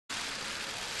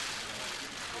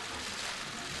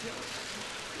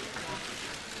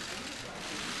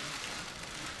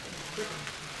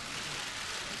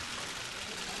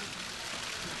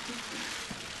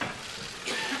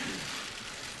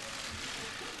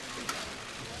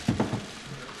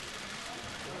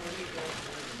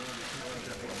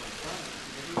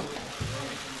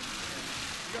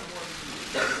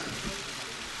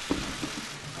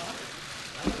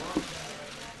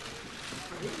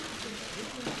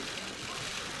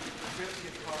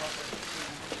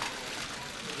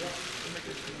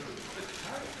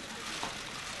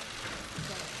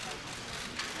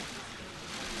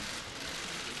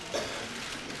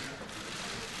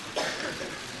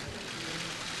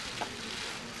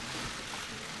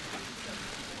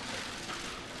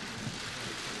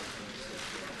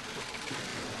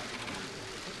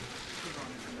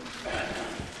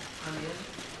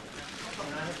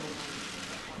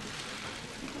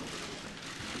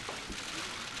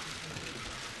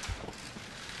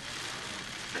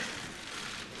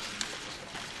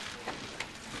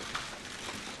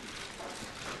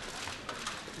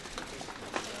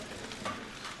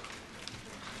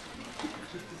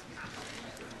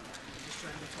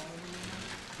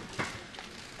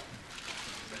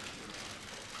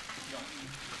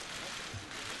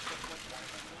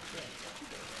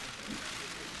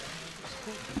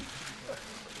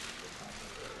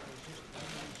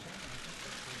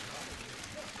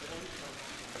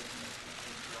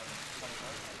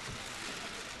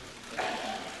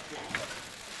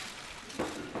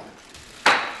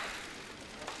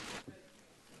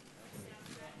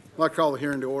I'd like to call the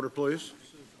hearing to order, please.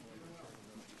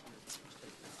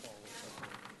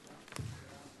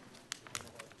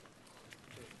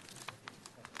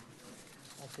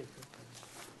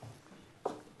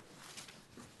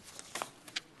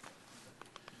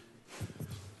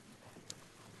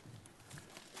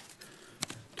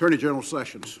 Attorney General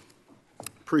Sessions,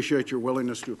 appreciate your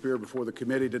willingness to appear before the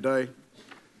committee today.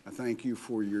 I thank you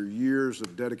for your years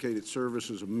of dedicated service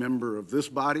as a member of this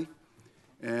body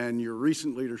and your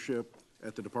recent leadership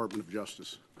at the Department of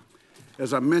Justice.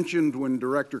 As I mentioned when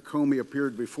Director Comey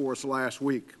appeared before us last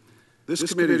week, this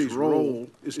committee's role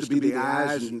is to be the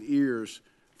eyes and ears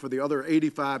for the other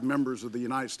 85 members of the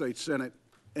United States Senate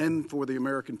and for the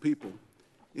American people,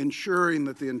 ensuring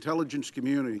that the intelligence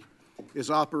community is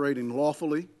operating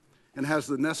lawfully and has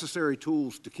the necessary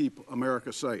tools to keep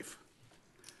America safe.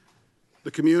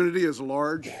 The community is a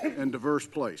large and diverse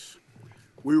place.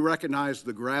 We recognize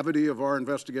the gravity of our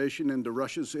investigation into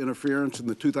Russia's interference in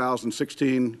the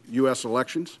 2016 U.S.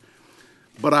 elections,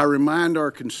 but I remind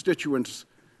our constituents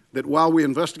that while we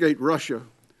investigate Russia,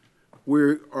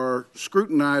 we are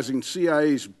scrutinizing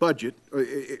CIA's budget.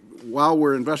 While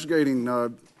we're investigating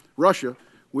Russia,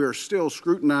 we are still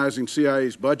scrutinizing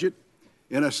CIA's budget,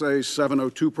 NSA's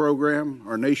 702 program,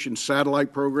 our nation's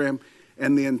satellite program,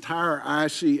 and the entire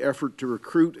IC effort to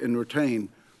recruit and retain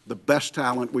the best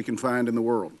talent we can find in the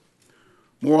world.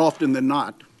 More often than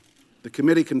not, the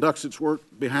committee conducts its work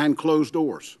behind closed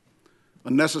doors, a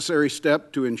necessary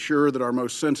step to ensure that our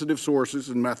most sensitive sources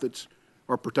and methods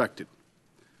are protected.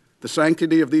 The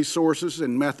sanctity of these sources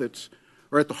and methods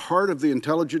are at the heart of the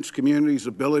intelligence community's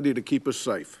ability to keep us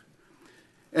safe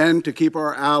and to keep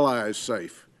our allies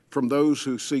safe from those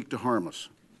who seek to harm us.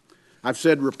 I've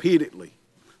said repeatedly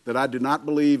that I do not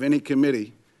believe any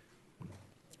committee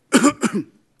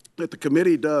that the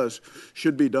committee does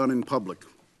should be done in public.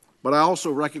 But I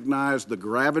also recognize the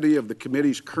gravity of the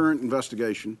committee's current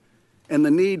investigation and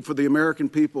the need for the American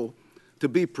people to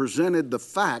be presented the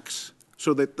facts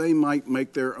so that they might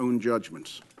make their own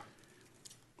judgments.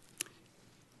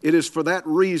 It is for that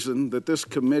reason that this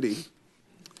committee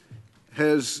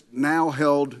has now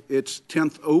held its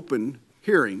 10th open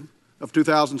hearing of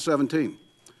 2017,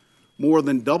 more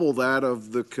than double that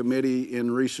of the committee in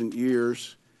recent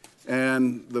years,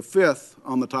 and the 5th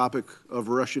on the topic of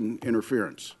Russian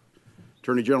interference.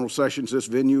 Attorney General Sessions, this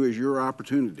venue is your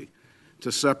opportunity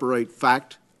to separate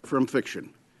fact from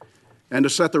fiction and to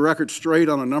set the record straight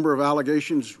on a number of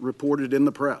allegations reported in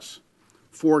the press.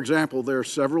 For example, there are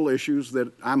several issues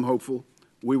that I'm hopeful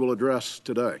we will address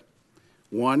today.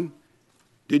 One,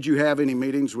 did you have any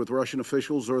meetings with Russian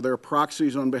officials or their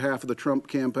proxies on behalf of the Trump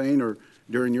campaign or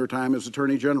during your time as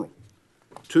Attorney General?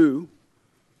 Two,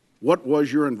 what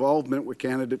was your involvement with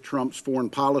candidate Trump's foreign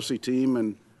policy team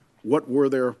and what were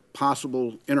their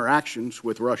possible interactions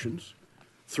with Russians?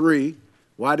 Three,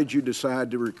 why did you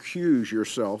decide to recuse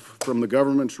yourself from the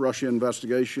government's Russia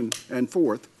investigation? And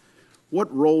fourth,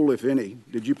 what role, if any,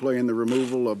 did you play in the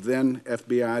removal of then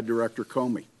FBI Director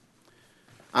Comey?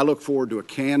 I look forward to a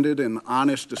candid and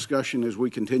honest discussion as we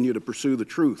continue to pursue the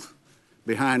truth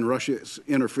behind Russia's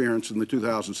interference in the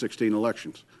 2016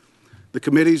 elections. The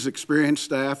committee's experienced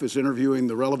staff is interviewing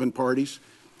the relevant parties,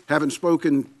 having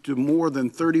spoken to more than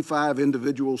 35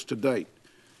 individuals to date,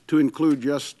 to include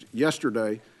just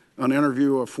yesterday an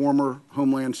interview of former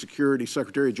Homeland Security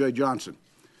Secretary Jay Johnson.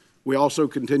 We also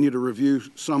continue to review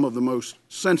some of the most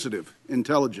sensitive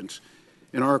intelligence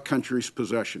in our country's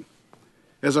possession.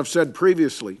 As I've said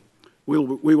previously, we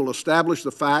will establish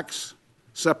the facts,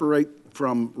 separate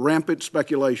from rampant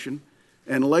speculation,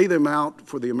 and lay them out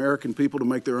for the American people to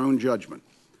make their own judgment.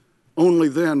 Only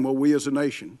then will we as a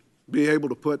nation be able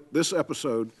to put this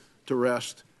episode to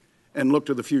rest and look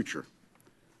to the future.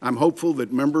 I'm hopeful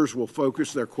that members will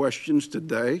focus their questions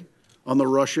today on the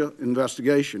Russia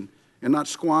investigation and not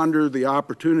squander the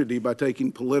opportunity by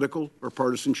taking political or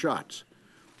partisan shots.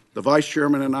 The Vice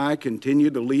Chairman and I continue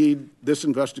to lead this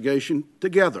investigation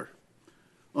together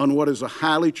on what is a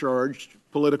highly charged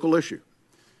political issue.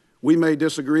 We may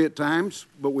disagree at times,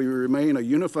 but we remain a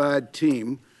unified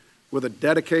team with a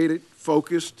dedicated,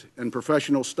 focused, and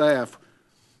professional staff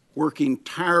working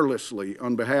tirelessly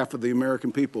on behalf of the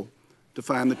American people to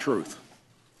find the truth.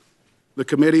 The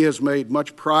committee has made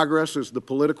much progress as the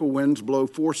political winds blow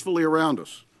forcefully around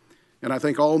us, and I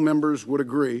think all members would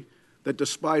agree that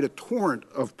despite a torrent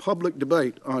of public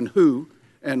debate on who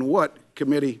and what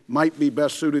committee might be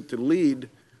best suited to lead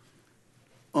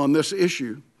on this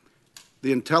issue,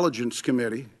 the Intelligence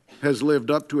Committee has lived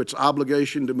up to its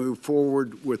obligation to move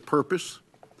forward with purpose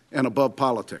and above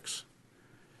politics.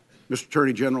 Mr.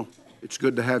 Attorney General, it's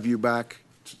good to have you back.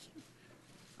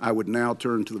 I would now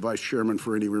turn to the Vice Chairman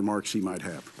for any remarks he might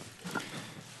have.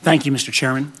 Thank you, Mr.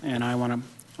 Chairman, and I want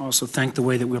to also thank the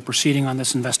way that we're proceeding on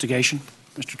this investigation.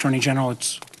 Mr. Attorney General,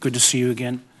 it's good to see you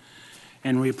again,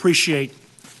 and we appreciate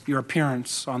your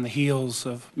appearance on the heels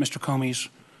of Mr. Comey's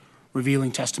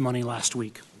revealing testimony last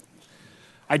week.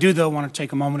 I do, though, want to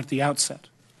take a moment at the outset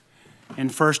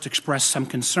and first express some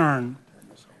concern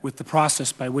with the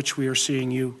process by which we are seeing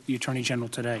you, the Attorney General,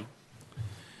 today.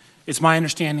 It's my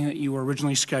understanding that you were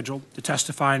originally scheduled to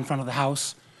testify in front of the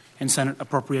House and Senate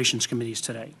Appropriations Committees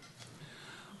today.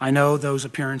 I know those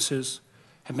appearances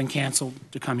have been canceled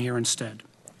to come here instead.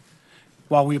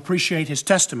 While we appreciate his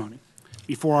testimony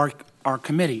before our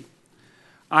committee,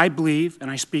 I believe, and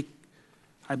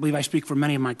I believe I speak for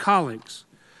many of my colleagues,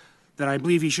 that I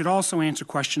believe he should also answer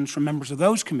questions from members of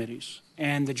those committees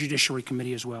and the Judiciary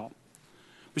Committee as well.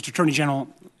 Mr. Attorney General,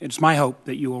 it's my hope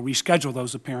that you will reschedule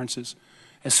those appearances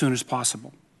as soon as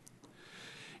possible.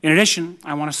 In addition,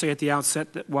 I want to say at the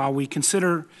outset that while we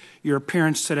consider your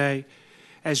appearance today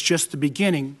as just the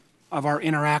beginning of our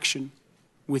interaction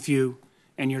with you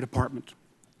and your department,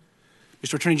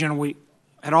 Mr. Attorney General, we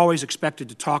had always expected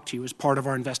to talk to you as part of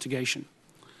our investigation.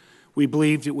 We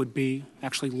believed it would be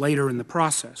actually later in the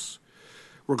process.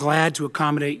 We're glad to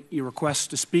accommodate your request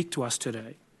to speak to us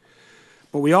today,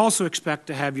 but we also expect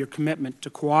to have your commitment to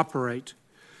cooperate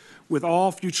with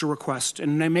all future requests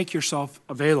and make yourself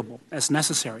available as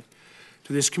necessary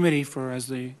to this committee for, as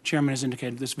the Chairman has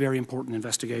indicated, this very important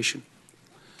investigation.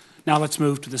 Now let's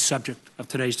move to the subject of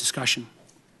today's discussion.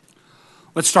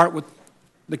 Let's start with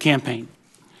the campaign.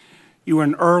 You were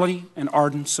an early and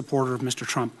ardent supporter of Mr.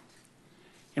 Trump.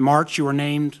 In March, you were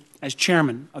named as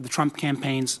chairman of the Trump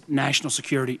campaign's National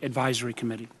Security Advisory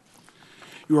Committee.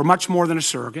 You were much more than a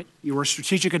surrogate. You were a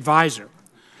strategic advisor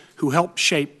who helped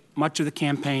shape much of the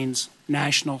campaign's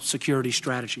national security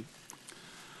strategy.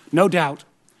 No doubt,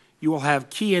 you will have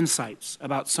key insights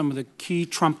about some of the key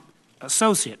Trump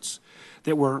associates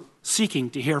that we're seeking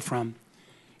to hear from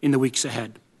in the weeks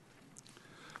ahead.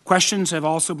 Questions have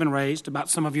also been raised about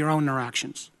some of your own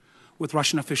interactions with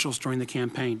Russian officials during the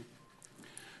campaign.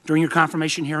 During your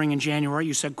confirmation hearing in January,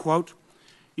 you said, quote,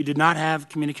 "You did not have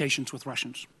communications with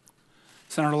Russians."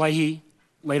 Senator Leahy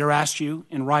later asked you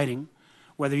in writing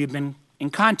whether you'd been in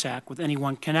contact with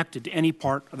anyone connected to any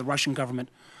part of the Russian government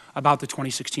about the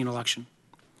 2016 election.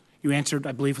 You answered,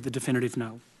 I believe, with a definitive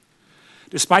no.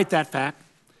 Despite that,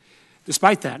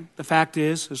 the fact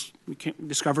is, as we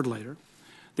discovered later,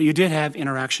 that you did have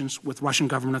interactions with Russian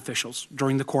government officials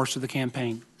during the course of the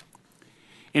campaign.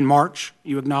 In March,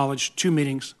 you acknowledged 2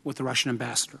 meetings with the Russian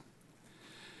ambassador.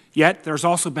 Yet, there's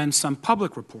also been some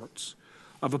public reports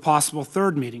of a possible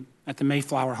 3rd meeting at the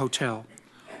Mayflower Hotel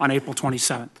on April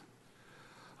 27th.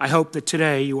 I hope that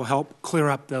today you will help clear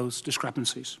up those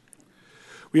discrepancies.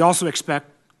 We also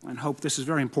expect, and hope this is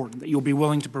very important, that you'll be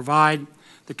willing to provide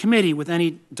the committee with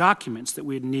any documents that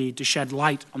we'd need to shed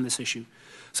light on this issue,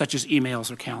 such as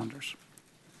emails or calendars.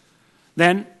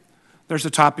 Then, there's the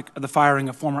topic of the firing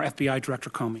of former FBI Director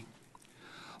Comey.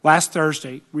 Last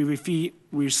Thursday, we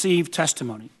received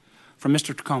testimony from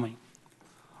Mr. Comey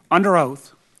Under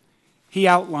oath, he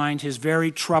outlined his very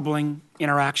troubling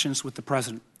interactions with the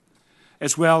President,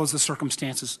 as well as the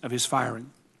circumstances of his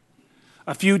firing.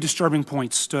 A few disturbing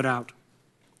points stood out.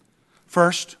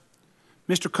 First,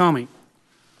 Mr. Comey,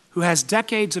 who has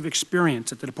decades of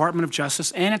experience at the Department of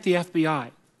Justice and at the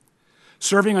FBI,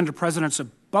 serving under presidents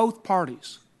of both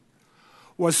parties,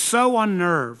 was so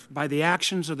unnerved by the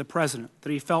actions of the President that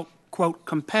he felt, quote,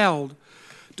 compelled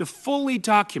to fully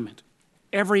document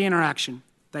every interaction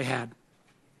they had.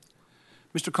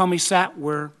 Mr. Comey sat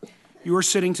where you are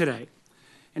sitting today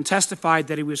and testified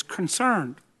that he was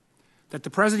concerned that the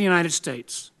President of the United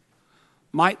States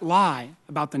might lie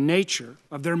about the nature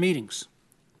of their meetings.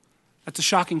 That's a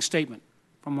shocking statement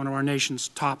from one of our nation's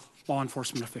top law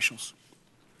enforcement officials.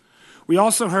 We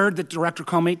also heard that Director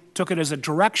Comey took it as a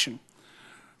direction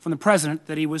from the President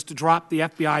that he was to drop the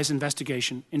FBI's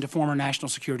investigation into former National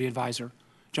Security Advisor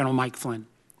General Mike Flynn.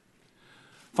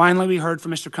 Finally, we heard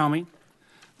from Mr. Comey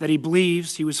that he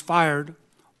believes he was fired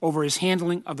over his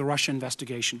handling of the Russia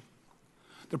investigation.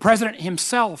 The President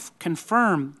himself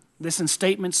confirmed this in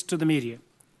statements to the media.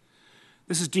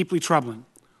 This is deeply troubling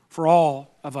for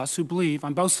all of us who believe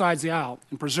on both sides of the aisle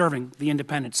in preserving the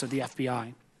independence of the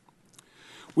FBI.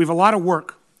 We have a lot of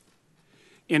work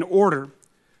in order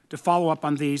to follow up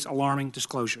on these alarming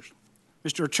disclosures.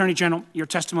 Mr. Attorney General, your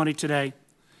testimony today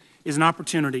is an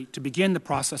opportunity to begin the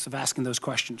process of asking those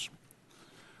questions.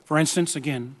 For instance,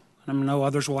 again, and I know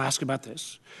others will ask about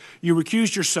this, you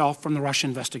recused yourself from the Russia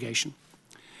investigation,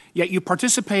 yet you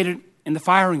participated in the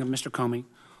firing of Mr. Comey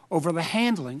over the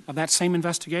handling of that same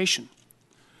investigation.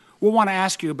 We'll want to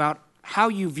ask you about how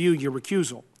you view your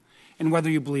recusal and whether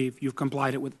you believe you've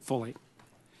complied with it fully.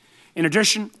 In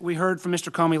addition, we heard from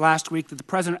Mr. Comey last week that the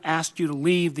President asked you to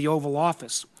leave the Oval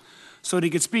Office so that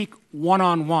he could speak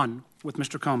one-on-one with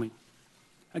Mr. Comey.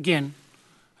 Again,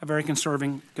 a very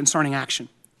concerning action.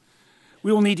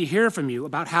 We will need to hear from you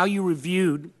about how you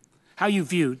viewed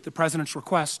the President's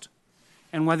request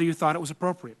and whether you thought it was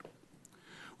appropriate.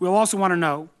 We'll also want to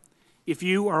know if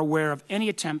you are aware of any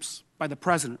attempts by the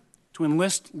President to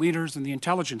enlist leaders in the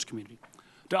intelligence community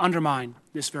to undermine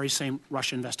this very same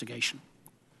Russia investigation.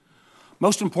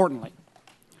 Most importantly,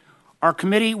 our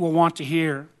committee will want to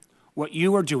hear what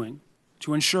you are doing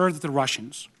to ensure that the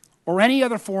Russians or any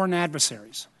other foreign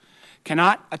adversaries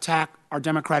cannot attack our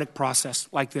democratic process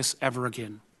like this ever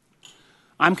again.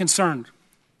 I'm concerned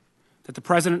that the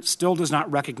President still does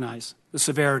not recognize the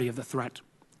severity of the threat.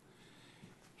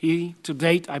 He, to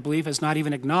date, I believe, has not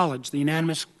even acknowledged the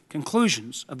unanimous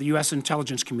conclusions of the U.S.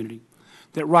 intelligence community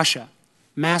that Russia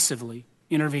massively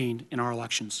intervened in our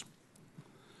elections.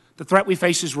 The threat we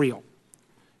face is real,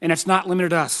 and it's not limited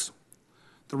to us.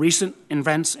 The recent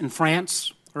events in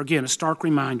France are, again, a stark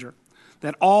reminder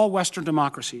that all Western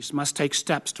democracies must take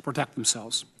steps to protect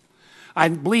themselves. I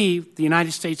believe the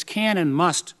United States can and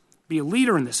must be a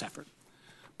leader in this effort,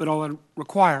 but it will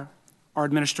require our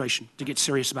administration to get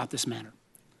serious about this matter.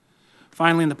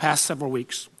 Finally, in the past several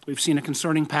weeks, we've seen a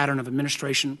concerning pattern of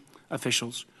administration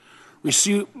officials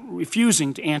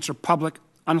refusing to answer public,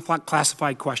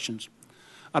 unclassified questions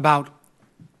about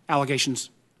allegations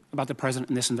about the President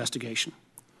in this investigation.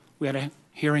 We had a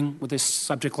hearing with this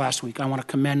subject last week. I want to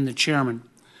commend the chairman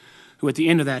who, at the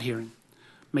end of that hearing,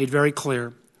 made very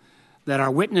clear that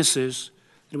our witnesses,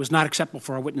 it was not acceptable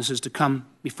for our witnesses to come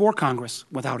before Congress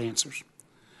without answers.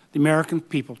 The American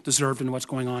people deserve to know what's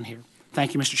going on here.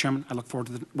 Thank you, Mr. Chairman. I look forward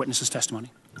to the witness's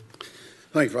testimony.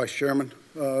 Thank you, Vice Chairman.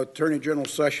 Attorney General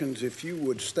Sessions, if you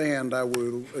would stand, I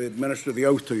will administer the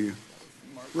oath to you.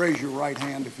 Raise your right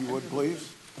hand, if you would,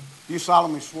 please. Do you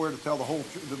solemnly swear to tell the whole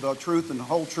the truth and the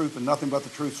whole truth and nothing but the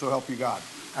truth, so help you God?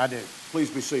 I do. Please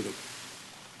be seated.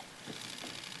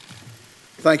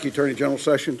 Thank you, Attorney General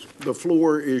Sessions. The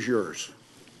floor is yours.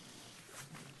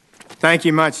 Thank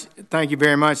you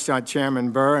very much,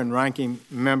 Chairman Burr and Ranking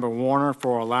Member Warner,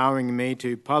 for allowing me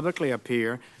to publicly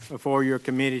appear before your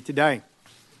committee today.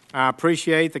 I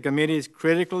appreciate the committee's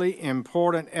critically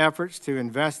important efforts to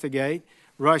investigate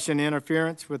Russian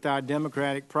interference with our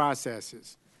democratic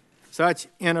processes. Such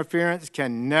interference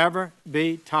can never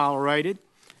be tolerated,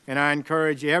 and I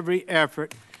encourage every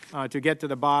effort to get to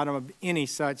the bottom of any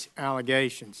such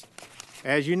allegations.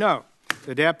 As you know,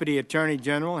 the Deputy Attorney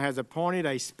General has appointed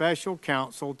a special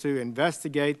counsel to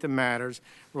investigate the matters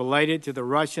related to the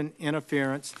Russian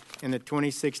interference in the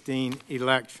 2016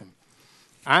 election.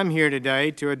 I'm here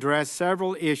today to address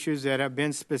several issues that have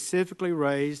been specifically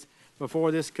raised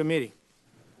before this committee.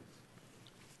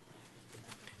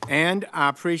 And I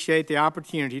appreciate the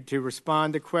opportunity to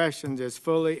respond to questions as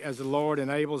fully as the Lord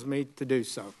enables me to do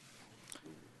so.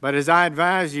 But as I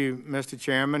advise you, Mr.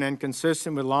 Chairman, and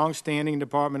consistent with longstanding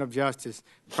Department of Justice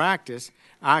practice,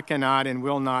 I cannot and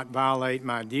will not violate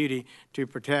my duty to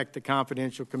protect the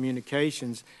confidential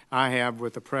communications I have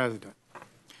with the President.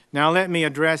 Now let me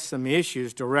address some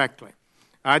issues directly.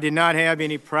 I did not have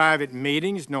any private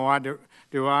meetings, nor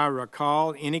do I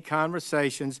recall any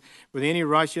conversations with any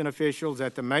Russian officials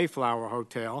at the Mayflower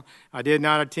Hotel. I did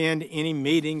not attend any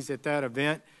meetings at that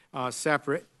event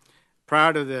separate.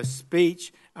 Prior to the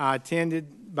speech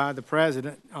attended by the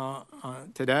President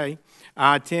today,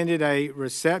 I attended a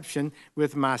reception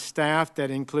with my staff that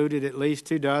included at least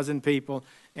 24 people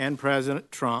and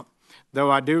President Trump, though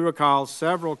I do recall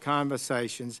several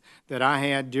conversations that I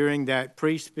had during that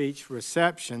pre-speech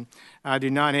reception. I do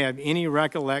not have any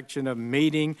recollection of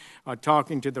meeting or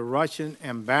talking to the Russian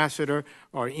ambassador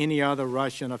or any other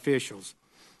Russian officials.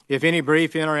 If any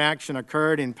brief interaction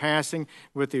occurred in passing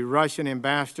with the Russian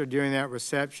ambassador during that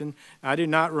reception, I do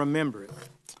not remember it.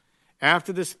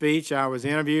 After the speech, I was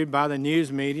interviewed by the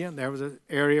news media. There was an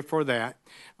area for that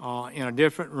in a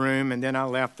different room, and then I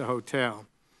left the hotel.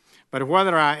 But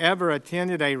whether I ever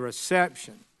attended a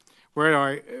reception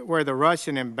where the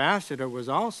Russian ambassador was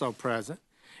also present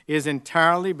is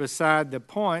entirely beside the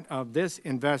point of this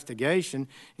investigation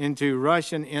into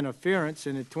Russian interference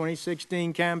in the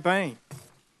 2016 campaign.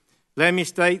 Let me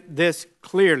state this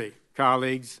clearly,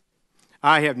 colleagues.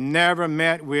 I have never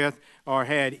met with or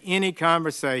had any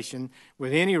conversation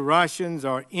with any Russians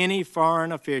or any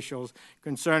foreign officials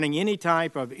concerning any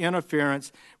type of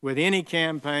interference with any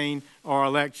campaign or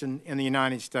election in the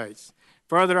United States.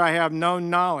 Further, I have no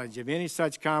knowledge of any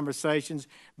such conversations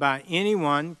by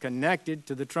anyone connected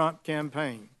to the Trump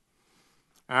campaign.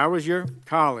 I was your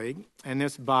colleague in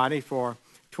this body for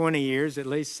 20 years, at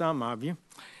least some of you,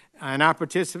 and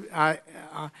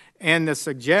and the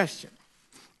suggestion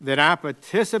that I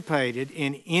participated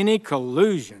in any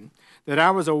collusion, that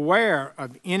I was aware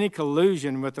of any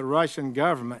collusion with the Russian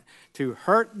government to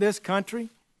hurt this country,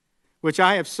 which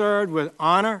I have served with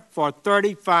honor for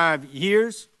 35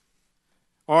 years,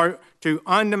 or to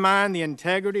undermine the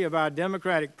integrity of our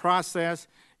democratic process,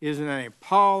 is an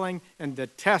appalling and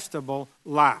detestable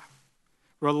lie.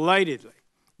 Relatedly,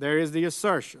 there is the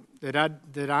assertion that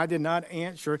I did not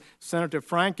answer Senator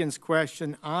Franken's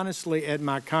question honestly at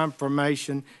my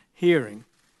confirmation hearing.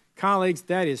 Colleagues,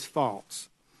 that is false.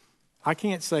 I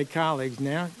can't say colleagues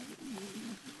now.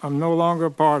 I'm no longer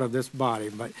a part of this body,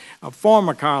 but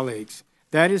former colleagues,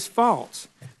 that is false.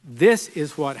 This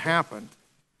is what happened.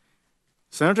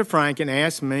 Senator Franken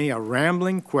asked me a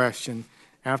rambling question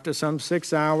after some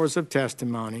 6 hours of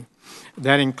testimony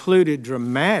that included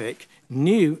dramatic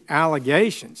new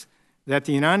allegations that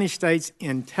the United States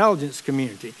intelligence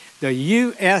community, the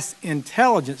U.S.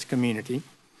 intelligence community,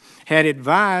 had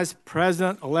advised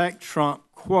President-elect Trump,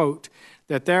 quote,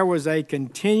 that there was a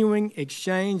continuing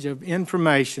exchange of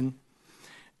information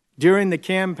during the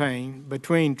campaign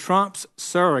between Trump's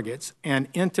surrogates and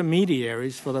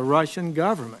intermediaries for the Russian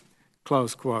government,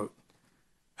 close quote.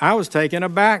 I was taken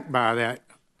aback by that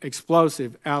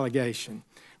explosive allegation,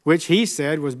 which he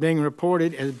said was being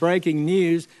reported as breaking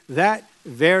news that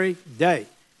very day,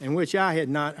 and which I had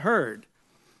not heard.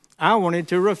 I wanted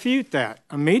to refute that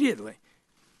immediately.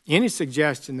 Any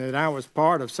suggestion that I was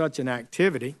part of such an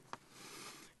activity,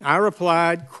 I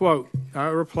replied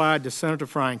to Senator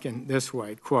Franken this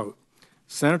way, quote,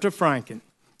 Senator Franken,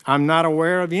 I'm not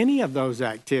aware of any of those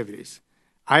activities.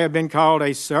 I have been called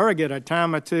a surrogate a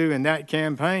time or two in that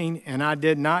campaign, and I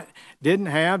did not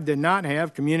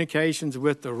have communications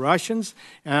with the Russians,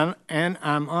 and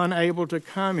I'm unable to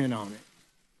comment on it.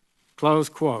 Close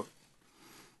quote.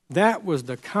 That was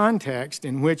the context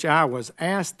in which I was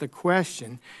asked the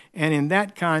question, and in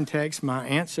that context, my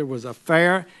answer was a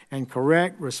fair and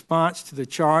correct response to the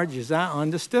charge as I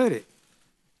understood it.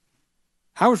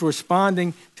 I was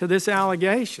responding to this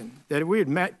allegation that we had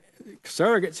met,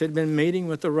 surrogates had been meeting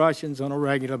with the Russians on a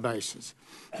regular basis.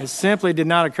 It simply did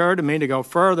not occur to me to go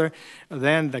further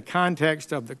than the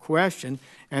context of the question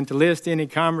and to list any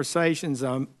conversations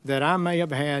that I may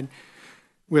have had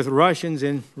with Russians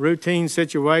in routine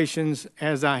situations,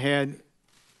 as I had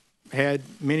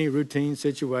many routine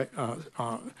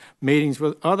meetings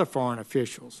with other foreign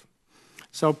officials.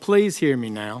 So please hear me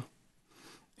now.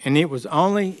 And it was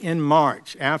only in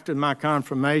March, after my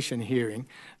confirmation hearing,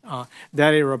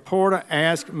 that a reporter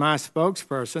asked my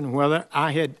spokesperson whether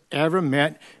I had ever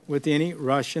met with any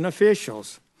Russian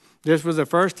officials. This was the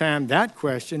first time that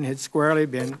question had squarely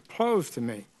been posed to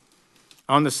me.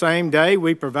 On the same day,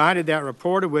 we provided that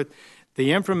reporter with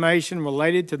the information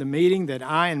related to the meeting that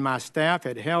I and my staff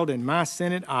had held in my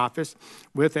Senate office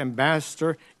with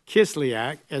Ambassador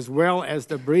Kislyak, as well as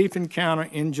the brief encounter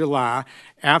in July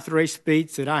after a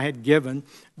speech that I had given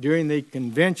during the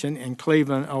convention in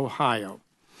Cleveland, Ohio.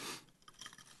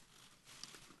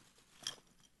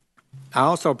 I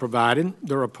also provided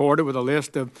the reporter with a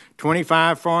list of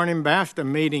 25 foreign ambassador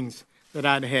meetings that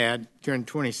I'd had during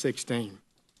 2016.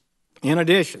 In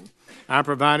addition, I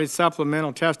provided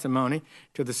supplemental testimony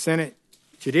to the Senate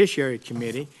Judiciary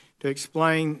Committee to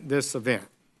explain this event.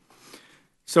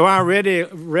 So I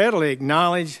readily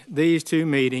acknowledge these two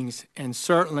meetings, and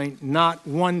certainly not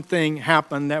one thing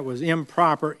happened that was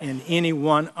improper in any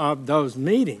one of those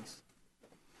meetings.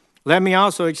 Let me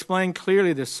also explain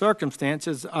clearly the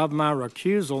circumstances of my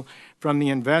recusal from the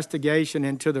investigation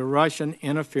into the Russian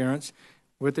interference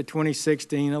with the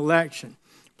 2016 election.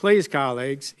 Please,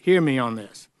 colleagues, hear me on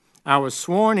this. I was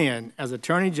sworn in as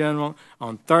Attorney General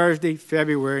on Thursday,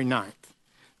 February 9th.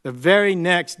 The very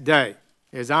next day,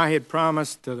 as I had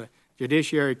promised to the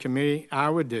Judiciary Committee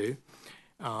I would do,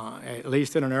 at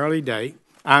least at an early date,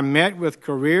 I met with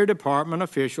career department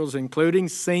officials, including a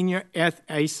senior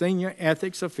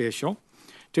ethics official,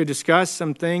 to discuss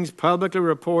some things publicly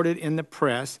reported in the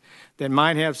press that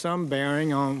might have some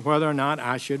bearing on whether or not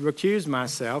I should recuse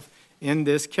myself in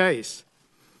this case.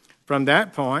 From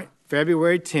that point,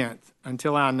 February 10th,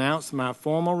 until I announced my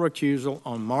formal recusal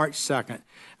on March 2nd,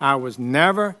 I was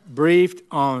never briefed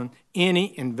on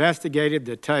any investigative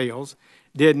details,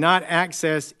 did not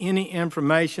access any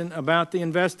information about the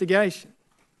investigation.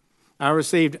 I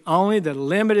received only the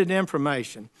limited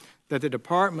information that the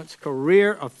department's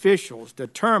career officials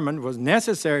determined was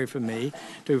necessary for me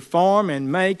to form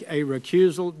and make a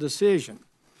recusal decision.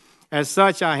 As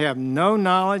such, I have no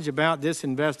knowledge about this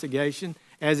investigation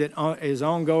as it is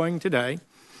ongoing today,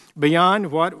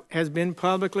 beyond what has been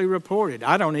publicly reported.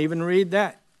 I don't even read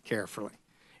that carefully.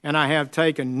 And I have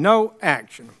taken no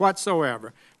action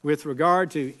whatsoever with regard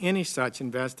to any such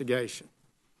investigation.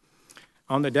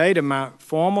 On the date of my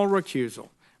formal recusal,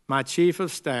 my Chief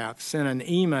of Staff sent an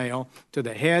email to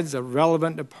the heads of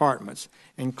relevant departments,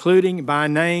 including by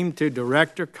name to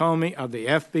Director Comey of the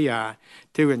FBI,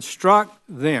 to instruct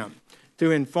them to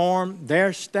inform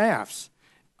their staffs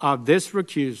of this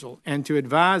recusal and to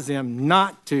advise them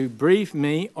not to brief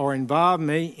me or involve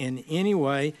me in any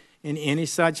way in any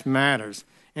such matters.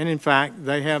 And in fact,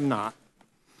 they have not.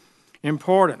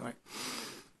 Importantly,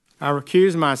 I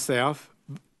recuse myself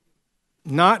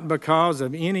not because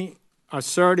of any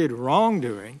asserted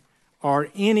wrongdoing or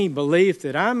any belief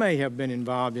that I may have been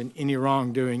involved in any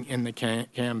wrongdoing in the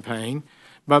campaign,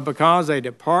 but because a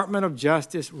Department of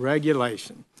Justice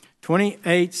regulation,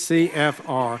 28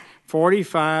 CFR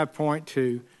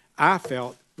 45.2, I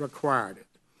felt required it.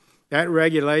 That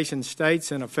regulation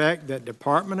states, in effect, that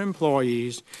department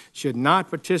employees should not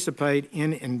participate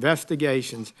in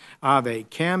investigations of a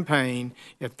campaign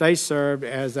if they served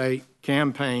as a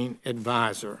campaign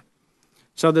advisor.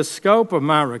 So the scope of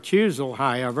my recusal,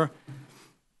 however,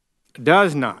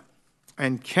 does not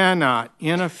and cannot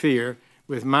interfere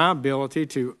with my ability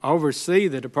to oversee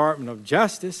the Department of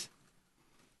Justice,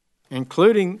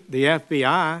 including the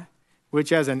FBI, which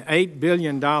has an $8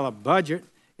 billion budget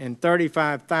and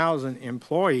 35,000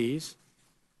 employees.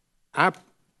 I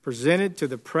presented to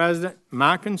the President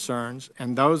my concerns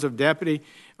and those of Deputy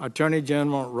Attorney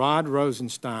General Rod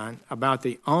Rosenstein about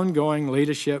the ongoing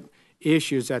leadership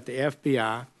issues at the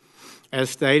FBI,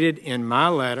 as stated in my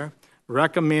letter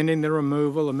recommending the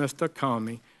removal of Mr.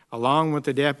 Comey, along with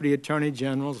the Deputy Attorney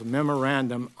General's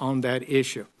memorandum on that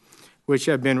issue, which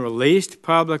have been released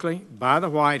publicly by the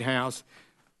White House.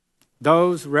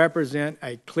 Those represent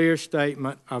a clear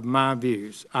statement of my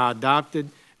views. I adopted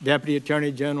Deputy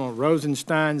Attorney General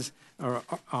Rosenstein's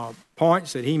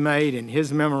points that he made in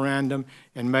his memorandum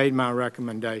and made my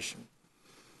recommendation.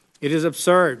 It is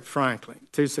absurd, frankly,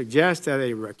 to suggest that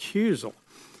a recusal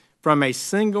from a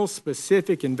single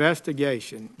specific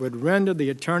investigation would render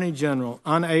the Attorney General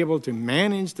unable to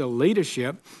manage the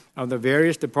leadership of the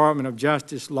various Department of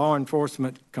Justice law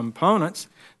enforcement components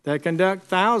that conduct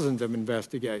thousands of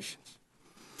investigations.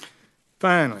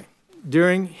 Finally,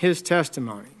 during his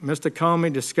testimony, Mr.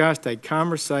 Comey discussed a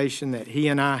conversation that he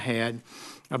and I had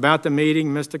about the meeting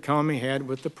Mr. Comey had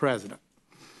with the President.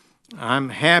 I'm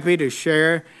happy to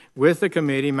share with the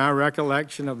committee my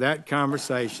recollection of that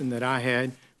conversation that I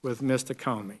had with Mr.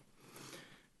 Comey.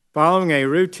 Following a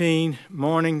routine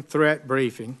morning threat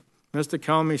briefing, Mr.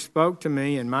 Comey spoke to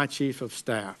me and my Chief of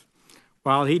Staff.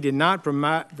 While he did not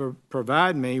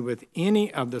provide me with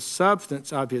any of the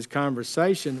substance of his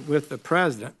conversation with the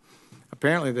President,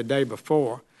 apparently the day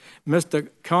before, Mr.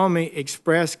 Comey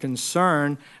expressed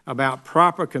concern about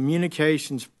proper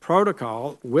communications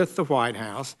protocol with the White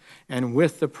House and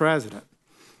with the President.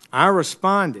 I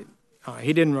responded.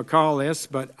 He didn't recall this,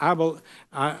 but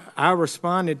I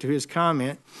responded to his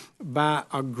comment by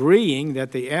agreeing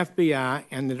that the FBI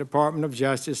and the Department of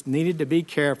Justice needed to be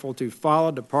careful to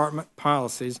follow department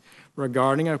policies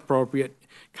regarding appropriate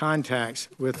contacts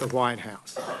with the White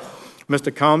House.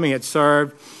 Mr. Comey had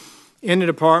served in the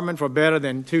department for better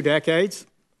than 2 decades,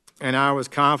 and I was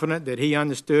confident that he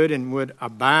understood and would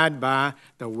abide by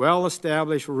the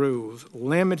well-established rules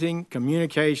limiting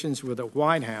communications with the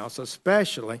White House,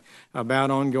 especially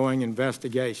about ongoing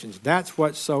investigations. That's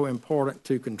what's so important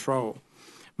to control.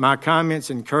 My comments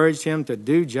encouraged him to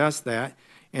do just that,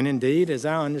 and indeed, as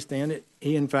I understand it,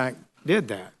 he in fact did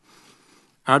that.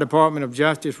 Our Department of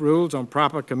Justice rules on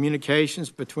proper communications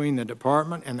between the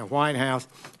Department and the White House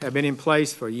have been in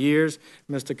place for years.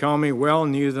 Mr. Comey well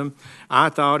knew them. I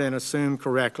thought and assumed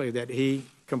correctly that he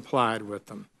complied with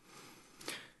them.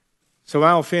 So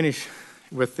I'll finish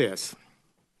with this.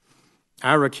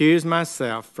 I recused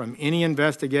myself from any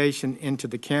investigation into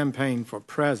the campaign for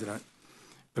president,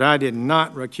 but I did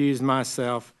not recuse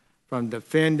myself from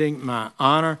defending my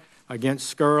honor against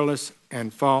scurrilous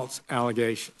and false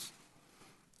allegations.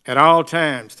 At all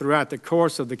times throughout the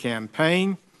course of the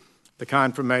campaign, the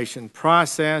confirmation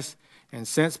process, and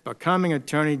since becoming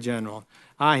Attorney General,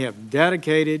 I have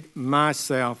dedicated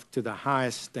myself to the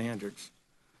highest standards.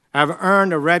 I've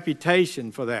earned a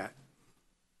reputation for that,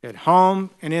 at home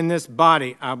and in this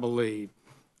body, I believe,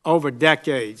 over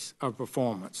decades of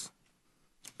performance.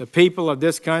 The people of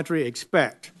this country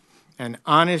expect an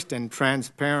honest and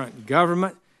transparent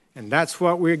government, and that's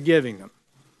what we're giving them.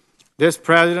 This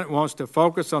president wants to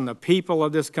focus on the people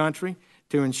of this country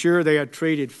to ensure they are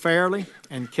treated fairly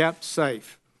and kept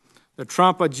safe. The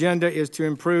Trump agenda is to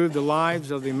improve the lives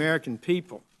of the American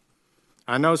people.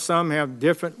 I know some have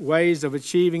different ways of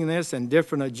achieving this and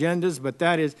different agendas, but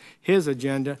that is his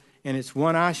agenda, and it's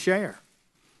one I share.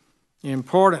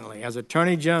 Importantly, as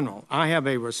Attorney General, I have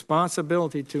a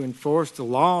responsibility to enforce the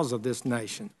laws of this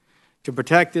nation, to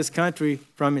protect this country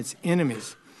from its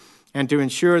enemies, and to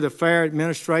ensure the fair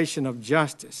administration of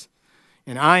justice.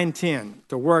 And I intend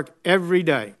to work every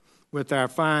day with our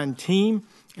fine team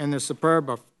and the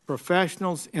superb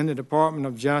professionals in the Department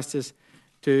of Justice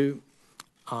to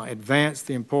advance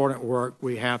the important work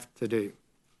we have to do.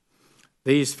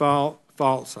 These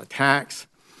false attacks,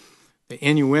 the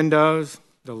innuendos,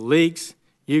 the leaks,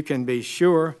 you can be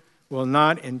sure will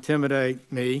not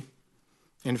intimidate me.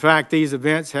 In fact, these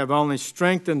events have only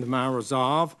strengthened my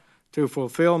resolve to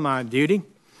fulfill my duty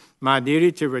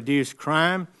to reduce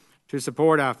crime, to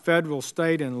support our federal,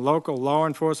 state, and local law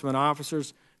enforcement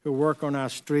officers who work on our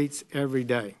streets every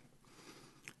day.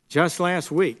 Just last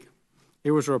week,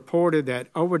 it was reported that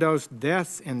overdose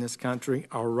deaths in this country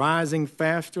are rising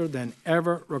faster than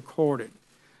ever recorded.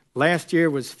 Last year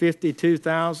was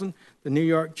 52,000. The New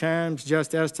York Times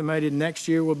just estimated next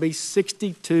year will be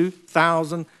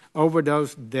 62,000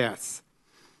 overdose deaths.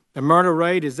 The murder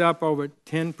rate is up over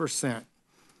 10%,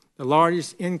 the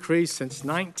largest increase since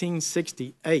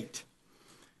 1968.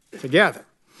 Together,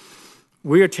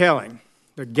 we are telling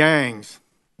the gangs,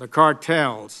 the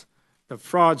cartels, the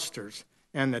fraudsters,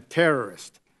 and the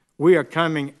terrorists, we are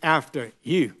coming after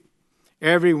you,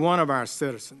 every one of our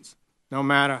citizens, no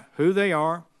matter who they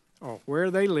are or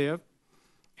where they live,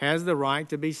 has the right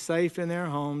to be safe in their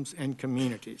homes and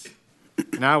communities.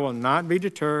 And I will not be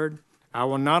deterred. I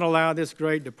will not allow this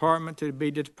great department to be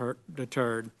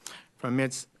deterred from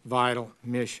its vital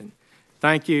mission.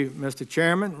 Thank you, Mr.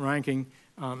 Chairman, Ranking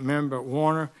Member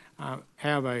Warner. I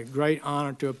have a great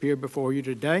honor to appear before you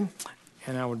today,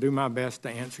 and I will do my best to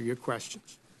answer your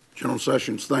questions. General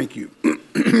Sessions, thank you.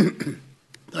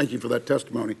 Thank you for that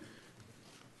testimony.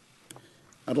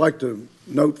 I'd like to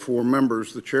note for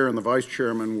members, the chair and the vice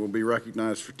chairman will be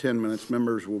recognized for 10 minutes.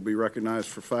 Members will be recognized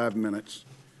for 5 minutes.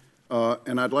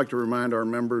 And I'd like to remind our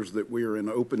members that we are in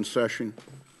open session.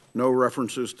 No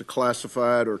references to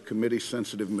classified or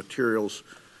committee-sensitive materials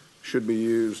should be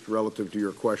used relative to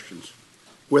your questions.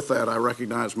 With that, I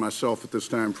recognize myself at this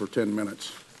time for 10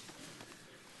 minutes.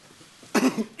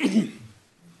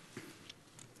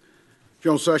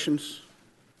 General Sessions,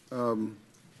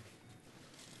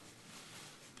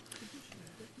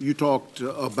 you talked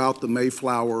about the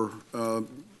Mayflower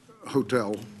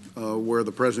Hotel where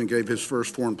the president gave his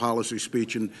first foreign policy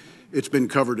speech, and it's been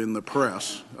covered in the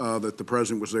press that the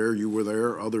president was there, you were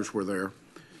there, others were there.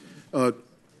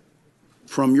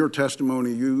 From your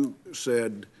testimony, you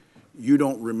said you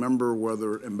don't remember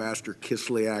whether Ambassador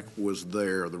Kislyak was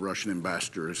there, the Russian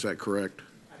ambassador. Is that correct?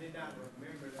 I did not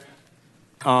remember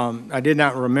that. I did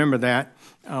not remember that,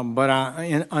 but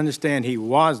I understand he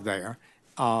was there.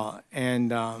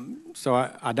 So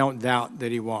I don't doubt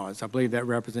that he was. I believe that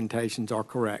representations are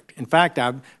correct. In fact,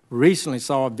 I recently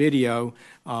saw a video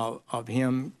of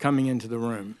him coming into the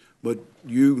room. But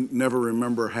you never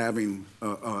remember having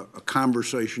a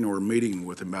conversation or a meeting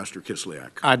with Ambassador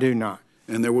Kislyak? I do not.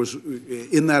 And there was,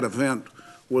 in that event,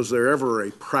 was there ever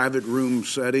a private room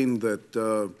setting that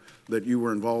that you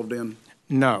were involved in?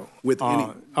 No. With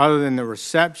any? Other than the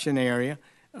reception area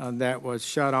that was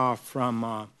shut off from,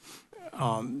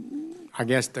 I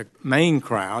guess, the main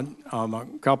crowd, a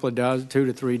couple of dozen, 2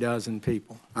 to 3 dozen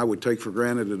people. I would take for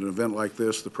granted at an event like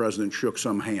this, the president shook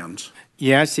some hands.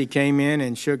 Yes, he came in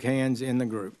and shook hands in the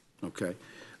group. Okay.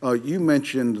 You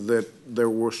mentioned that there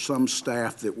were some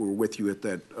staff that were with you at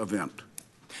that event.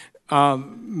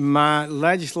 My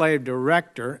legislative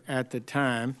director at the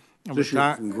time, Is this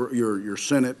your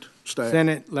Senate staff?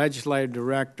 Senate legislative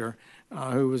director,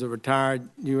 who was a retired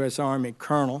U.S. Army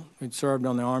colonel who'd served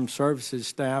on the Armed Services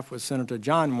staff with Senator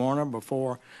John Warner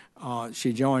before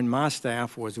she joined my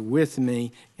staff, was with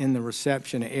me in the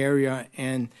reception area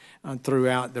and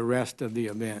throughout the rest of the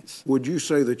events. Would you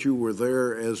say that you were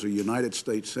there as a United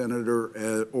States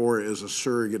Senator or as a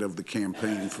surrogate of the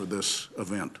campaign for this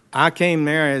event? I came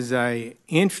there as an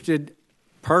interested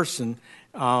person,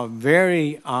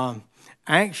 very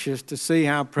anxious to see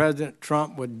how President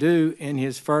Trump would do in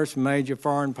his first major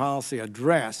foreign policy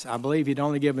address. I believe he'd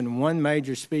only given one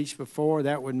major speech before.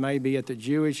 That would maybe at the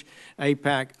Jewish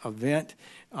AIPAC event.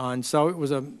 And so it was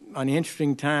an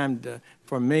interesting time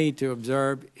for me to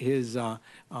observe his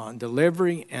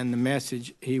delivery and the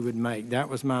message he would make. That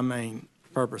was my main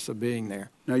purpose of being there.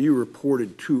 Now, you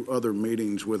reported 2 other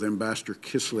meetings with Ambassador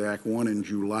Kislyak, one in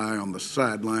July on the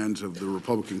sidelines of the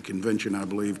Republican convention, I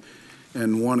believe,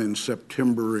 and one in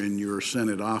September in your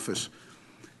Senate office.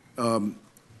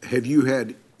 Have you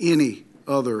had any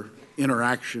other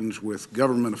interactions with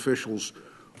government officials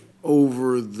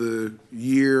over the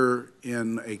year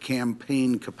in a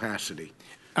campaign capacity?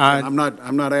 I'm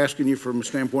not asking you from a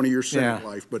standpoint of your Senate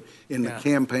life, but in the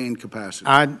campaign capacity.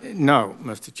 No,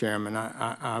 Mr. Chairman.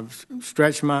 I've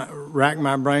racked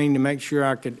my brain to make sure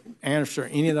I could answer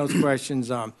any of those questions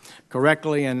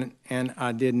correctly, and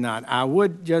I did not. I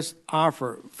would just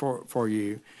offer for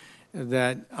you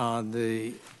that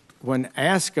when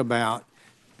asked about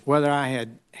whether I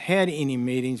had had any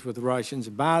meetings with Russians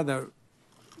by the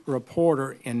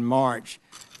reporter in March,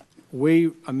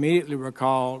 we immediately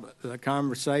recalled the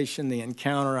conversation, the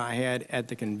encounter I had at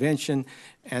the convention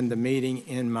and the meeting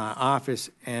in my office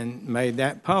and made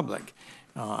that public.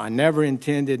 I never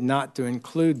intended not to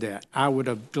include that. I would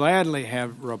have gladly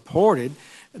have reported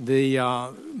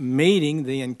the meeting,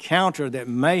 the encounter that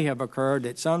may have occurred,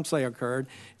 that some say occurred,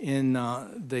 in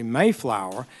the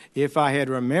Mayflower, if I had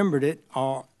remembered it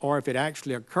or if it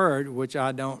actually occurred, which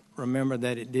I don't remember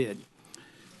that it did.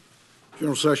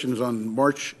 General Sessions, on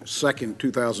March 2nd,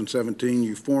 2017,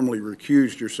 you formally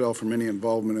recused yourself from any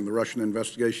involvement in the Russian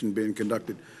investigation being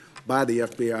conducted by the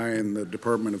FBI and the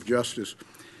Department of Justice.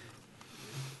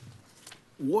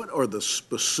 What are the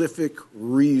specific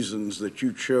reasons that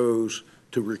you chose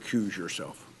to recuse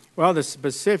yourself? Well, the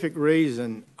specific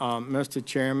reason, Mr.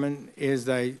 Chairman, is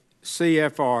a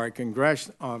CFR, a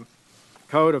Congressional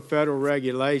Code of Federal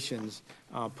Regulations,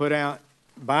 put out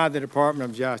by the Department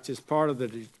of Justice, part of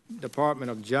the Department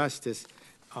of Justice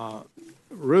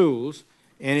rules,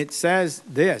 and it says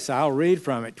this. I'll read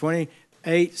from it,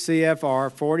 28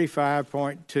 CFR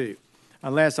 45.2.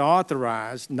 Unless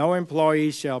authorized, no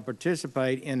employee shall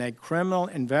participate in a criminal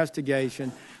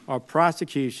investigation or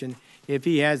prosecution if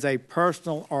he has a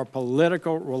personal or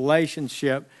political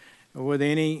relationship with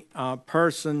any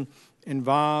person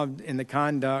involved in the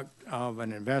conduct of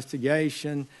an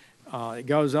investigation. It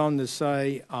goes on to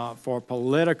say for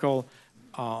political,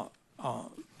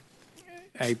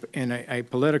 in a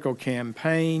political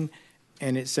campaign,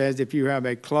 and it says if you have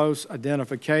a close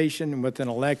identification with an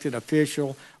elected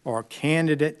official or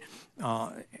candidate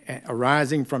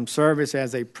arising from service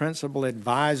as a principal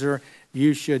advisor,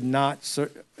 you should not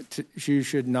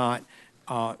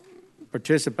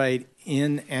participate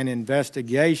in an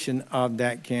investigation of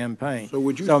that campaign.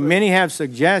 So many have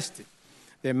suggested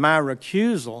that my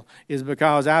recusal is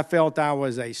because I felt I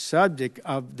was a subject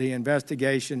of the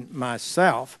investigation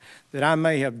myself, that I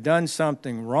may have done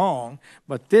something wrong,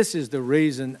 but this is the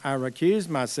reason I recused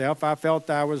myself. I felt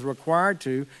I was required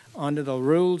to under the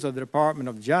rules of the Department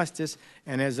of Justice,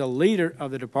 and as a leader of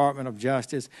the Department of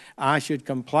Justice, I should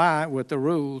comply with the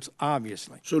rules,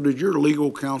 obviously. So did your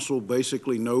legal counsel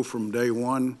basically know from day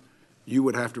one you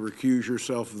would have to recuse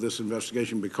yourself of this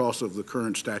investigation because of the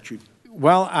current statute?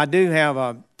 Well, I do have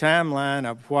a timeline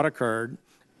of what occurred.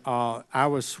 I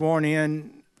was sworn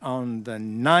in on the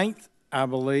 9th, I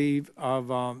believe,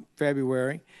 of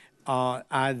February.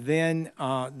 I then,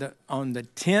 on the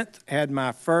 10th, had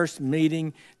my first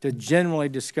meeting to generally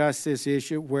discuss this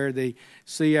issue where the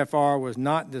CFR was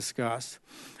not discussed.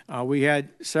 We had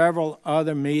several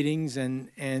other meetings,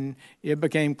 and it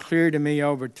became clear to me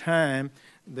over time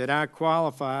that I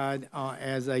qualified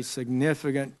as a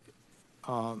significant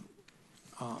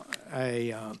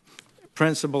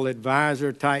principal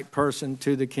advisor type person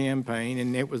to the campaign,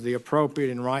 and it was the appropriate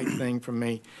and right thing for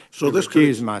me to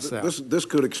recuse myself. This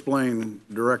could explain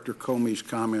Director Comey's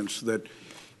comments that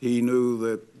he knew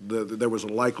that there was a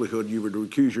likelihood you would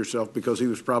recuse yourself because he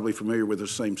was probably familiar with the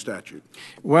same statute.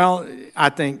 Well, I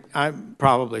think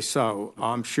probably so.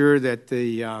 I'm sure that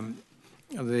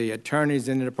the attorneys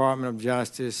in the Department of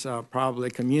Justice probably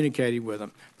communicated with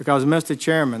him. Because, Mr.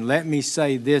 Chairman, let me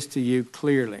say this to you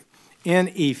clearly. In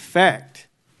effect,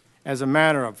 as a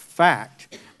matter of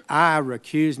fact, I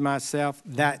recused myself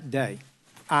that day.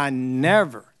 I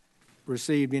never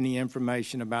received any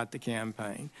information about the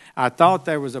campaign. I thought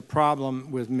there was a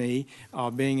problem with me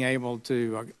being able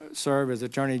to serve as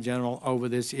Attorney General over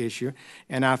this issue,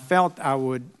 and I felt I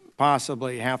would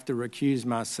possibly have to recuse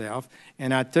myself,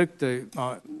 and I took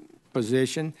the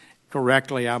position,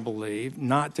 correctly I believe,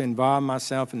 not to involve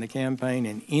myself in the campaign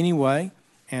in any way,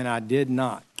 and I did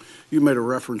not. You made a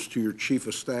reference to your chief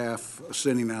of staff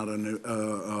sending out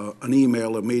an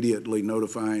email immediately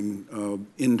notifying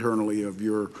internally of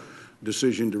your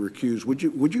decision to recuse.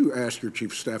 Would you ask your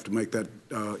chief of staff to make that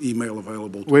email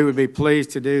available? We would be pleased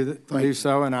to do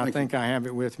so, and I think I have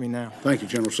it with me now. Thank you,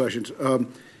 General Sessions.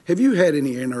 Have you had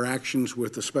any interactions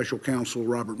with the special counsel,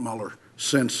 Robert Mueller,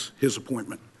 since his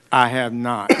appointment? I have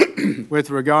not.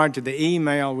 With regard to the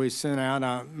email we sent out,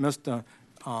 Mr.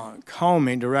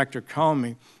 Comey, Director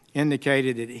Comey,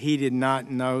 indicated that he did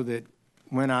not know that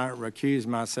when I recused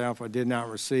myself or did not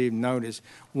receive notice,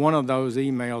 one of those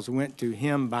emails went to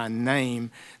him by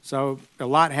name. So a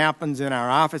lot happens in our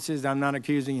offices. I'm not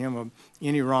accusing him of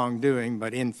any wrongdoing,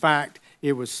 but in fact,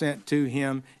 it was sent to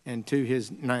him and to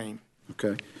his name.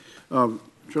 Okay.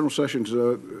 General Sessions,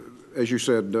 as you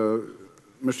said,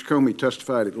 Mr. Comey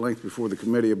testified at length before the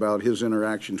committee about his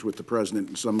interactions with the president,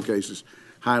 in some cases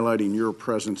highlighting your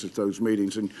presence at those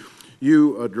meetings. And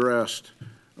you addressed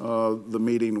the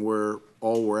meeting where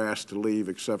all were asked to leave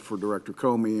except for Director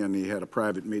Comey, and he had a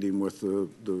private meeting with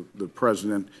the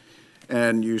president.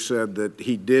 And you said that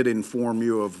he did inform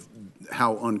you of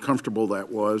how uncomfortable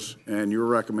that was, and your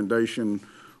recommendation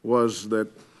was that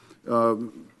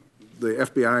the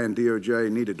FBI and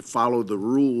DOJ needed to follow the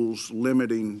rules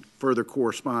limiting further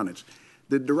correspondence.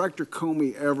 Did Director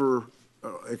Comey ever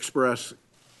express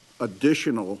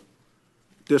additional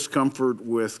discomfort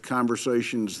with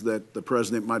conversations that the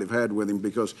president might have had with him,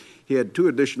 because he had 2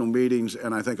 additional meetings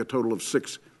and I think a total of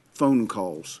 6 phone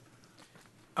calls?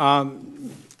 That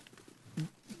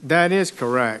is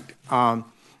correct.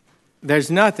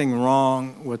 There's nothing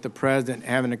wrong with the president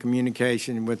having a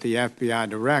communication with the FBI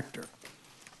director.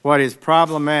 What is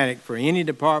problematic for any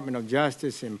Department of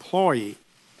Justice employee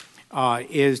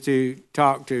is to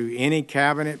talk to any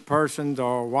cabinet persons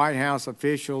or White House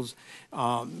officials,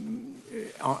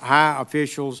 high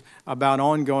officials, about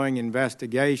ongoing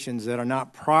investigations that are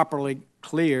not properly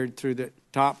cleared through the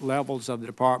top levels of the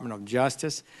Department of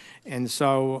Justice. And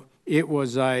so it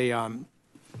was a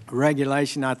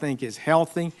regulation I think is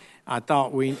healthy. I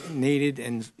thought we needed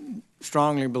and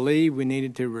strongly believe we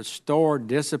needed to restore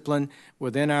discipline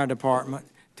within our department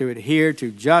to adhere to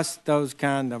just those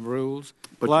kind of rules,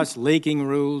 plus leaking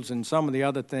rules and some of the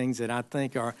other things that I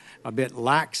think are a bit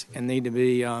lax and need to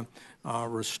be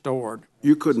restored.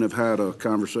 You couldn't have had a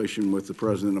conversation with the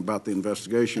president about the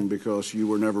investigation because you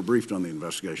were never briefed on the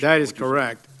investigation. That is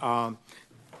correct. I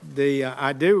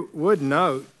would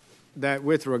note that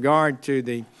with regard to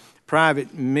the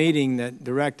private meeting that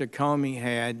Director Comey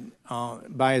had,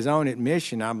 by his own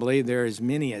admission, I believe there are as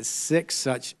many as 6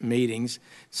 such meetings.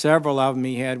 Several of them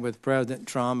he had with President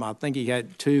Trump. I think he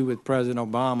had 2 with President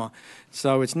Obama.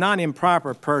 So it's not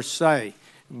improper per se,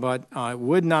 but it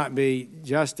would not be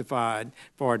justified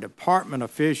for a department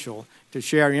official to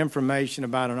share information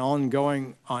about an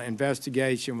ongoing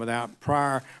investigation without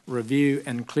prior review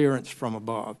and clearance from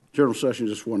above. General Sessions,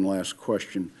 just one last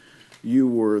question. You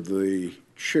were the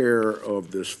chair of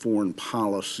this foreign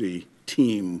policy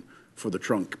team for the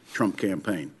Trump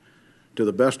campaign. To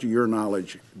the best of your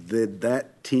knowledge, did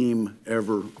that team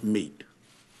ever meet?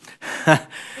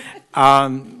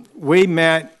 We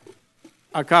met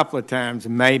a couple of times,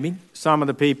 maybe. Some of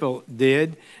the people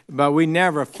did, but we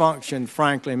never functioned,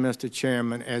 frankly, Mr.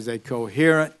 Chairman, as a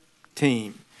coherent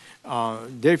team.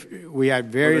 We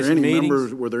had various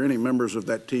meetings. Were there any members of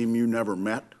that team you never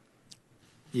met?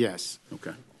 Yes.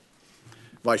 Okay.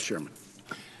 Vice Chairman.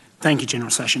 Thank you,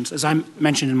 General Sessions. As I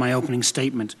mentioned in my opening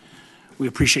statement, we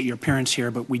appreciate your appearance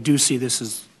here, but we do see this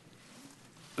as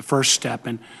the first step,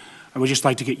 and I would just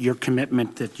like to get your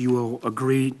commitment that you will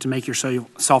agree to make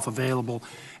yourself available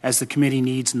as the committee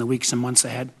needs in the weeks and months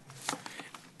ahead.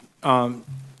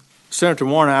 Senator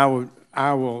Warner,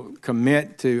 I will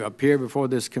commit to appear before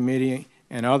this committee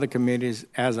and other committees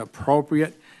as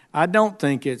appropriate. I don't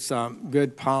think it's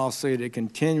good policy to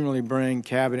continually bring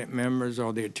cabinet members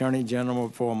or the Attorney General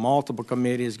before multiple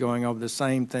committees going over the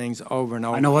same things over and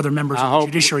over. I know other members of the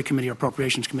Judiciary Committee or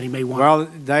Appropriations Committee may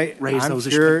want to raise those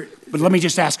issues. But let me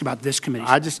just ask about this committee.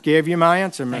 I just gave you my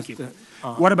answer, Thank Mr. you.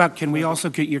 What about, can we also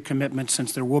get your commitment,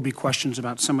 since there will be questions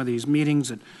about some of these meetings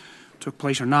that took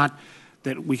place or not,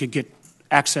 that we could get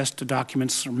access to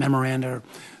documents or memoranda or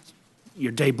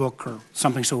your day book or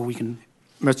something so we can...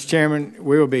 Mr. Chairman,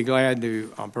 we will be glad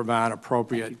to provide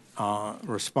appropriate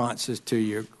responses to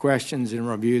your questions and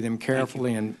review them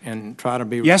carefully and try to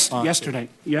be responsive.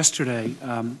 Yesterday,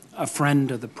 a friend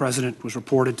of the President was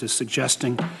reported to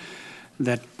suggesting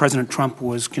that President Trump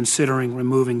was considering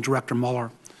removing Director Mueller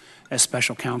as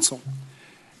special counsel.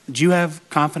 Do you have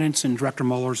confidence in Director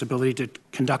Mueller's ability to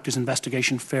conduct his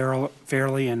investigation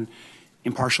fairly and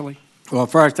impartially? Well,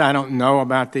 first, I don't know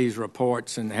about these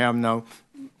reports and have no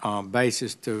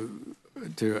basis to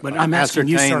but I'm asking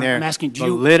you, sir, their I'm asking,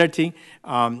 validity.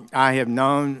 I have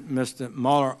known Mr.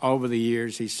 Mueller over the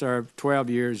years. He served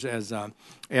 12 years as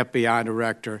FBI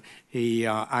Director.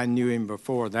 I knew him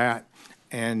before that,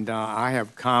 and I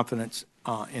have confidence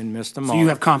in Mr. Mueller. So you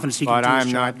have confidence he can do his job? But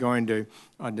I'm not going to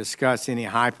discuss any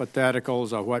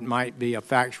hypotheticals or what might be a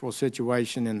factual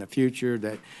situation in the future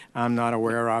that I'm not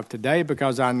aware of today,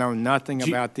 because I know nothing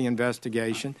about the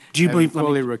investigation. Do you believe?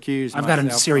 Fully recused I've got a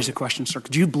series of questions, sir.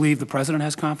 Do you believe the President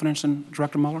has confidence in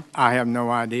Director Mueller? I have no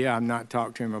idea. I've not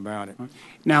talked to him about it.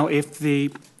 Now,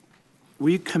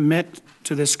 we commit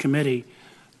to this committee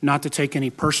not to take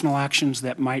any personal actions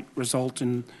that might result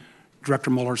in Director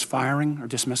Mueller's firing or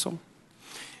dismissal?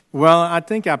 Well, I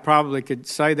think I probably could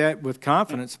say that with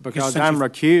confidence because I'm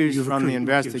recused from the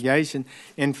investigation.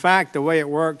 In fact, the way it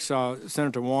works,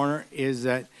 Senator Warner, is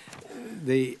that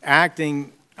the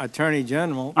acting Attorney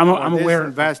General I'm aware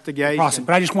investigation, process,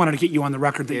 but I just wanted to get you on the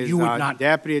record that you would not,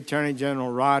 Deputy Attorney General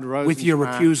Rod Rosenstein, with your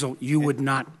recusal, you would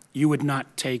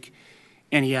not take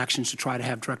any actions to try to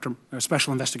have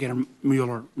Special Investigator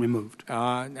Mueller removed.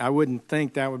 I wouldn't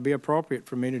think that would be appropriate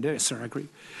for me to do. Yes, sir, I agree.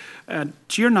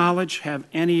 To your knowledge, have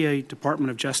any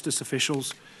Department of Justice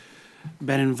officials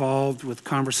been involved with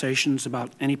conversations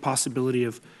about any possibility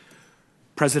of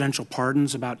presidential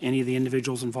pardons about any of the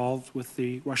individuals involved with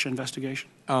the Russia investigation?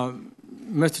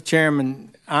 Mr. Chairman,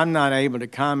 I'm not able to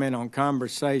comment on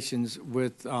conversations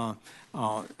with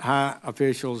high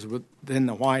officials within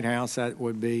the White House. That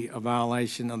would be a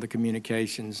violation of the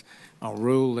communications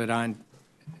rule that I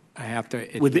have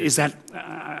to. Is that,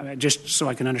 just so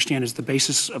I can understand, is the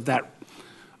basis of that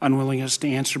unwillingness to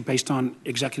answer based on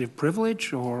executive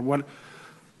privilege or what?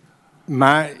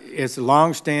 It's a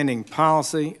longstanding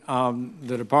policy of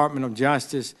the Department of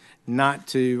Justice not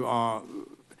to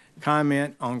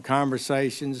comment on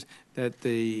conversations that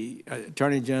the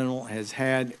Attorney General has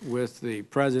had with the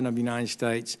President of the United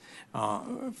States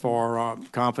for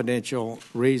confidential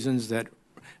reasons that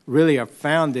really are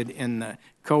founded in the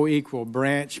co-equal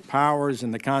branch powers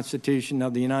in the Constitution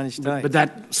of the United States.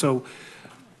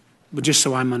 But just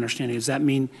so I'm understanding, does that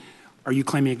mean, are you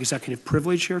claiming executive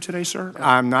privilege here today, sir?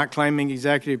 I'm not claiming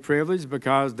executive privilege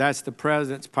because that's the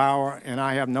President's power, and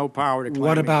I have no power to claim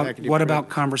executive privilege. What about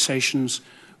conversations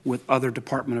with other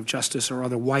Department of Justice or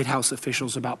other White House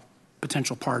officials about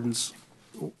potential pardons?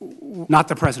 Not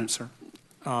the President, sir.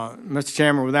 Mr.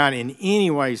 Chairman, without in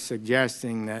any way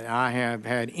suggesting that I have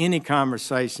had any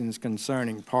conversations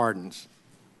concerning pardons,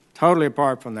 totally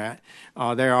apart from that,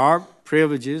 there are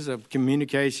privileges of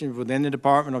communication within the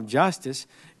Department of Justice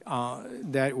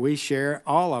that we share,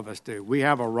 all of us do. We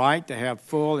have a right to have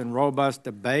full and robust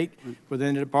debate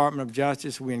within the Department of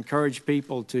Justice. We encourage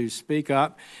people to speak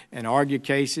up and argue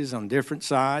cases on different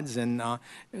sides, and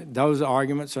those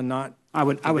arguments are not I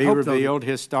would be hope, revealed. Though,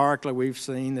 historically, we've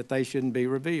seen that they shouldn't be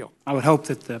revealed. I would hope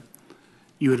that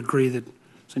you would agree that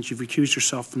since you've recused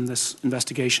yourself from this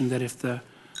investigation, that if the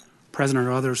President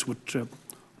or others would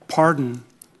pardon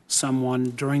someone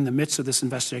during the midst of this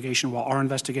investigation, while our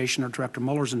investigation or Director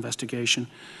Mueller's investigation,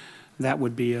 that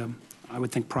would be, I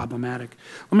would think, problematic.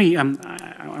 Let me.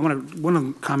 One of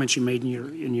the comments you made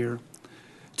in your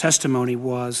testimony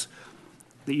was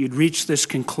that you'd reached this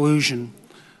conclusion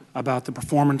about the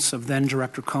performance of then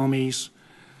Director Comey's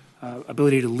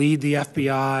ability to lead the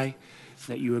FBI,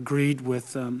 that you agreed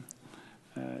with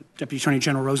Deputy Attorney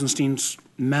General Rosenstein's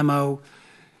memo,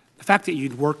 the fact that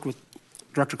you'd worked with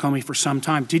Director Comey for some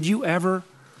time. Did you ever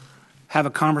have a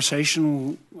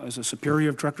conversation as a superior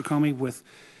of Director Comey with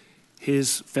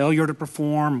his failure to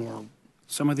perform, or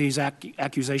some of these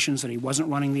accusations that he wasn't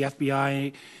running the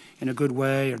FBI in a good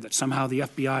way, or that somehow the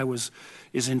FBI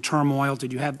is in turmoil?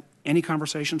 Did you have any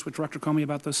conversations with Director Comey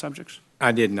about those subjects?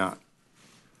 I did not.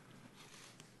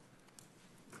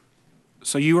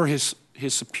 So you were his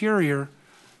superior,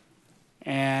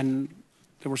 and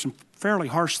there were some fairly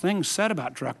harsh things said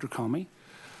about Director Comey.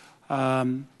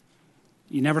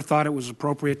 You never thought it was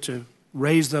appropriate to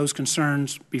raise those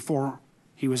concerns before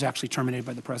he was actually terminated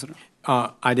by the president?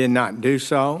 I did not do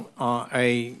so.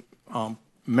 A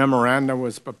memorandum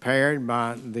was prepared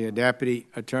by the Deputy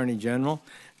Attorney General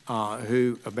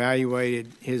who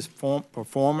evaluated his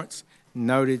performance,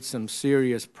 noted some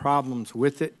serious problems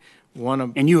with it.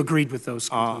 And you agreed with those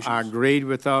conclusions? I agreed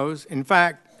with those. In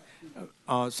fact,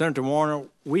 Senator Warner,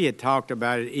 we had talked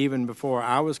about it even before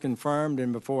I was confirmed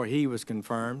and before he was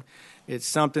confirmed. It's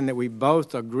something that we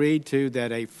both agreed to,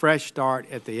 that a fresh start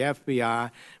at the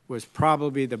FBI was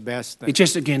probably the best thing. It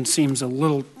just, again, seems a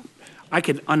little, I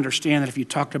could understand that if you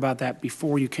talked about that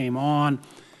before you came on,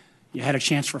 you had a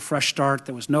chance for a fresh start,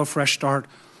 there was no fresh start.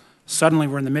 Suddenly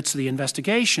we're in the midst of the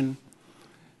investigation,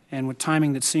 and with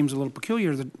timing that seems a little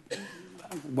peculiar,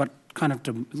 what kind of,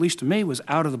 at least to me, was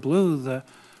out of the blue, the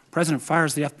president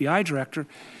fires the FBI director,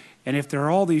 and if there are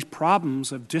all these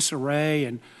problems of disarray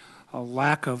and a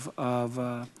lack of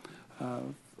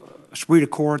esprit de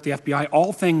corps at the FBI,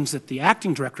 all things that the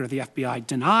acting director of the FBI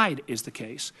denied is the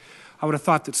case, I would have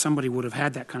thought that somebody would have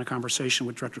had that kind of conversation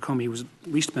with Director Comey. He was at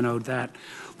least been owed that.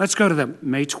 Let's go to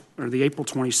the April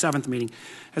 27th meeting.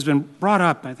 Has been brought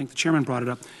up, I think the chairman brought it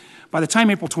up. By the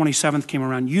time April 27th came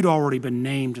around, you'd already been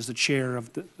named as the chair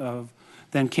of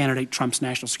then candidate Trump's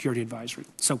National Security Advisory.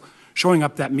 So showing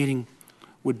up that meeting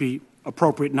would be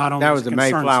appropriate, not only that as was the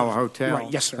concerns Mayflower Hotel.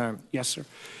 Right, yes, sir. Yes, sir.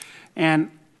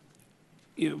 And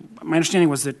my understanding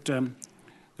was that the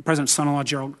president's son-in-law,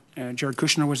 Jared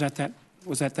Kushner, was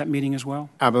at that meeting as well?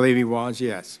 I believe he was,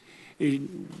 yes.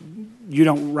 You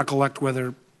don't recollect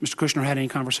whether Mr. Kushner had any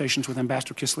conversations with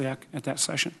Ambassador Kislyak at that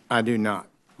session? I do not.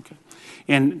 Okay.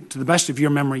 And to the best of your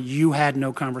memory, you had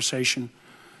no conversation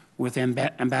with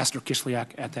Ambassador Kislyak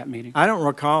at that meeting? I don't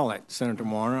recall it, Senator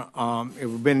Warner. It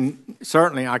would have been,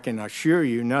 certainly I can assure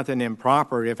you, nothing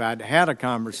improper if I'd had a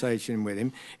conversation with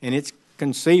him, and it's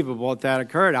conceivable that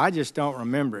occurred. I just don't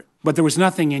remember it. But there was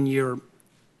nothing in your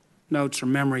notes or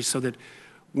memory so that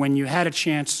when you had a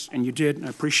chance, and you did, and I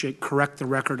appreciate, correct the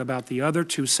record about the other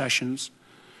two sessions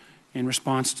in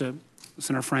response to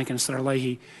Senator Frank and Senator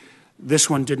Leahy, this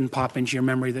one didn't pop into your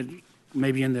memory, that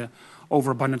maybe in the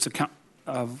overabundance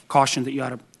of caution that you ought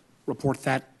to report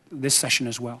that this session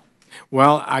as well?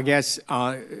 Well, I guess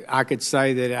I could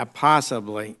say that I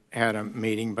possibly had a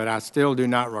meeting, but I still do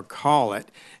not recall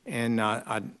it, and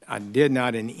I did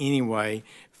not in any way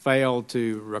fail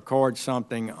to record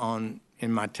something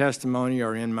in my testimony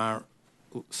or in my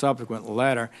subsequent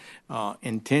letter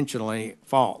intentionally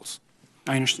false.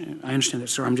 I understand that,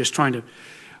 sir. I'm just trying to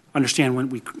understand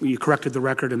when you corrected the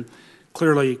record, and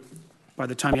clearly by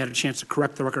the time you had a chance to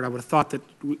correct the record, I would have thought that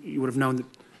you would have known that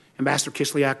Ambassador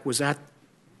Kislyak was at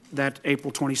that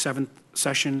April 27th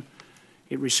session.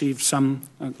 It received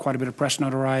quite a bit of press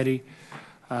notoriety.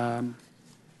 And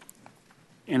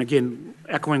again,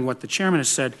 echoing what the chairman has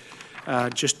said,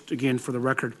 just again for the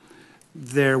record,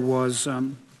 there was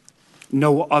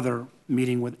no other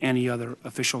meeting with any other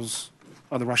officials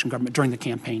of the Russian government during the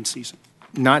campaign season.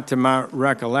 Not to my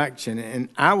recollection. And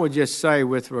I would just say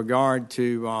with regard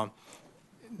to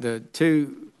the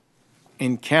two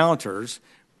encounters,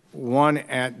 one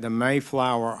at the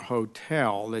Mayflower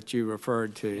Hotel that you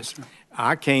referred to. Yes, sir.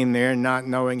 I came there not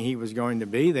knowing he was going to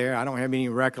be there. I don't have any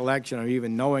recollection of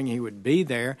even knowing he would be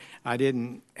there. I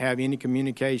didn't have any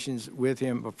communications with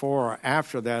him before or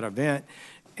after that event.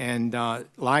 And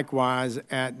likewise,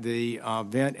 at the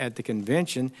event at the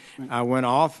convention, I went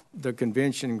off the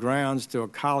convention grounds to a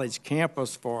college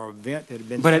campus for an event that had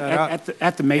been set up. But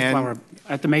at the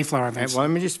Mayflower event. Well, let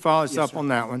me just follow this up on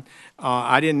that one.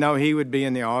 I didn't know he would be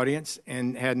in the audience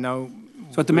and had no.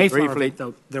 So at the Mayflower event,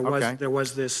 though, there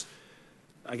was this,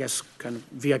 I guess, kind of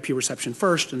VIP reception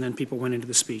first, and then people went into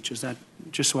the speech. Is that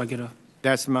just so I get a?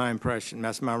 That's my impression.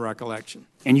 That's my recollection.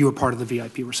 And you were part of the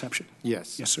VIP reception?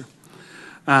 Yes. Yes, sir.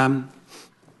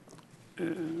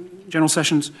 General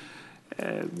Sessions,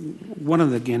 one of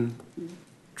the, again,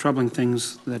 troubling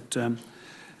things that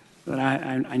that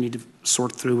I need to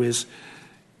sort through is,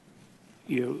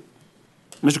 Mr.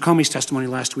 Comey's testimony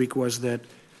last week was that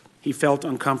he felt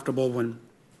uncomfortable when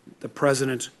the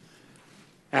president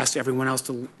asked everyone else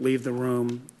to leave the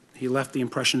room. He left the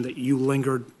impression that you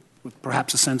lingered, with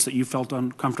perhaps a sense that you felt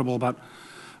uncomfortable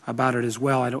about it as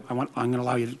well. I'm going to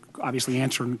allow you to obviously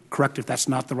answer and correct if that's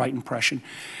not the right impression.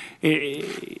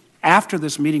 After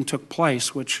this meeting took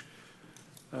place, which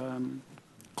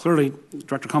clearly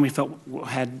Director Comey felt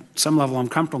had some level of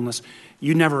uncomfortableness,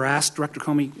 you never asked Director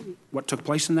Comey what took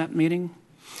place in that meeting?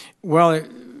 Well,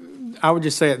 I would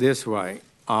just say it this way.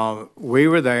 We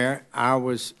were there. I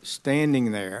was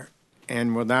standing there,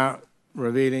 and without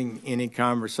revealing any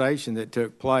conversation that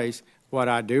took place, what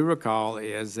I do recall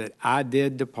is that I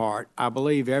did depart. I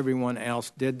believe everyone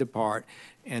else did depart,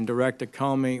 and Director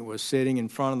Comey was sitting in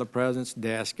front of the president's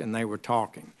desk, and they were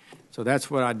talking. So that's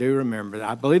what I do remember.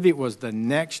 I believe it was the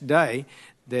next day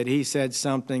that he said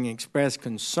something, expressed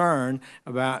concern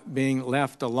about being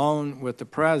left alone with the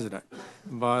president.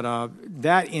 But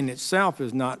that in itself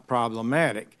is not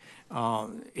problematic.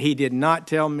 He did not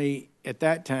tell me at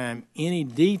that time any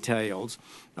details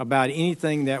about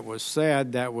anything that was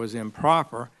said that was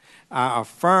improper. I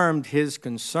affirmed his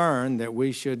concern that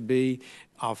we should be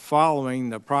following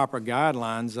the proper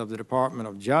guidelines of the Department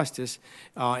of Justice,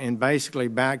 and basically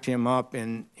backed him up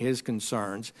in his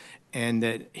concerns, and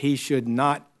that he should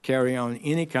not carry on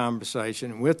any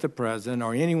conversation with the president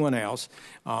or anyone else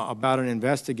about an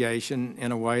investigation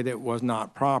in a way that was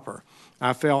not proper.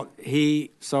 I felt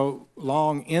he, so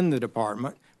long in the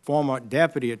department, former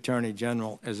Deputy Attorney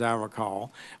General, as I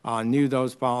recall, knew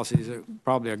those policies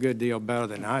probably a good deal better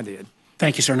than I did.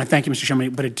 Thank you, sir, and thank you, Mr.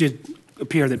 Chairman. But it did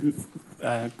appear that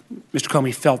Mr.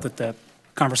 Comey felt that the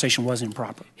conversation was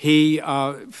improper. He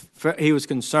was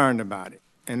concerned about it,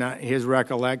 and his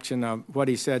recollection of what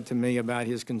he said to me about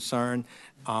his concern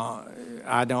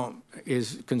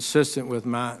is consistent with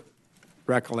my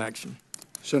recollection.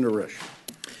 Senator Risch.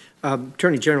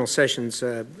 Attorney General Sessions,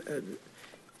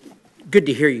 good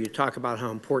to hear you talk about how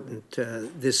important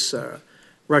this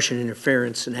Russian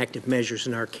interference and active measures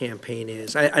in our campaign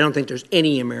is. I don't think there's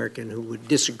any American who would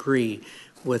disagree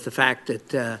with the fact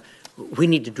that we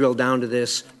need to drill down to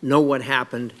this, know what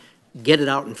happened, get it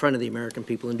out in front of the American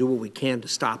people, and do what we can to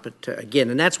stop it again.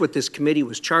 And that's what this committee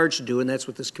was charged to do, and that's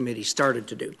what this committee started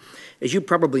to do. As you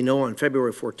probably know, on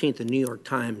February 14th, the New York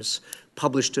Times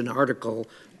published an article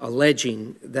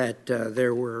alleging that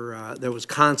there was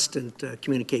constant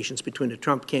communications between the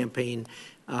Trump campaign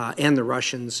and the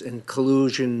Russians and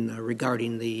collusion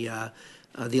regarding the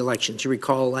elections. You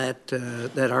recall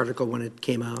that article when it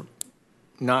came out?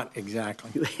 Not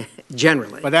exactly.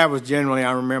 Generally. But that was generally,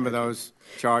 I remember those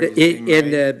charges.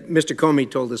 And Mr.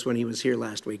 Comey told us when he was here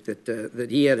last week that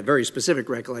he had a very specific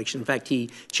recollection. In fact,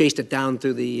 he chased it down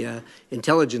through the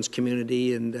intelligence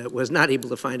community and was not able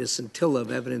to find a scintilla of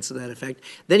evidence of that effect.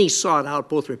 Then he sought out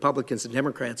both Republicans and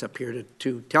Democrats up here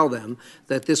to tell them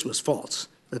that this was false,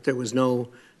 that there was no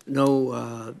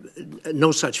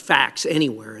such facts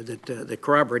anywhere that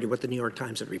corroborated what the New York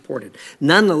Times had reported.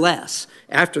 Nonetheless,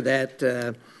 after that,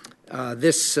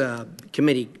 this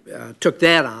committee took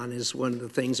that on as one of the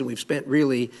things, and we've spent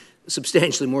really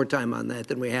substantially more time on that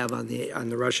than we have on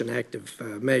the Russian active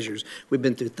measures. We've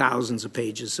been through thousands of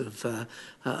pages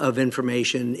of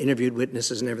information, interviewed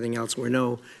witnesses, and everything else.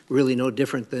 We're really no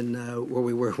different than where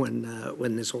we were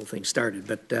when this whole thing started.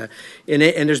 But and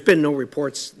there's been no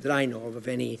reports that I know of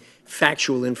any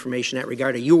factual information in that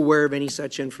regard. Are you aware of any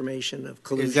such information of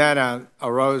collusion? Is that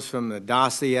arose from the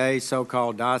dossier,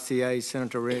 so-called dossier,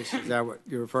 Senator Risch? Is that what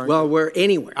you're referring to? Well, we're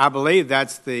anywhere. I believe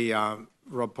that's the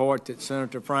report that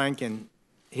Senator Franken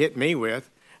hit me with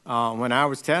when I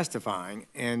was testifying,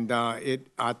 and it,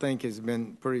 I think, has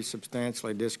been pretty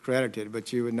substantially discredited,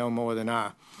 but you would know more than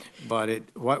I. But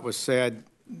what was said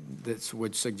that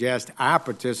would suggest I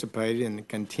participated in the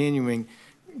continuing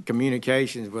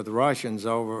communications with Russians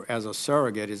over as a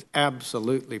surrogate is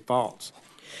absolutely false.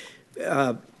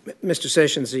 Mr.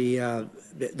 Sessions,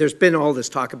 there's been all this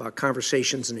talk about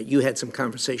conversations and that you had some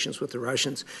conversations with the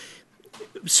Russians.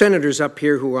 Senators up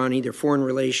here who are on either foreign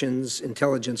relations,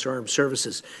 intelligence, or armed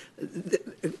services,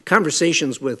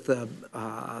 conversations with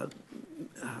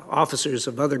officers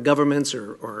of other governments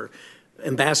or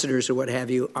ambassadors or what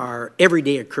have you are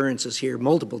everyday occurrences here,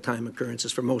 multiple-time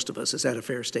occurrences for most of us. Is that a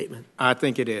fair statement? I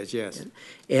think it is, yes.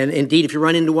 And indeed, if you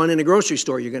run into one in a grocery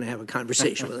store, you're going to have a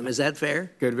conversation with them. Is that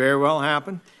fair? Could very well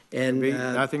happen. And be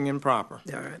nothing improper.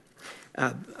 All right.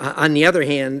 On the other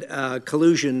hand,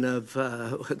 collusion with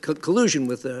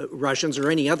the Russians or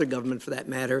any other government, for that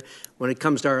matter, when it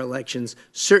comes to our elections,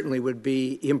 certainly would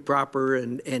be improper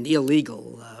and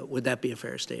illegal. Would that be a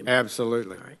fair statement?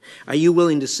 Absolutely. All right. Are you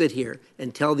willing to sit here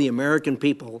and tell the American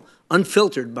people,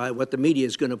 unfiltered by what the media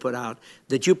is going to put out,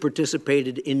 that you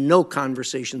participated in no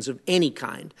conversations of any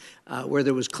kind where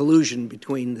there was collusion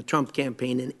between the Trump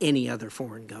campaign and any other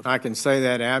foreign government? I can say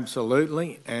that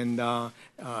absolutely, and I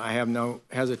have no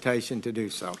hesitation to do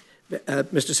so.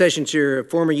 Mr. Sessions, you're a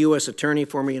former U.S. Attorney,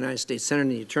 former United States Senator,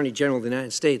 and the Attorney General of the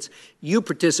United States. You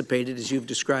participated, as you've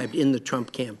described, in the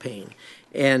Trump campaign.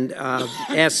 And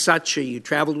as such, you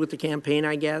traveled with the campaign,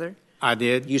 I gather? I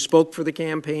did. You spoke for the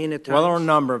campaign at times? Well, on a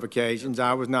number of occasions.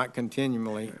 I was not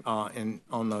continually on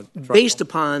the trail. Based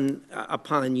upon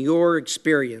your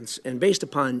experience and based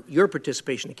upon your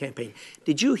participation in the campaign,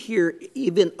 did you hear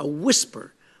even a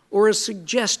whisper or a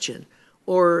suggestion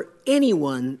or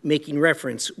anyone making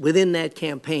reference within that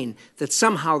campaign that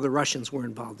somehow the Russians were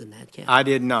involved in that campaign? I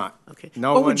did not. Okay.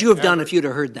 No What would you have done ever, if you'd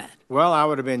have heard that? Well, I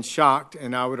would have been shocked,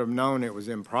 and I would have known it was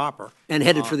improper. And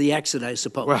headed for the exit, I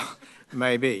suppose. Well,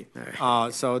 maybe.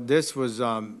 So this was,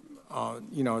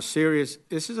 serious.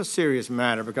 This is a serious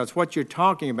matter because what you're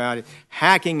talking about is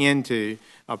hacking into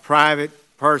a private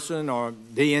person or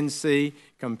DNC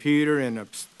computer and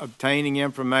obtaining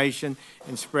information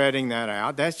and spreading that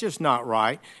out. That's just not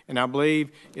right. And I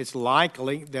believe it's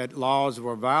likely that laws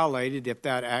were violated if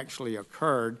that actually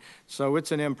occurred. So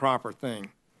it's an improper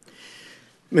thing.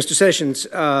 Mr. Sessions,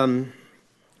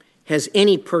 has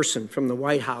any person from the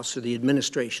White House or the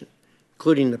administration,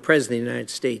 including the President of the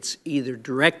United States, either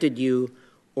directed you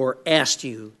or asked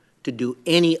you to do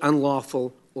any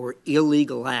unlawful or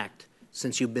illegal act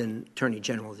since you've been Attorney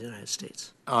General of the United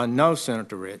States? No,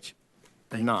 Senator Rich,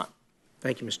 not.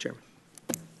 Thank you, Mr. Chairman.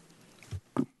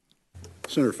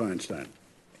 Senator Feinstein.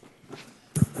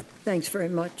 Thanks very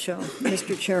much,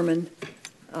 Mr. Chairman.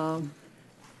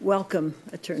 Welcome,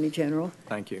 Attorney General.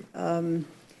 Thank you. On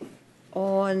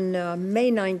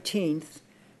May 19th,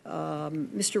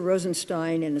 Mr.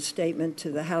 Rosenstein, in a statement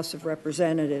to the House of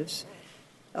Representatives,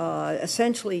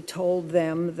 essentially told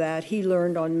them that he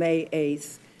learned on May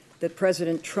 8th that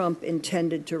President Trump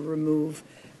intended to remove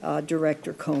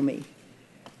Director Comey.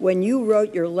 When you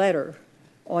wrote your letter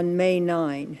on May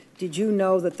 9, did you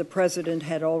know that the President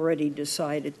had already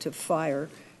decided to fire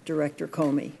Director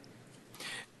Comey?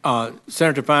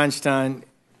 Senator Feinstein,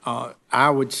 I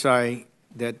would say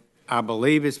that I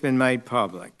believe it's been made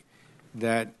public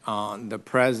that the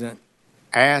President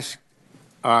asked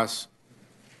us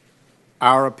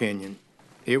our opinion.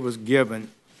 It was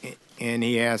given, and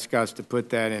he asked us to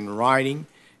put that in writing.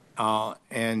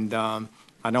 And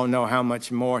I don't know how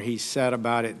much more he said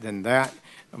about it than that,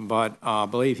 but I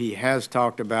believe he has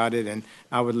talked about it, and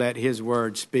I would let his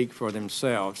words speak for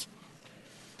themselves.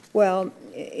 Well,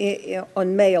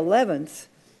 on May 11th,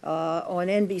 on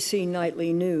NBC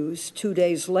Nightly News, 2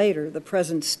 days later, the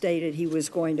President stated he was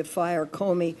going to fire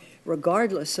Comey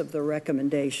regardless of the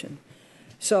recommendation.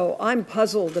 So I'm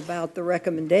puzzled about the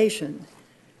recommendation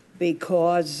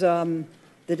because the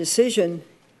decision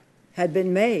had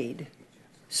been made.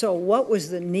 So what was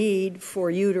the need for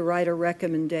you to write a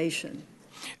recommendation?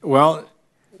 Well,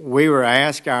 we were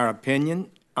asked our opinion,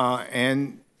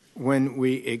 and when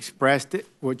we expressed it,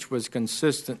 which was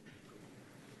consistent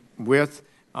with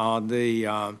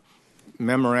the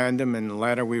memorandum and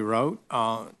letter we wrote,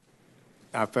 I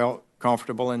felt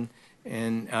comfortable,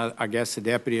 and I guess the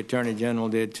Deputy Attorney General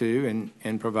did too,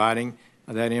 in providing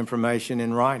that information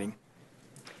in writing.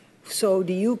 So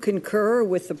do you concur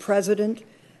with the President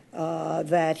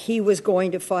that he was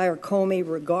going to fire Comey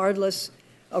regardless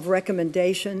of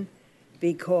recommendation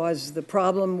because the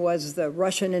problem was the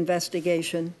Russian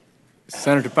investigation?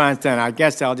 Senator Feinstein, I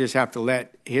guess I'll just have to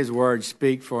let his words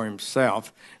speak for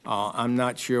himself. I'm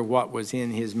not sure what was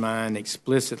in his mind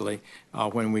explicitly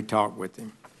when we talked with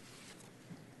him.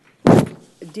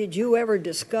 Did you ever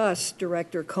discuss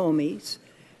Director Comey's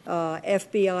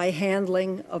FBI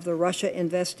handling of the Russia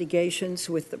investigations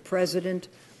with the President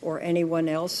or anyone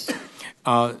else?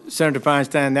 Senator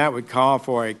Feinstein, that would call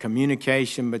for a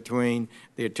communication between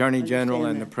the Attorney General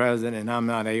and the President, and I'm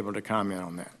not able to comment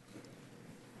on that.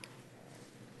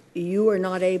 You are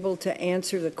not able to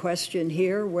answer the question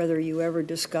here, whether you ever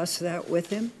discussed that with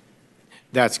him?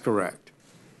 That's correct.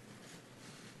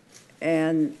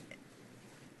 And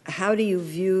how do you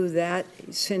view that?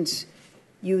 Since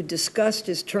you discussed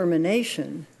his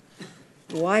termination,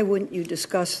 why wouldn't you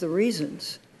discuss the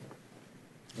reasons?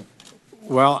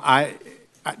 Well,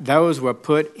 those were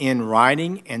put in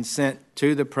writing and sent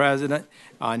to the President,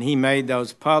 and he made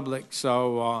those public.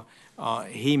 So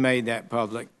he made that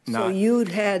public. So you'd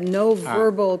had no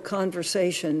verbal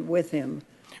conversation with him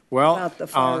about the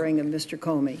firing of Mr.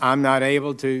 Comey? I'm not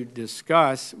able to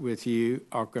discuss with you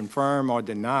or confirm or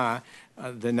deny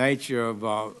the nature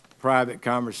of private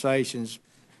conversations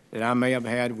that I may have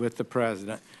had with the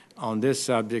president on this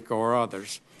subject or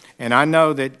others. And I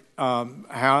know that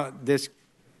how this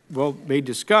will be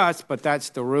discussed, but that's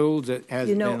the rules that has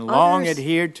been long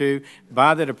adhered to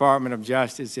by the Department of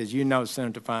Justice, as you know,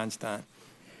 Senator Feinstein.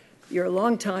 You're a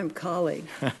longtime colleague,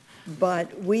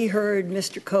 but we heard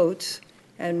Mr. Coates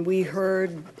and we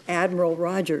heard Admiral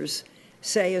Rogers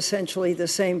say essentially the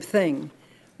same thing,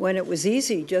 when it was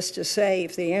easy just to say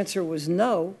if the answer was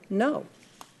no, no.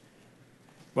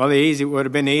 Well, it would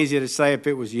have been easier to say if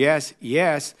it was yes,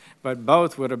 yes, but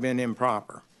both would have been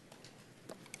improper.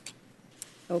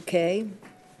 Okay.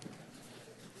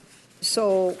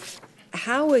 So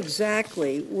how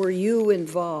exactly were you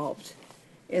involved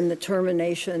in the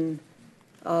termination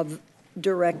of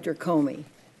Director Comey?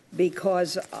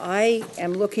 Because I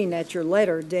am looking at your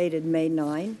letter dated May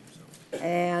 9,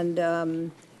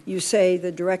 and you say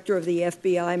the director of the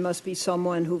FBI must be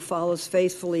someone who follows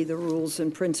faithfully the rules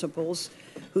and principles,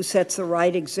 who sets the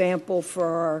right example for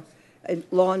our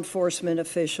law enforcement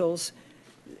officials.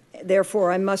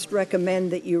 Therefore, I must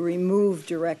recommend that you remove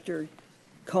Director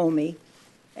Comey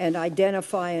and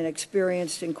identify an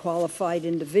experienced and qualified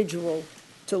individual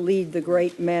to lead the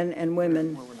great men and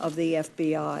women of the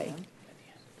FBI.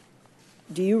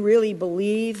 Do you really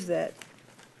believe that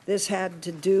this had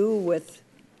to do with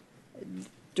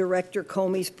Director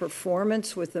Comey's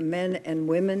performance with the men and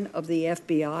women of the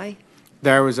FBI?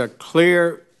 There was a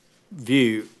clear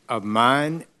view of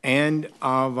mine and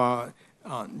of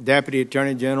Deputy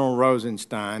Attorney General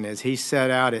Rosenstein as he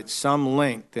set out at some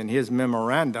length in his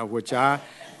memoranda, which I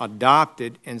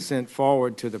adopted and sent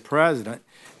forward to the President,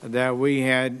 that we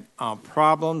had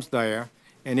problems there,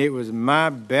 and it was my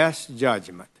best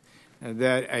judgment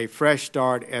that a fresh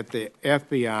start at the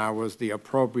FBI was the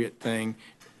appropriate thing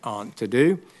to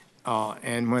do.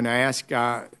 And when asked,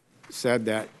 I said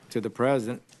that to the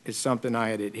President. It's something I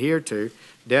had adhered to.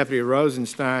 Deputy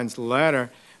Rosenstein's letter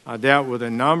dealt with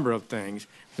a number of things.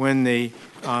 When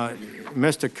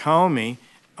Mr. Comey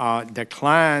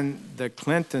declined the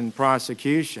Clinton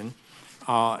prosecution,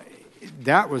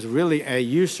 that was really a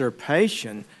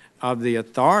usurpation of the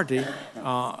authority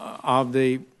of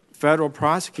the federal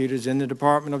prosecutors in the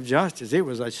Department of Justice. It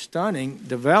was a stunning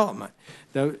development.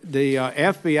 The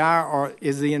FBI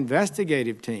is the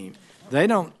investigative team. They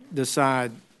don't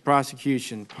decide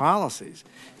prosecution policies.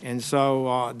 And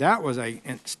so that was a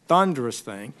thunderous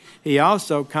thing. He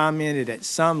also commented at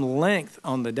some length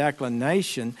on the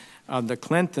declination of the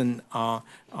Clinton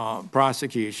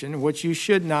prosecution, which you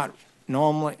should not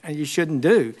normally, you shouldn't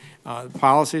do.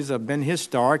 Policies have been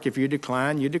historic. If you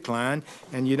decline,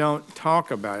 and you don't talk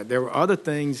about it. There were other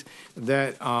things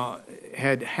that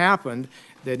had happened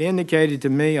that indicated to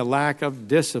me a lack of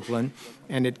discipline,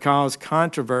 and it caused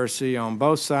controversy on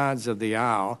both sides of the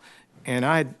aisle. And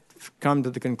I had come to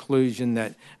the conclusion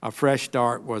that a fresh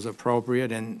start was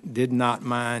appropriate and did not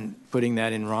mind putting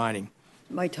that in writing.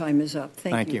 My time is up.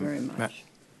 Thank you very much.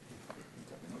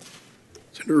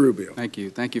 Senator Rubio. Thank you.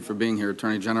 Thank you for being here,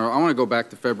 Attorney General. I want to go back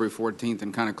to February 14th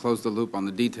and kind of close the loop on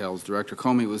the details. Director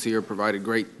Comey was here, provided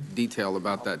great detail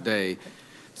about that day.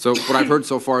 So what I've heard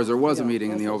so far is there was a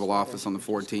meeting in the Oval Office on the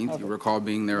 14th. You recall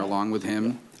being there along with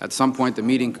him. At some point, the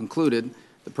meeting concluded.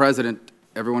 The President,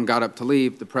 everyone got up to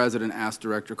leave. The President asked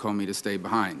Director Comey to stay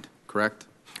behind, correct?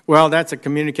 Well, that's a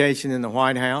communication in the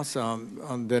White House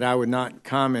that I would not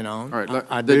comment on. All right.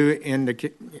 I do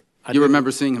indicate. You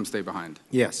remember seeing him stay behind?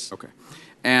 Yes. Okay.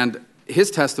 And his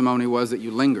testimony was that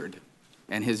you lingered.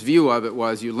 And his view of it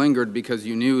was you lingered because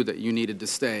you knew that you needed to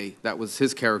stay. That was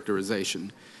his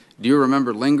characterization. Do you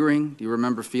remember lingering? Do you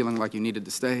remember feeling like you needed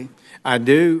to stay? I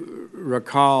do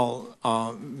recall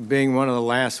being one of the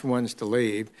last ones to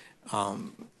leave.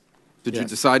 Did you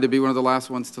decide to be one of the last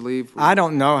ones to leave? I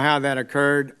don't know how that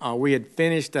occurred. We had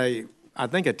finished a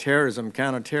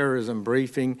counterterrorism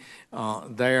briefing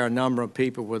there. A number of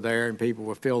people were there and people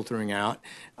were filtering out.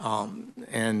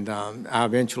 And I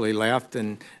eventually left,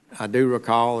 and I do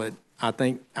recall that I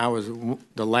think I was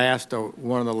the last or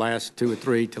one of the last two or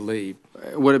three to leave.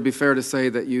 Would it be fair to say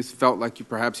that you felt like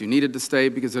you needed to stay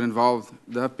because it involved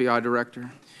the FBI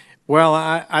director? Well,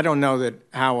 I don't know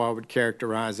how I would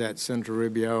characterize that, Senator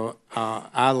Rubio.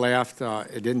 I left.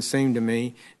 It didn't seem to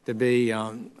me to be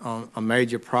a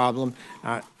major problem.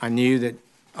 I knew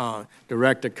that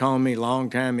Director Comey,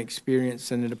 long-time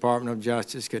experience in the Department of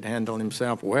Justice, could handle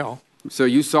himself well. So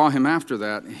you saw him after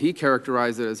that. He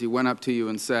characterized it as he went up to you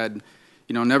and said,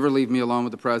 never leave me alone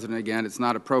with the president again. It's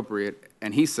not appropriate.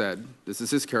 And he said, this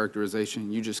is his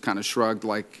characterization, you just kind of shrugged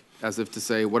like as if to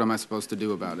say, what am I supposed to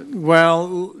do about it?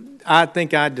 Well, I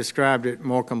think I described it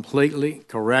more completely,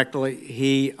 correctly.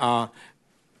 He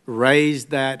raised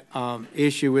that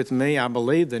issue with me, I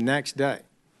believe, the next day.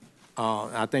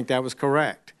 I think that was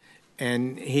correct.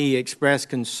 And he expressed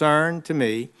concern to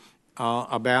me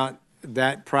about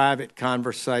that private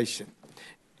conversation.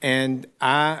 And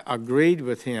I agreed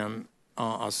with him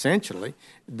essentially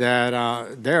that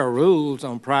there are rules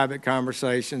on private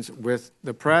conversations with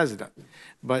the president,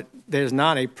 but there's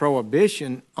not a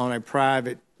prohibition on a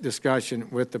private discussion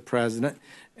with the president,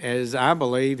 as I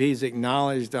believe he's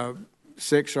acknowledged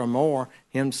 6 or more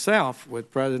himself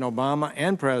with President Obama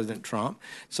and President Trump.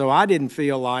 So I didn't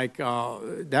feel like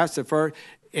that's the first,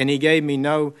 and he gave me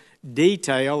no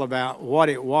detail about what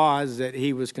it was that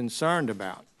he was concerned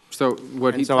about. So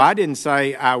so I didn't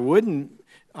say I wouldn't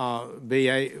be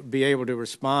able to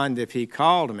respond if he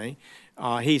called me.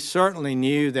 He certainly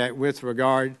knew that with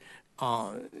regard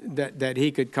that he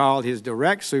could call his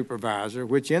direct supervisor,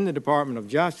 which in the Department of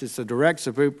Justice, the direct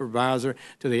supervisor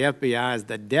to the FBI is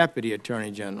the Deputy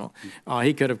Attorney General.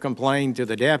 He could have complained to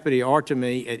the deputy or to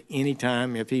me at any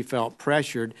time if he felt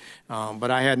pressured,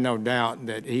 but I had no doubt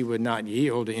that he would not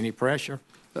yield to any pressure.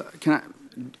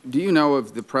 Do you know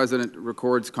if the president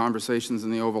records conversations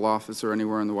in the Oval Office or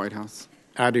anywhere in the White House?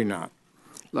 I do not.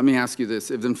 Let me ask you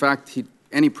this. If, in fact,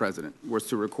 any president was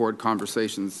to record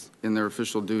conversations in their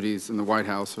official duties in the White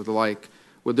House or the like,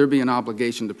 would there be an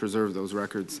obligation to preserve those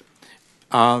records?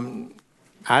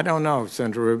 I don't know,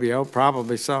 Senator Rubio.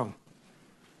 Probably so.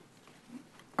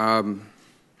 I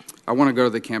want to go to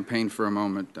the campaign for a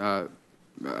moment.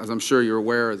 As I'm sure you're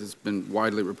aware, as it's been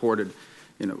widely reported,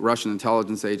 Russian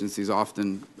intelligence agencies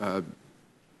often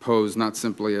pose not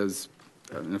simply as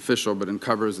an official, but in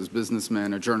covers as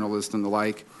businessmen or journalists and the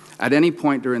like. At any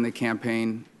point during the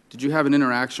campaign, did you have an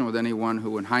interaction with anyone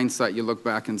who, in hindsight, you look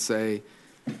back and say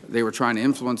they were trying to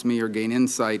influence me or gain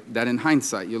insight, that in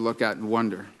hindsight you look at and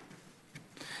wonder?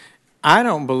 I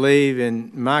don't believe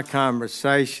in my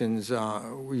conversations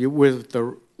with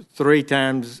the 3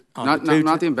 times. Not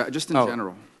just in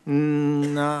general.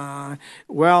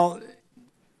 Well,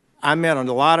 I met a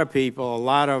lot of people, a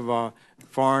lot of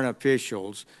foreign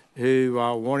officials who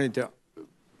wanted to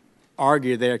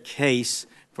argue their case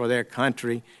for their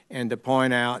country and to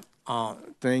point out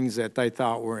things that they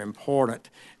thought were important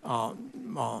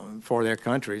for their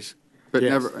countries. But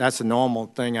yes, that's a normal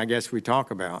thing, I guess, we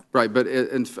talk about. Right, but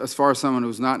as far as someone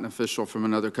who's not an official from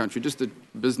another country, just a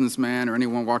businessman or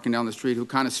anyone walking down the street who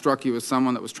kind of struck you as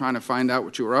someone that was trying to find out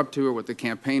what you were up to or what the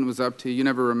campaign was up to, you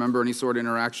never remember any sort of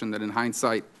interaction that in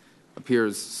hindsight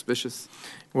appears suspicious?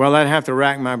 Well, I'd have to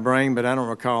rack my brain, but I don't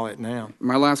recall it now.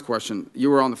 My last question. You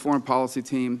were on the foreign policy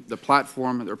team. The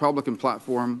Republican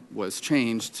platform was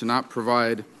changed to not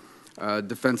provide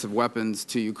defensive weapons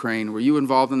to Ukraine. Were you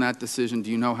involved in that decision?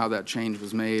 Do you know how that change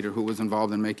was made or who was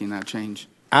involved in making that change?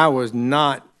 I was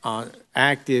not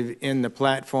active in the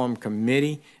platform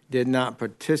committee, did not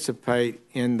participate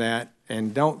in that,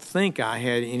 and don't think I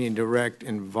had any direct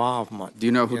involvement. Do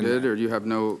you know who did, or do you have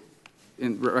no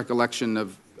recollection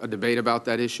of a debate about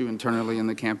that issue internally in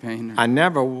the campaign? I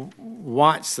never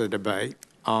watched the debate.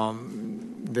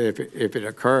 If it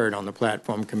occurred on the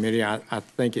platform committee, I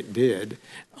think it did.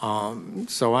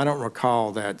 So I don't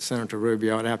recall that, Senator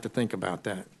Rubio. I'd have to think about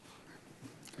that.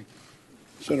 Thank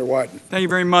you. Senator Wyden. Thank you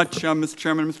very much, Mr.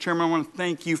 Chairman. Mr. Chairman, I want to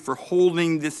thank you for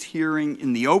holding this hearing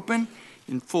in the open,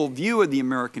 in full view of the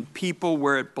American people,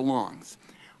 where it belongs.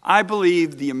 I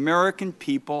believe the American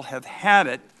people have had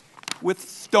it with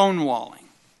stonewalling.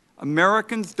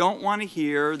 Americans don't want to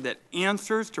hear that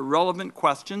answers to relevant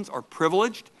questions are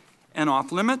privileged and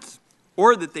off limits,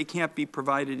 or that they can't be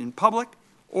provided in public,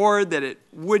 or that it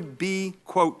would be,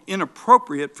 quote,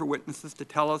 inappropriate for witnesses to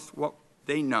tell us what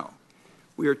they know.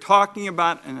 We are talking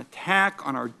about an attack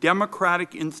on our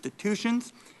democratic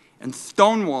institutions, and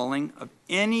stonewalling of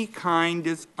any kind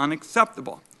is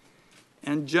unacceptable.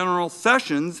 And General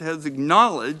Sessions has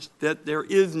acknowledged that there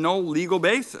is no legal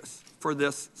basis for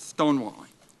this stonewalling.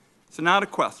 So now to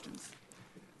questions.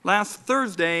 Last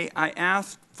Thursday, I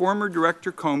asked former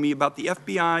Director Comey about the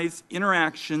FBI's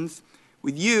interactions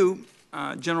with you,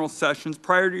 General Sessions,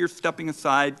 prior to your stepping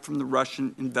aside from the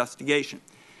Russian investigation.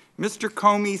 Mr.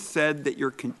 Comey said that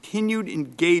your continued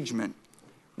engagement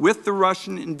with the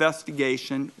Russian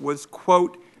investigation was,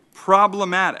 quote,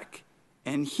 problematic,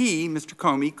 and he, Mr.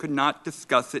 Comey, could not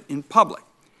discuss it in public.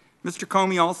 Mr.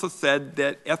 Comey also said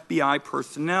that FBI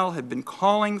personnel had been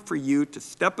calling for you to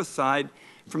step aside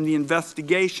from the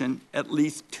investigation at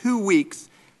least 2 weeks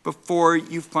before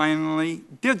you finally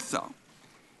did so.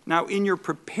 Now, in your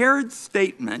prepared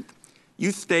statement,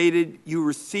 you stated you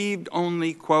received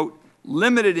only, quote,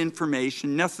 limited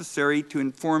information necessary to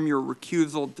inform your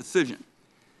recusal decision.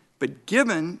 But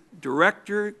given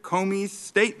Director Comey's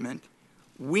statement,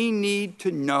 we need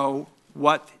to know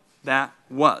what that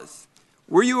was.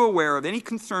 Were you aware of any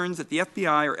concerns at the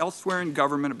FBI or elsewhere in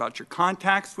government about your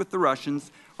contacts with the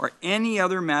Russians or any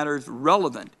other matters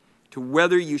relevant to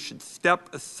whether you should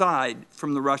step aside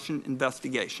from the Russian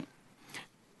investigation?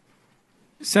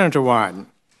 Senator Wyden,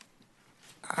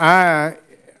 I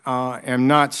am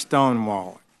not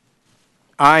stonewalling.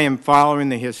 I am following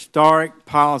the historic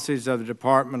policies of the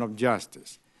Department of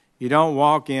Justice. You don't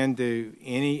walk into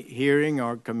any hearing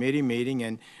or committee meeting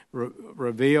and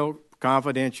reveal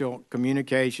confidential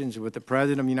communications with the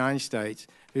President of the United States,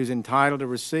 who's entitled to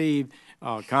receive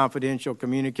confidential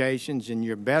communications in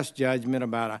your best judgment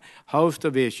about a host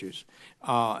of issues,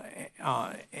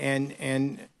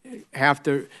 and have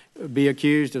to be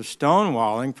accused of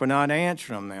stonewalling for not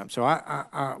answering them. So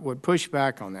I would push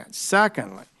back on that.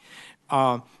 Secondly,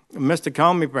 Mr.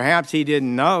 Comey, perhaps he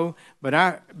didn't know, but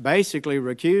I basically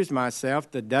recused myself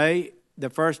the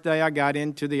first day I got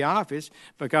into the office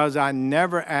because I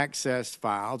never accessed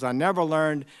files. I never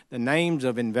learned the names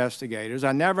of investigators.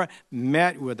 I never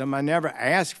met with them. I never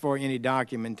asked for any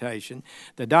documentation.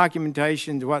 The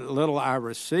documentation, what little I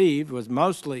received, was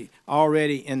mostly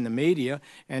already in the media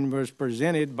and was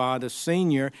presented by the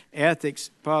senior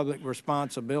ethics, public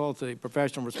responsibility,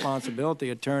 professional responsibility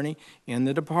attorney in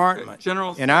the department.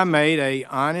 And I made an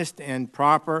honest and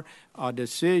proper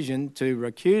decision to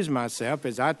recuse myself,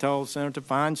 as I told Senator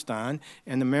Feinstein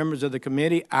and the members of the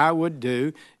committee I would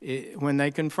do when they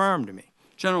confirmed me.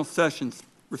 General Sessions,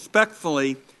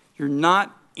 respectfully, you're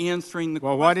not answering the question.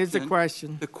 Well, what is the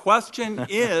question? The question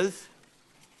is,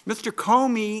 Mr.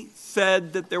 Comey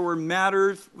said that there were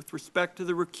matters with respect to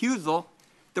the recusal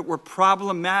that were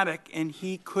problematic and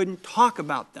he couldn't talk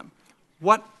about them.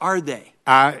 What are they?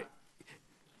 Why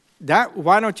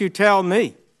don't you tell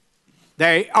me?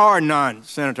 There are none,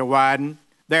 Senator Wyden.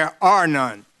 There are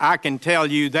none. I can tell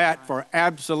you that for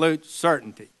absolute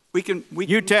certainty.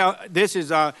 This is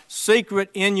a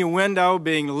secret innuendo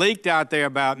being leaked out there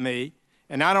about me,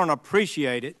 and I don't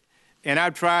appreciate it. And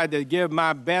I've tried to give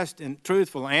my best and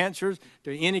truthful answers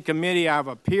to any committee I've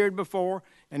appeared before,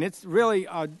 and it's really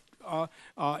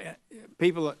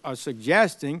people are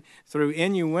suggesting through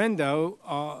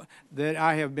innuendo that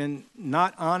I have been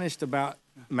not honest about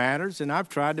matters, and I've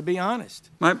tried to be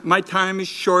honest. My time is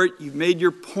short. You've made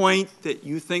your point that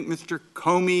you think Mr.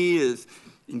 Comey is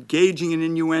engaging in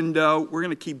innuendo. We're going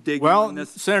to keep digging on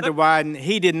this. Senator Wyden,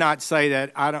 he did not say that.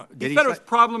 He said it was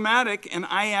problematic, and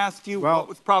I asked you what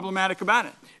was problematic about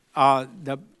it.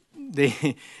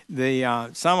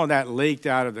 Some of that leaked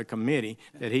out of the committee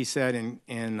that he said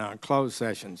in closed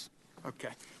sessions. Okay.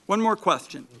 One more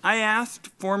question. I asked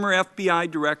former FBI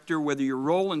director whether your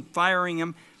role in firing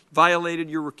him violated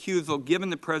your recusal, given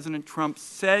that President Trump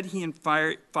said he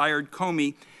fired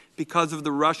Comey because of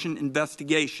the Russian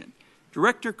investigation.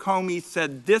 Director Comey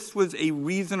said this was a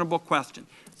reasonable question.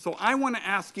 So I want to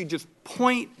ask you just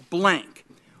point blank,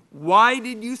 why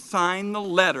did you sign the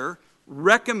letter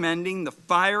recommending the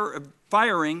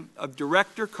firing of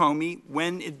Director Comey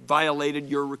when it violated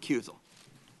your recusal?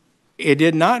 It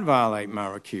did not violate my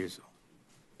recusal.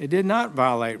 It did not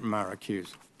violate my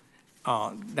recusal.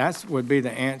 That would be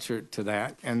the answer to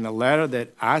that. And the letter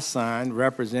that I signed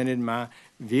represented my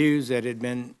views that had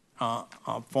been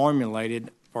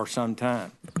formulated for some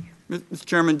time. Mr.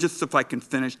 Chairman, just if I can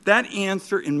finish, that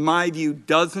answer, in my view,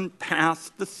 doesn't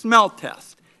pass the smell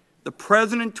test. The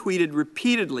president tweeted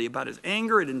repeatedly about his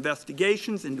anger at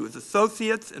investigations into his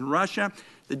associates in Russia.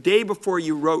 The day before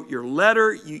you wrote your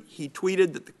letter, he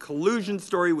tweeted that the collusion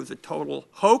story was a total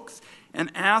hoax and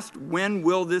asked, when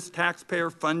will this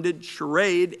taxpayer-funded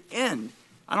charade end?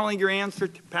 I don't think your answer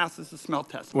passes the smell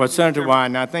test. Well, Senator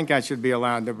Wyden, I think I should be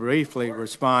allowed to briefly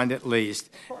respond at least,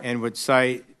 and would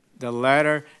say the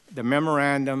letter, the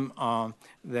memorandum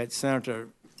that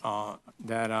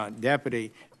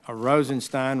Deputy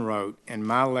Rosenstein wrote, and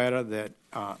my letter that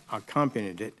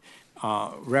accompanied it,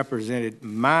 represented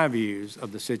my views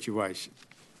of the situation.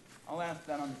 I'll ask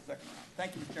that on the second round.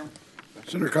 Thank you, Mr. Chairman.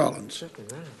 Senator Collins.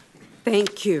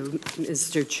 Thank you,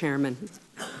 Mr. Chairman.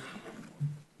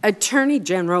 Attorney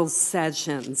General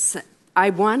Sessions,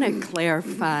 I want to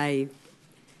clarify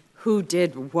who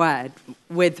did what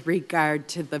with regard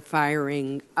to the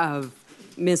firing of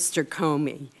Mr.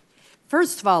 Comey.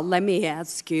 First of all, let me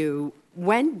ask you,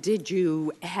 when did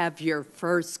you have your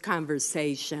first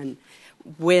conversation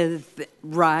with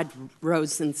Rod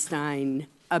Rosenstein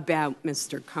about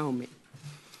Mr. Comey?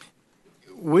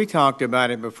 We talked about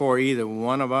it before either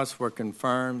one of us were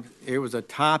confirmed. It was a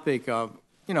topic of,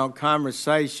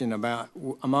 conversation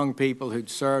among people who'd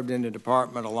served in the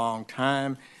department a long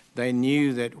time. They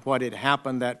knew that what had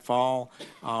happened that fall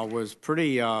was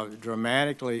pretty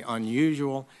dramatically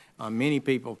unusual. Many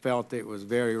people felt it was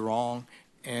very wrong.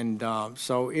 And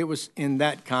so it was in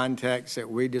that context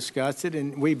that we discussed it,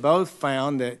 and we both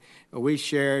found that we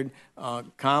shared a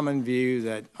common view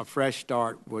that a fresh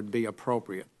start would be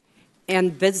appropriate.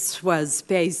 And this was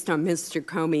based on Mr.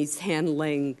 Comey's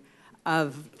handling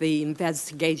of the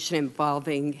investigation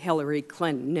involving Hillary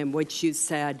Clinton, in which you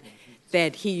said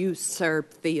that he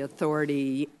usurped the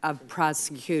authority of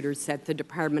prosecutors at the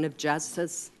Department of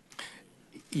Justice?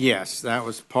 Yes, that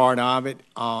was part of it,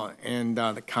 and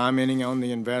the commenting on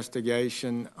the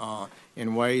investigation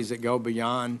in ways that go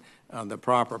beyond the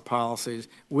proper policies.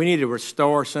 We need to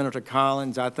restore, Senator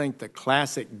Collins, I think, the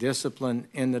classic discipline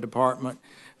in the department.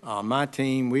 My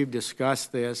team, we've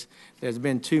discussed this. There's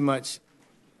been too much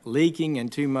leaking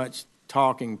and too much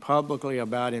talking publicly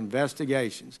about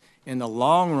investigations. In the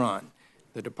long run,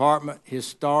 the department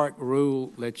historic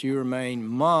rule that you remain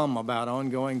mum about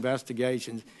ongoing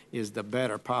investigations is the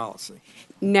better policy.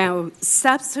 Now,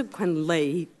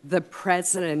 subsequently, the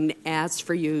president asked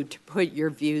for you to put your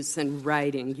views in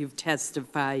writing. You've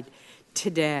testified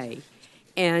today.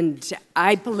 And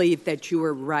I believe that you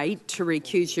were right to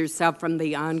recuse yourself from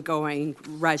the ongoing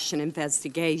Russian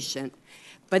investigation.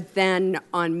 But then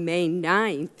on May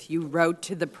 9th, you wrote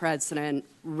to the president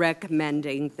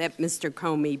recommending that Mr.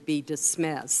 Comey be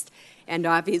dismissed. And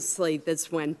obviously,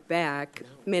 this went back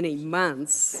many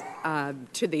months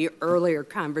to the earlier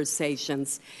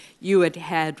conversations you had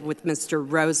had with Mr.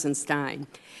 Rosenstein.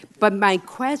 But my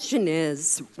question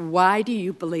is, why do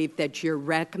you believe that your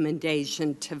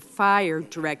recommendation to fire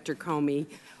Director Comey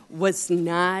was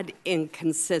not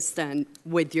inconsistent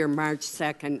with your March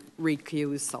 2nd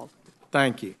recusal?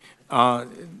 Thank you.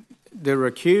 The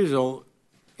recusal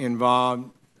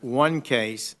involved one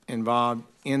case involved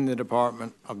in the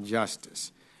Department of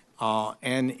Justice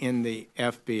and in the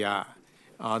FBI.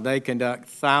 They conduct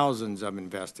thousands of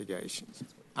investigations.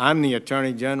 I'm the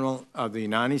Attorney General of the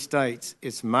United States.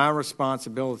 It's my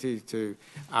responsibility to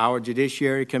our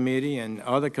Judiciary Committee and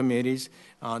other committees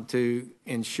to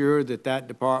ensure that that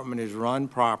department is run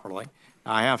properly.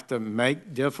 I have to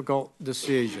make difficult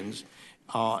decisions.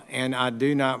 And I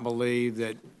do not believe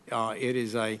that it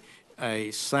is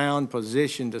a sound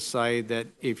position to say that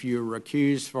if you're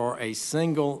recused for a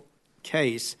single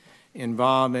case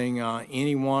involving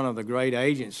any one of the great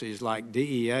agencies like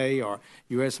DEA or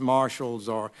U.S. Marshals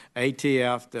or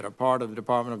ATF that are part of the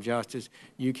Department of Justice,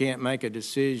 you can't make a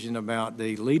decision about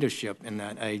the leadership in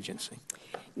that agency.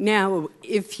 Now,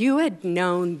 if you had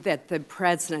known that the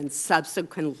president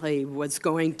subsequently was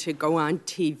going to go on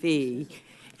TV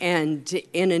and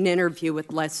in an interview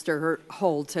with Lester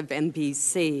Holt of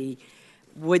NBC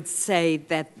would say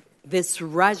that this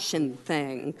Russian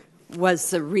thing was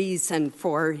the reason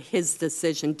for his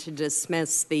decision to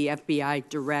dismiss the FBI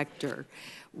director,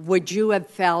 would you have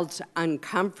felt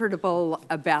uncomfortable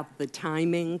about the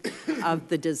timing of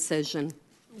the decision?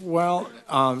 Well,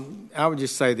 I would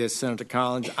just say this, Senator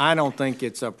Collins. I don't think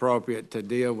it's appropriate to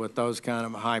deal with those kind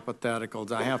of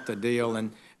hypotheticals. I have to deal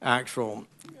in actual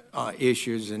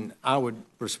issues, and I would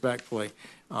respectfully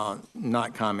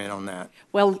not comment on that.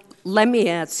 Well, let me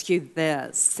ask you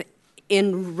this.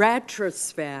 In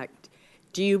retrospect,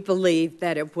 do you believe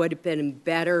that it would have been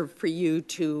better for you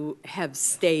to have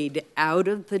stayed out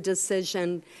of the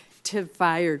decision to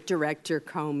fire Director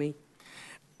Comey?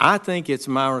 I think it's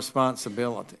my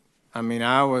responsibility. I mean,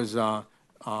 I was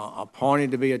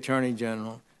appointed to be Attorney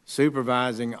General.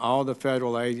 Supervising all the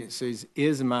federal agencies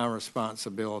is my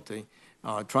responsibility.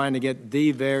 Trying to get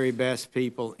the very best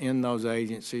people in those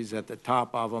agencies at the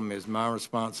top of them is my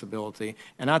responsibility,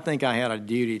 and I think I had a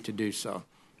duty to do so.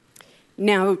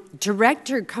 Now,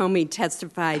 Director Comey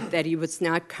testified that he was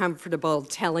not comfortable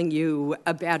telling you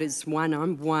about his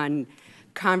one-on-one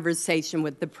conversation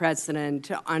with the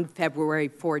president on February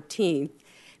 14th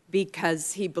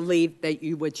because he believed that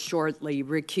you would shortly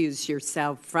recuse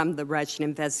yourself from the Russian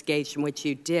investigation, which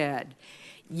you did.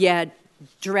 Yet,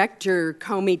 Director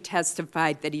Comey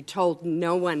testified that he told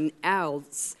no one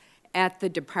else at the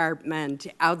department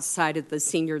outside of the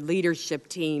senior leadership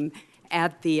team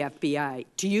at the FBI.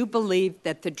 Do you believe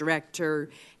that the director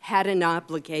had an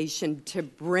obligation to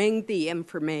bring the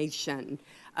information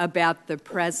about the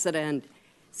president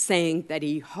saying that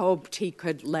he hoped he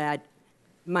could let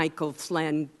Michael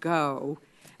Flynn go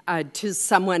to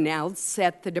someone else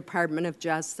at the Department of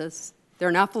Justice? There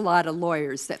are an awful lot of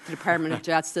lawyers at the Department of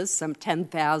Justice, some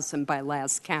 10,000 by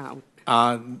last count.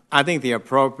 I think the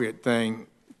appropriate thing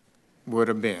would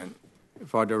have been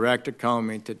for Director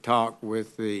Comey to talk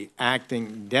with the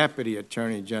acting Deputy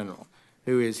Attorney General,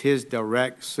 who is his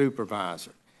direct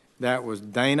supervisor. That was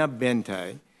Dana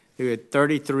Bente, who had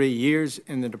 33 years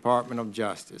in the Department of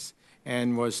Justice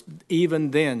and was even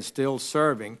then still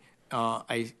serving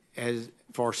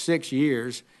for 6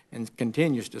 years and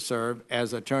continues to serve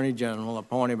as Attorney General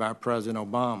appointed by President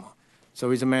Obama. So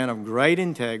he's a man of great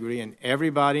integrity, and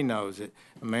everybody knows it,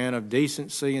 a man of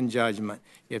decency and judgment.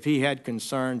 If he had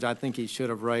concerns, I think he should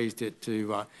have raised it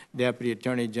to Deputy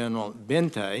Attorney General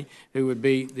Bente, who would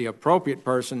be the appropriate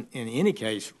person in any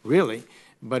case, really.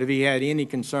 But if he had any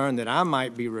concern that I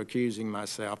might be recusing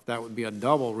myself, that would be a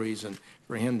double reason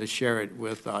for him to share it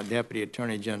with Deputy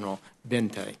Attorney General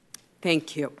Bente.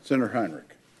 Thank you. Senator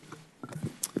Heinrich.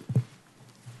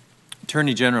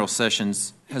 Attorney General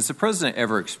Sessions, has the President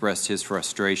ever expressed his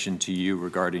frustration to you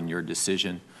regarding your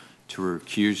decision to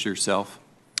recuse yourself?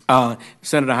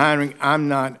 Senator Heinrich, I'm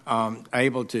not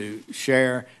able to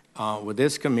share with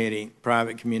this committee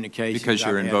private communications. Because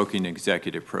you're invoking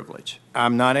executive privilege.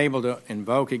 I'm not able to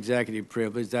invoke executive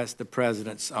privilege. That's the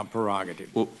President's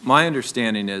prerogative. Well, my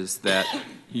understanding is that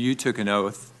you took an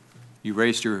oath, you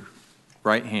raised your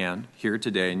right hand here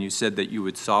today, and you said that you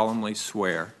would solemnly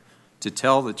swear to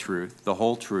tell the truth, the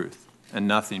whole truth, and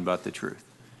nothing but the truth.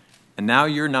 And now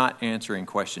you're not answering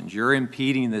questions. You're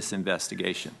impeding this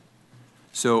investigation.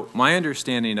 So my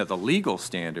understanding of the legal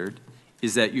standard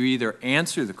is that you either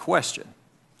answer the question,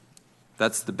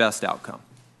 that's the best outcome.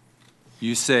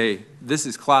 You say, this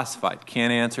is classified,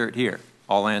 can't answer it here.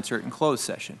 I'll answer it in closed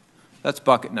session. That's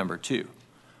bucket number 2.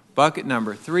 Bucket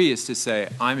number 3 is to say,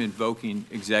 I'm invoking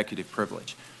executive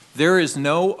privilege. There is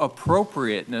no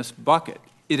appropriateness bucket.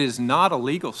 It is not a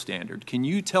legal standard. Can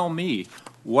you tell me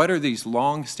what are these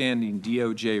long-standing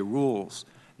DOJ rules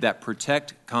that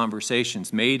protect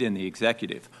conversations made in the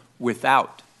executive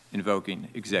without invoking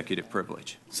executive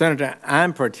privilege? Senator,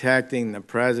 I'm protecting the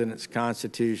President's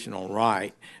constitutional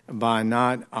right by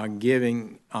not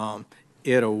giving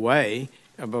it away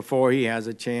before he has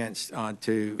a chance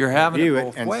to You're having review it it.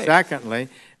 both And ways. secondly,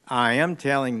 I am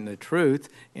telling the truth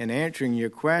in answering your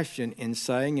question in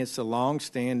saying it's a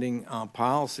long-standing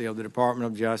policy of the Department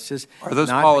of Justice. Are those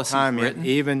not policies to comment, written?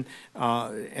 even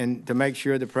and to make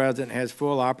sure the President has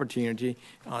full opportunity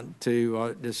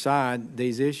to decide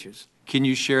these issues. Can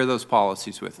you share those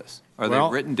policies with us? Are Well,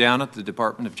 they written down at the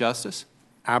Department of Justice?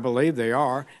 I believe they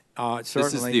are. This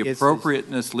is the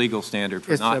appropriateness legal standard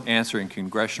for not answering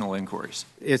congressional inquiries.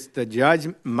 It's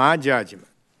my judgment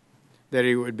that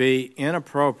it would be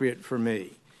inappropriate for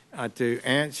me to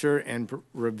answer and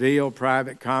reveal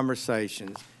private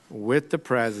conversations with the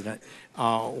President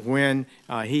when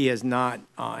he has not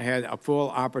had a full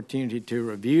opportunity to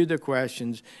review the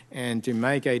questions and to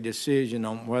make a decision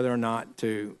on whether or not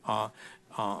to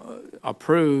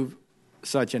approve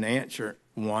such an answer.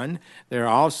 One, there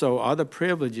are also other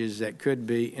privileges that could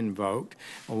be invoked.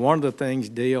 One of the things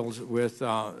deals with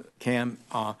the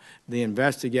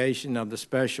investigation of the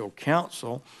special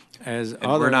counsel as And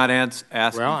we're not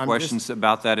asking questions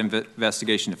about that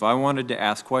investigation. If I wanted to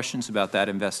ask questions about that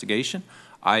investigation,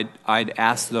 I'd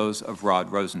ask those of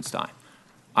Rod Rosenstein.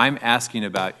 I'm asking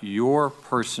about your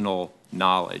personal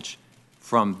knowledge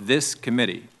from this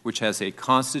committee, which has a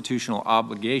constitutional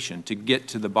obligation to get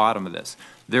to the bottom of this.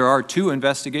 There are 2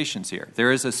 investigations here.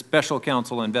 There is a special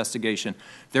counsel investigation.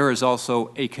 There is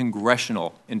also a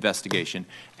congressional investigation.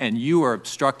 And you are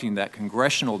obstructing that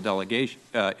congressional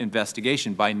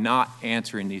investigation by not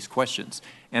answering these questions.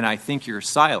 And I think your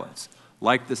silence,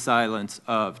 like the silence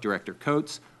of Director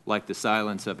Coates, like the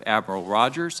silence of Admiral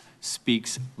Rogers,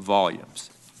 speaks volumes.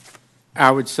 I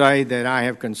would say that I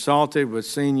have consulted with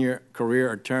senior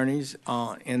career attorneys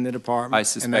in the department. I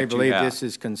suspect and they believe you have. this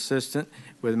is consistent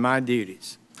with my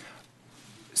duties.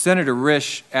 Senator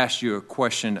Risch asked you a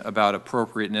question about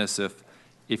appropriateness.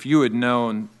 If you had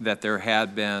known that there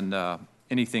had been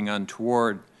anything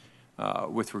untoward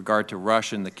with regard to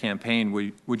Russia and the campaign,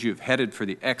 would you have headed for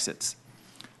the exits?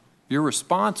 Your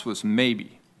response was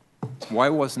maybe. Why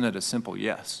wasn't it a simple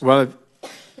yes? Well, if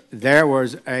there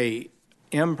was a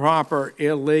improper,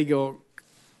 illegal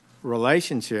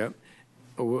relationship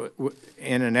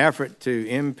in an effort to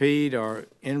impede or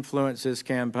influence this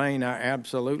campaign, I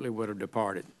absolutely would have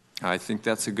departed. I think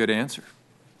that's a good answer.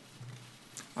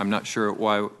 I'm not sure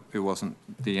why it wasn't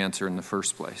the answer in the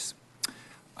first place.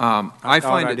 I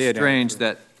find it strange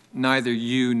that neither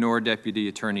you nor Deputy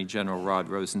Attorney General Rod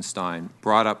Rosenstein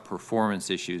brought up performance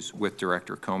issues with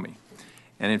Director Comey.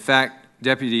 And in fact,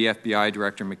 Deputy FBI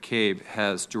Director McCabe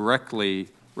has directly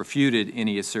refuted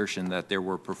any assertion that there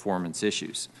were performance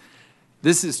issues.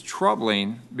 This is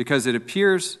troubling because it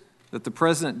appears that the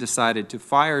President decided to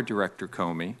fire Director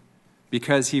Comey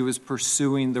because he was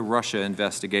pursuing the Russia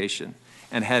investigation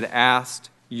and had asked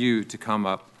you to come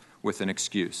up with an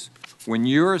excuse. When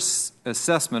your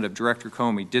assessment of Director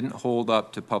Comey didn't hold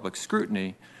up to public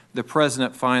scrutiny, the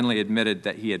President finally admitted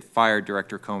that he had fired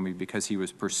Director Comey because he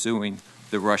was pursuing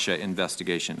the Russia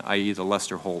investigation, i.e. the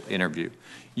Lester Holt interview.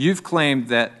 You've claimed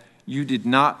that you did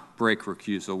not break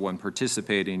recusal when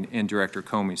participating in Director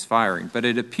Comey's firing, but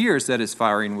it appears that his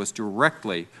firing was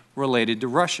directly related to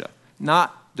Russia,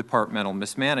 not departmental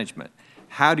mismanagement.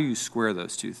 How do you square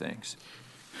those two things?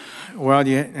 Well,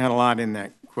 you had a lot in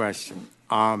that question.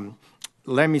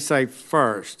 Let me say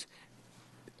first,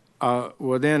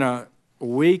 within a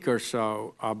week or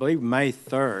so, I believe May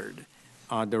 3rd,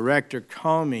 Director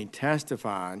Comey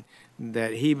testified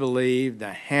that he believed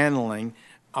the handling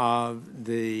of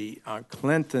the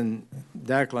Clinton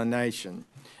declination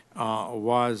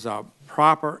was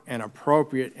proper and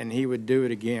appropriate, and he would do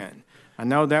it again. I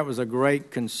know that was a great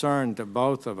concern to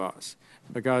both of us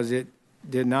because it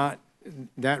did not,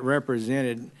 that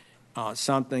represented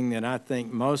something that I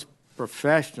think most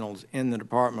professionals in the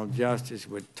Department of Justice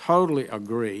would totally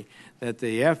agree, that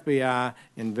the FBI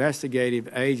investigative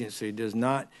agency does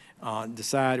not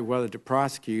decide whether to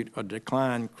prosecute or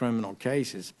decline criminal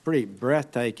cases. Pretty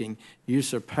breathtaking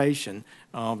usurpation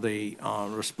of the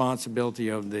responsibility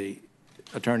of the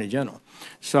Attorney General.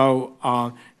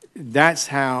 So that's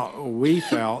how we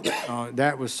felt.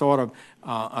 That was sort of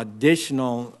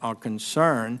additional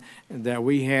concern that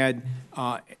we had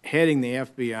heading the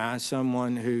FBI,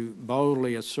 someone who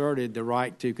boldly asserted the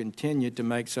right to continue to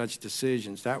make such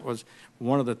decisions. That was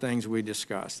one of the things we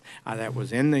discussed. That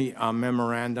was in the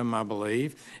memorandum, I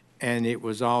believe, and it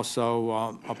was also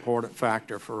an important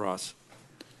factor for us.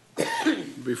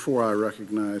 Before I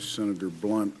recognize Senator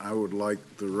Blunt, I would like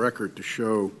the record to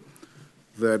show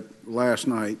that last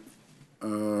night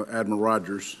Admiral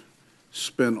Rogers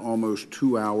spent almost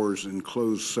 2 hours in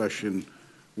closed session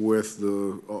with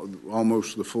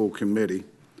almost the full committee,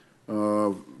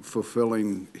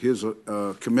 fulfilling his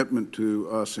commitment to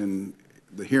us in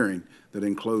the hearing that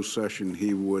in closed session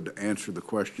he would answer the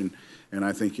question, and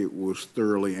I think it was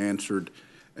thoroughly answered,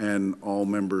 and all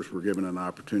members were given an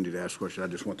opportunity to ask questions. I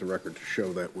just want the record to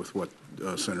show that with what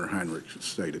Senator Heinrich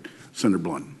stated. Senator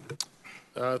Blunt.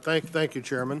 Thank you,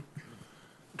 Chairman.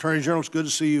 Attorney General, it's good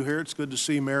to see you here. It's good to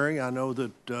see Mary. I know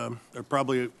that there are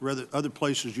probably other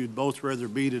places you'd both rather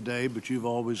be today, but you've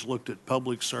always looked at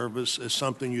public service as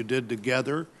something you did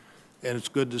together, and it's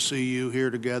good to see you here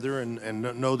together and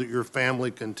know that your family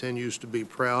continues to be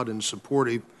proud and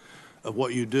supportive of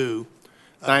what you do.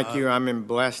 Thank you. I'm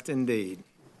blessed indeed.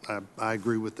 I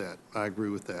agree with that. I agree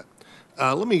with that.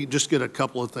 Let me just get a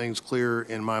couple of things clear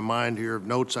in my mind here of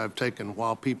notes I've taken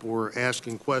while people were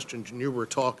asking questions and you were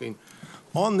talking.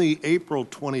 On the April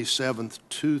 27th,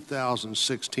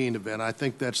 2016 event, I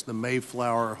think that's the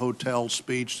Mayflower Hotel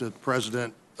speech that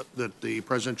the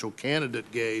presidential candidate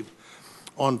gave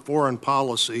on foreign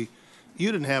policy,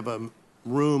 you didn't have a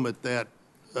room at that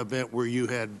event where you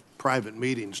had private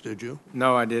meetings, did you?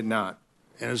 No, I did not.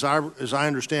 And as I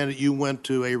understand it, you went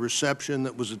to a reception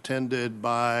that was attended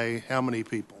by how many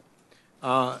people?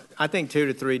 I think 2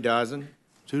 to 3 dozen.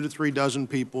 2 to 3 dozen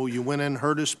people. You went in,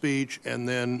 heard a speech, and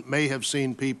then may have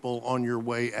seen people on your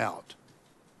way out.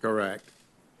 Correct.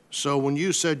 So when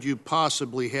you said you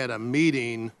possibly had a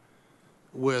meeting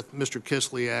with Mr.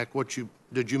 Kislyak,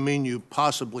 did you mean you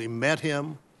possibly met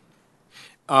him?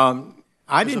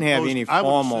 I didn't have any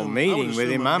formal meeting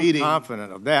with him. I'm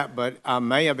confident of that, but I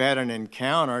may have had an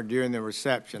encounter during the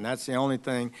reception. That's the only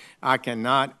thing I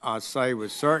cannot say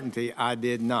with certainty. I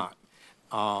did not.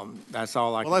 That's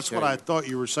all I can say. Well, that's what I thought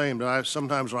you were saying, but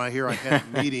sometimes when I hear I had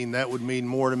a meeting, that would mean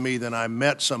more to me than I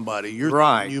met somebody.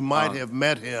 Right. You might have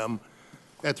met him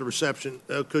at the reception.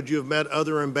 Could you have met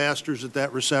other ambassadors at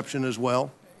that reception as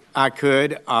well? I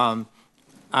could.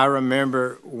 I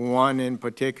remember one in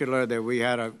particular that we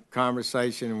had a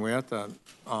conversation with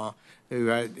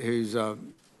whose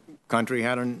country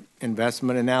had an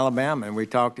investment in Alabama, and we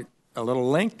talked a little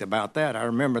length about that. I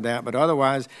remember that, but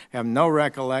otherwise have no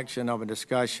recollection of a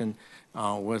discussion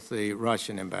with the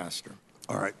Russian ambassador.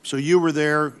 All right. So you were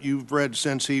there. You've read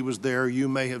since he was there. You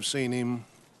may have seen him,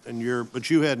 but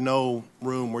you had no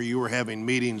room where you were having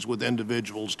meetings with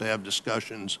individuals to have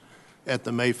discussions at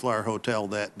the Mayflower Hotel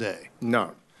that day.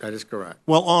 No, that is correct.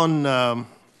 Well,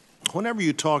 whenever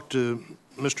you talked to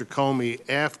Mr. Comey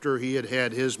after he had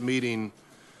had his meeting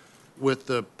with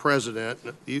the president,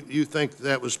 you think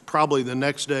that was probably the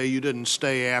next day? You didn't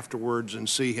stay afterwards and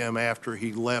see him after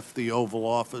he left the Oval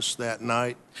Office that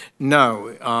night?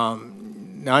 No,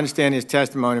 I understand his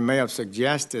testimony may have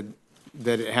suggested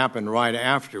that it happened right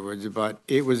afterwards, but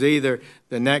it was either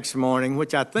the next morning,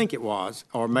 which I think it was,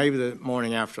 or maybe the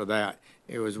morning after that.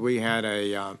 It was, we had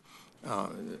a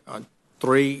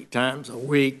 3 times a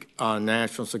week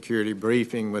national security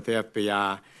briefing with the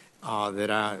FBI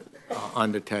that I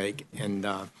undertake, and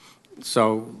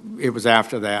so it was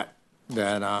after that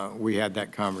we had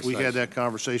that conversation. We had that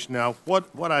conversation. Now,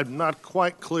 what I'm not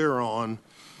quite clear on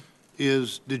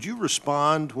is, did you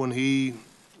respond when he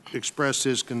expressed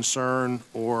his concern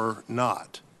or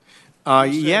not?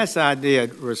 Yes, I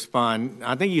did respond.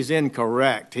 I think he's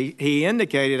incorrect. He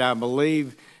indicated, I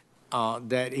believe,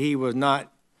 that he was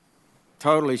not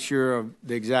totally sure of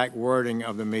the exact wording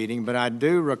of the meeting, but I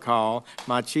do recall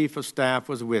my chief of staff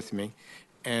was with me,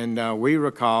 and we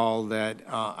recall that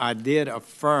I did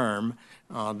affirm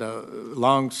the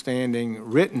longstanding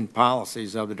written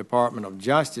policies of the Department of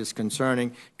Justice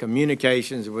concerning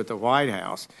communications with the White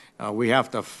House. We have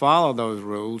to follow those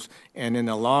rules, and in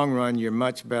the long run, you're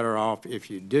much better off if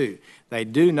you do. They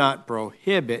do not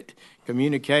prohibit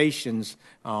communications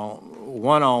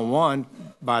one-on-one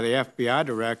by the FBI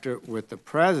Director with the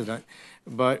President,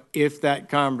 but if that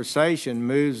conversation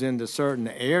moves into certain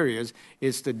areas,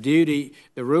 it's the duty,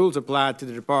 the rules apply to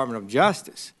the Department of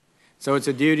Justice. So it's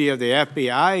a duty of the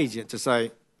FBI agent to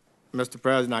say, Mr.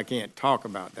 President, I can't talk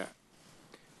about that.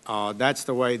 That's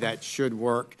the way that should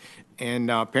work. And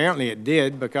apparently it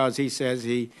did, because he says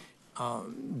he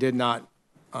did not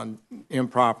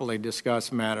improperly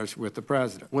discuss matters with the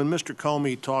President. When Mr.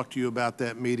 Comey talked to you about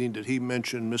that meeting, did he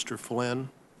mention Mr. Flynn?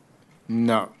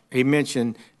 No. He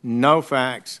mentioned no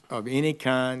facts of any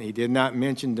kind. He did not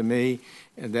mention to me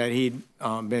that he'd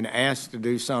been asked to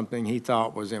do something he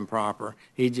thought was improper.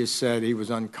 He just said he was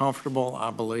uncomfortable,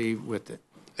 I believe, with it.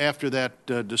 After that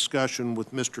discussion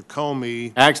with Mr.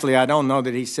 Comey... Actually, I don't know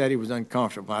that he said he was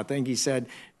uncomfortable. I think he said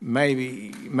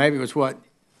maybe it was what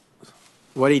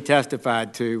he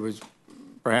testified to was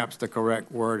perhaps the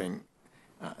correct wording.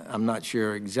 I'm not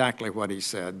sure exactly what he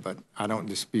said, but I don't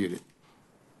dispute it.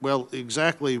 Well,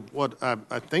 exactly what I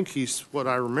think what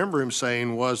I remember him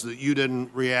saying was that you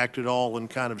didn't react at all and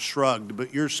kind of shrugged,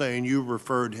 but you're saying you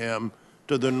referred him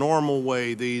to the normal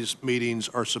way these meetings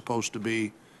are supposed to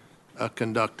be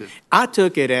conducted. I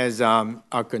took it as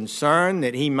a concern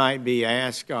that he might be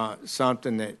asked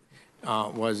something that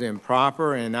was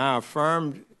improper, and I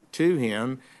affirmed to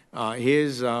him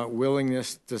his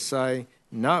willingness to say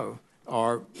no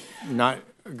or not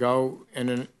go in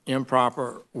an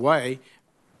improper way,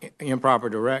 improper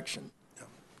direction.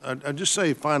 I'd just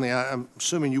say, finally, I'm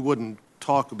assuming you wouldn't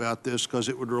talk about this because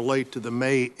it would relate to the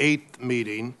May 8th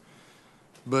meeting,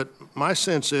 but my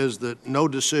sense is that no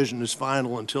decision is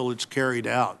final until it's carried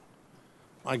out.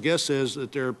 My guess is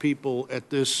that there are people at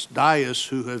this dais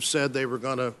who have said they were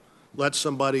going to let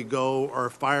somebody go or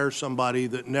fire somebody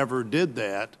that never did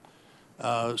that.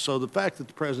 So the fact that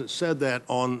the President said that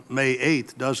on May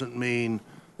 8th doesn't mean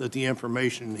that the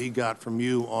information he got from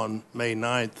you on May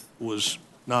 9th was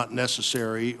not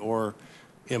necessary or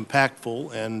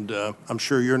impactful, and I'm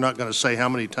sure you're not going to say how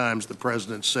many times the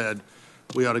President said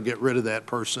we ought to get rid of that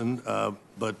person,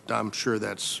 but I'm sure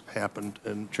that's happened.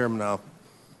 And Chairman, I'll...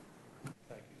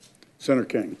 Senator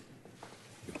King.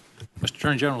 Mr.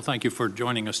 Attorney General, thank you for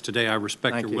joining us today. I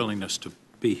respect your willingness to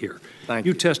be here. Thank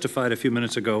you. You testified a few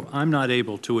minutes ago, I'm not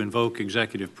able to invoke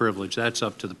executive privilege. That's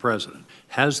up to the President.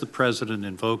 Has the President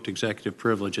invoked executive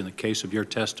privilege in the case of your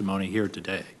testimony here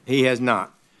today? He has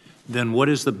not. Then what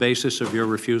is the basis of your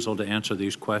refusal to answer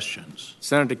these questions?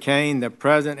 Senator Kane, the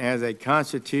President has a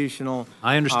constitutional...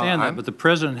 I understand that, but the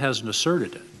President hasn't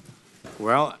asserted it.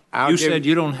 Well, you said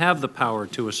you don't have the power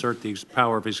to assert the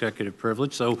power of executive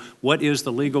privilege, so what is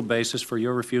the legal basis for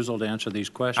your refusal to answer these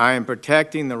questions? I am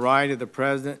protecting the right of the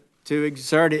President to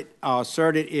assert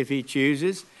it if he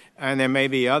chooses, and there may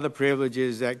be other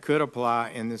privileges that could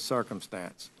apply in this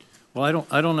circumstance. Well,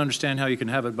 I don't understand how you can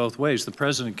have it both ways. The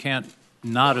President can't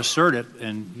not assert it,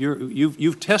 and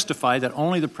you've testified that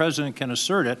only the President can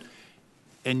assert it,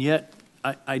 and yet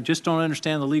I just don't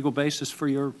understand the legal basis for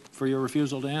your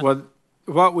refusal to answer. Well,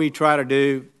 what we try to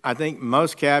do, I think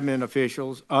most cabinet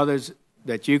officials, others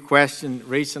that you questioned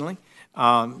recently,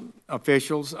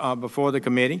 officials before the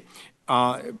committee,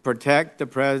 protect the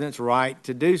President's right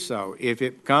to do so. If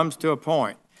it comes to a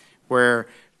point where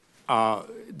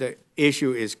the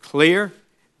issue is clear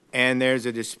and there's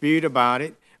a dispute about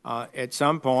it, at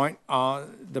some point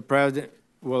the President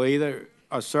will either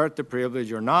assert the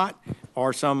privilege or not,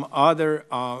 or some other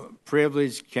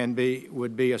privilege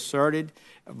would be asserted.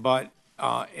 But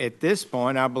at this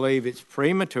point, I believe it's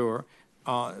premature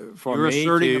for You're me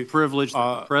asserting to a privilege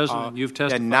that the president, you've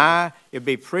testified. deny. It'd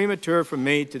be premature for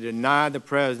me to deny the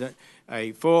president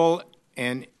a full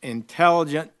and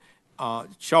intelligent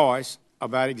choice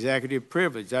about executive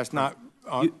privilege. That's not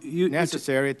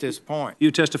necessary at this point.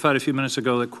 You testified a few minutes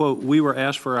ago that, quote, "We were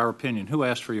asked for our opinion." Who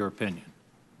asked for your opinion?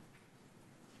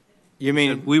 You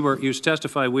mean You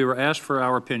testified we were asked for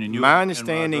our opinion. my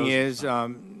understanding is,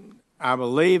 I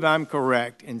believe I'm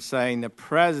correct in saying the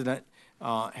president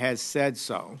has said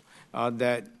so.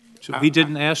 So he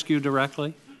didn't ask you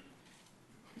directly?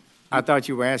 I thought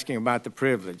you were asking about the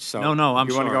privilege. So No, I'm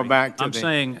you sorry. want to go back to I'm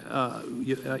saying,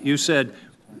 you said,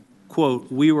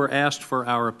 quote, "We were asked for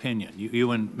our opinion,"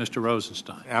 you and Mr.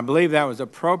 Rosenstein. I believe that was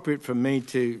appropriate for me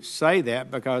to say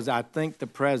that because I think the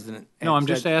president. No, I'm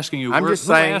just asking you. I'm just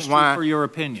who saying asked why. you for your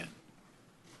opinion?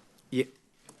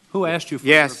 Who asked you for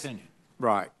Yes, your opinion?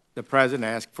 right. The president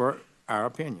asked for our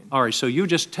opinion. All right, so you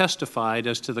just testified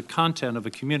as to the content of a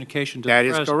communication to the That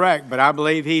president. is correct, but I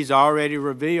believe he's already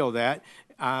revealed that.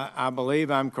 I believe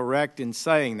I'm correct in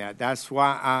saying that. That's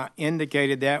why I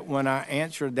indicated that when I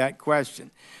answered that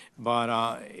question.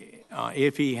 But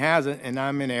if he hasn't, and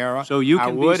I'm in error, So you I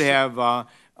can would have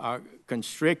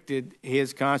constricted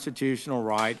his constitutional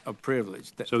right of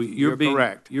privilege. So you're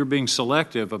correct. You're being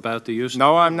selective about the use.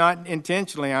 No, I'm not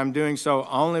intentionally. I'm doing so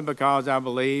only because I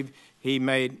believe he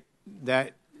made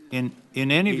that. In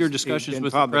any of your He's discussions been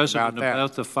with the public president about that.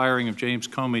 about the firing of James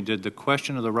Comey, did the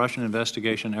question of the Russian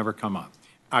investigation ever come up?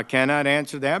 I cannot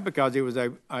answer that because it was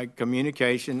a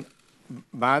communication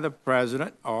by the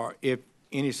president, or if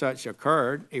any such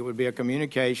occurred, it would be a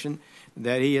communication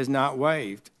that he has not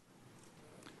waived.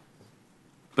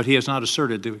 But he has not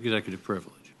asserted the executive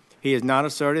privilege. He has not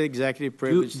asserted executive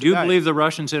privilege Do you today. believe the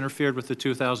Russians interfered with the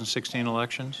 2016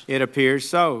 elections? It appears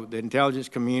so. The intelligence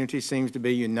community seems to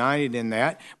be united in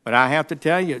that. But I have to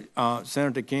tell you,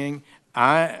 Senator King,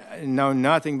 I know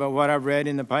nothing but what I've read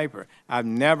in the paper. I've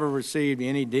never received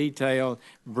any detailed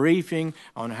briefing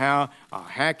on how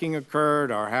hacking occurred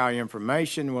or how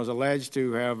information was alleged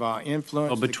to have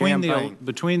influenced the campaign.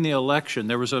 Between the election,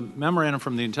 there was a memorandum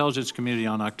from the intelligence community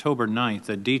on October 9th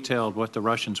that detailed what the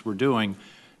Russians were doing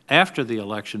after the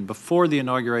election, before the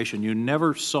inauguration. You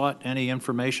never sought any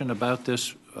information about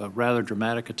this rather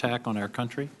dramatic attack on our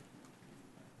country?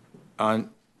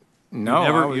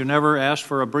 No. You never asked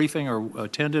for a briefing or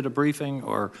attended a briefing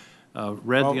or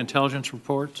read the intelligence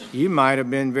reports? You might have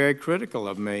been very critical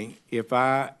of me if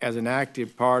I, as an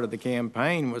active part of the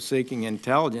campaign, was seeking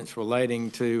intelligence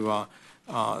relating to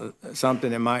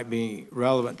something that might be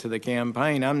relevant to the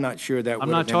campaign. I'm not sure that would have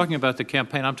been. I'm not talking about the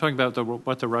campaign. I'm talking about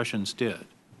what the Russians did.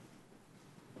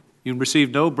 You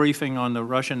received no briefing on the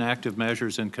Russian active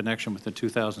measures in connection with the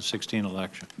 2016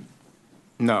 election?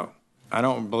 No, I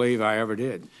don't believe I ever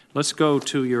did. Let's go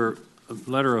to your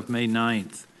letter of May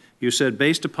 9th. You said,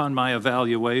 based upon my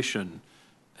evaluation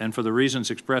and for the reasons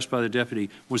expressed by the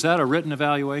deputy, was that a written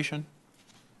evaluation?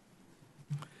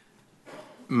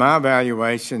 My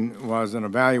evaluation was an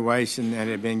evaluation that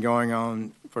had been going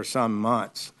on for some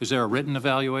months. Is there a written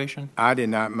evaluation? I did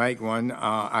not make one.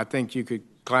 I think you could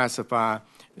classify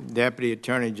Deputy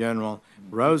Attorney General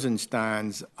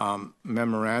Rosenstein's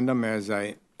memorandum as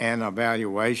an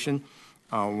evaluation,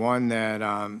 one that,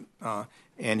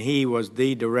 and he was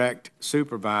the direct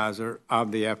supervisor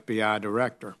of the FBI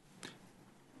Director.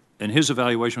 And his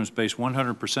evaluation was based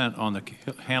 100% on the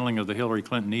handling of the Hillary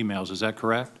Clinton emails. Is that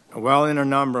correct? Well, in a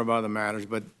number of other matters,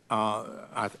 but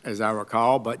as I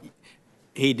recall, but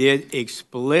he did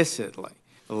explicitly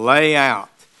lay out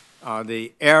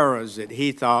the errors that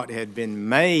he thought had been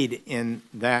made in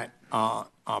that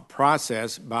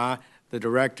process by the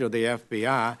director of the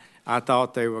FBI. I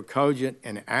thought they were cogent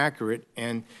and accurate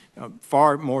and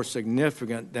far more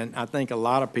significant than I think a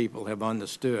lot of people have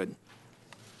understood.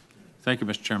 Thank you,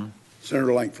 Mr. Chairman.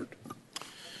 Senator Langford.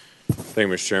 Thank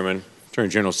you, Mr. Chairman. Attorney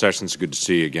General Sessions, good to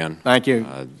see you again. Thank you.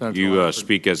 You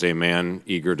speak as a man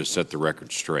eager to set the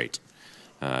record straight.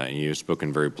 And you have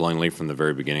spoken very plainly from the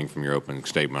very beginning, from your opening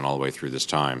statement all the way through this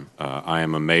time. I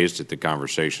am amazed at the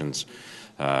conversations,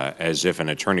 as if an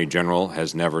attorney general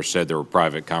has never said there were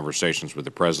private conversations with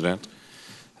the president,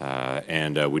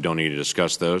 and we don't need to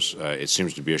discuss those. It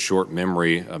seems to be a short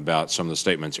memory about some of the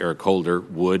statements Eric Holder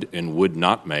would and would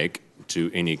not make to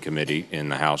any committee in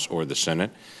the House or the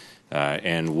Senate.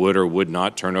 And would or would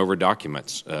not turn over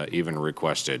documents, even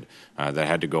requested, that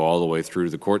had to go all the way through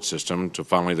the court system to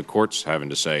finally the courts having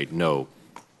to say, no,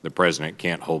 the president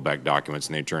can't hold back documents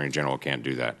and the attorney general can't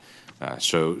do that.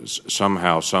 So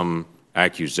somehow some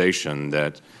accusation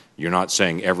that you're not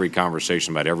saying every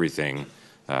conversation about everything.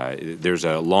 There's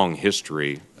a long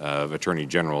history of attorney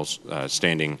generals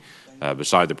standing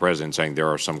beside the president saying there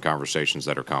are some conversations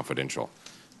that are confidential.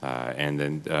 And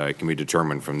then it can be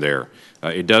determined from there.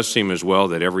 It does seem as well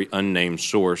that every unnamed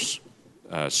source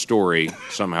story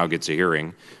somehow gets a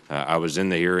hearing. I was in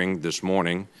the hearing this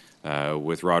morning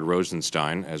with Rod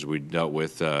Rosenstein as we dealt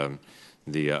with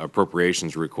the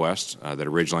appropriations request that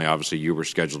originally, obviously, you were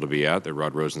scheduled to be at, that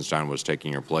Rod Rosenstein was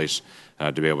taking your place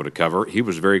to be able to cover. He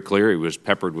was very clear. He was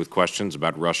peppered with questions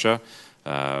about Russia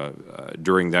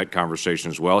during that conversation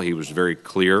as well. He was very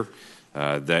clear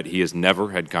that he has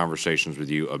never had conversations with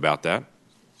you about that,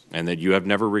 and that you have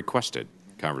never requested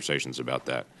conversations about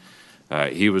that.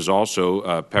 He was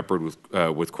also peppered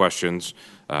with questions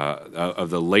of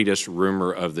the latest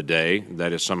rumor of the day,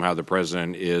 that is somehow the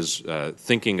president is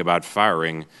thinking about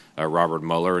firing Robert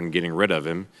Mueller and getting rid of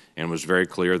him, and was very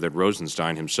clear that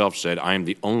Rosenstein himself said, I am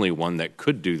the only one that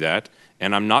could do that,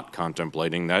 and I'm not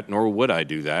contemplating that, nor would I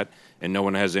do that. And no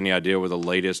one has any idea where the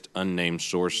latest unnamed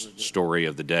source story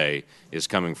of the day is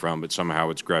coming from, but somehow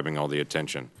it's grabbing all the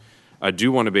attention. I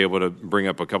do want to be able to bring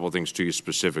up a couple of things to you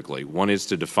specifically. One is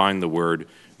to define the word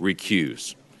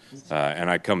recuse. And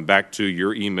I come back to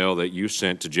your email that you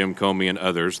sent to Jim Comey and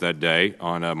others that day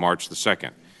on March the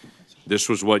 2nd. This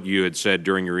was what you had said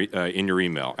during in your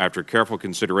email. After careful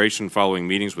consideration following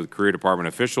meetings with Career Department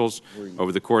officials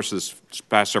over the course of this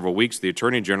past several weeks, the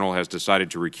Attorney General has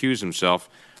decided to recuse himself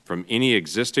from any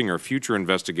existing or future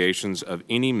investigations of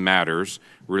any matters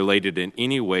related in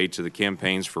any way to the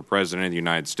campaigns for President of the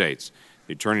United States.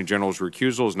 The Attorney General's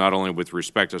recusal is not only with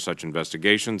respect to such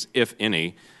investigations, if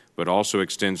any, but also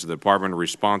extends to the Department of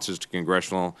responses to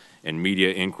congressional and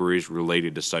media inquiries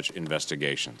related to such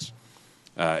investigations.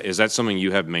 Is that something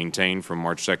you have maintained from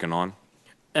March 2nd on?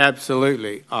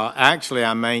 Absolutely. Actually,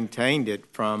 I maintained it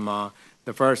from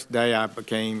the first day I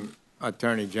became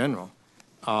Attorney General.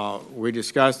 We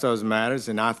discussed those matters,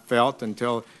 and I felt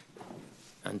until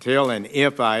and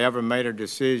if I ever made a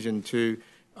decision to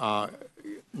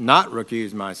not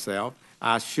recuse myself,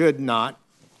 I should not,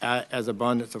 as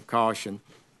abundance of caution,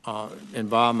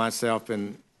 involve myself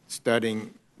in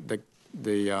studying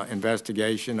the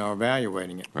investigation or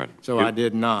evaluating it. Right. So I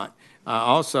did not. I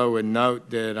also would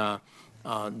note that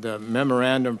the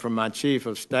memorandum from my chief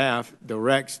of staff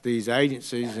directs these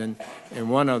agencies, and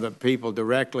one of the people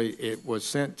directly it was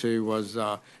sent to was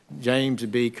James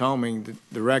B. Comey, the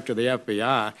director of the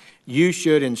FBI. You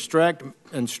should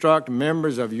instruct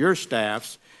members of your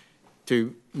staffs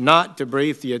not to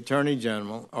brief the Attorney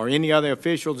General or any other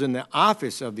officials in the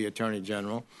office of the Attorney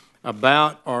General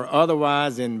about or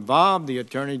otherwise involve the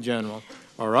Attorney General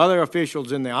or other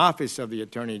officials in the office of the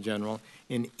Attorney General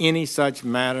in any such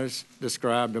matters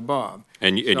described above.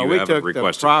 And so you we haven't took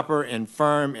requested the proper and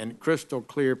firm and crystal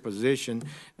clear position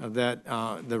that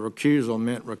the recusal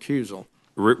meant recusal.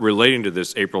 Relating to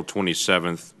this April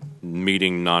 27th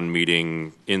meeting,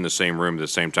 non-meeting in the same room at the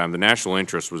same time, the national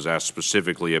interest was asked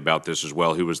specifically about this as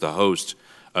well, who was the host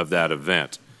of that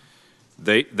event.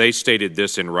 They stated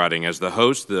this in writing. As the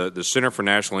host, the Center for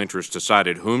National Interest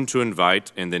decided whom to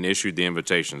invite and then issued the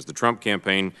invitations. The Trump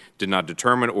campaign did not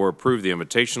determine or approve the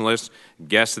invitation list.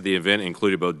 Guests at the event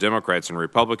included both Democrats and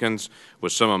Republicans,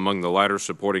 with some among the latter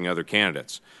supporting other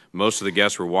candidates. Most of the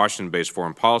guests were Washington-based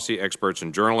foreign policy experts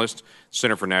and journalists.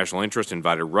 Center for National Interest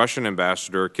invited Russian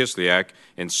Ambassador Kislyak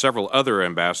and several other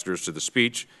ambassadors to the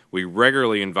speech. We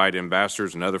regularly invite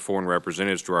ambassadors and other foreign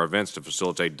representatives to our events to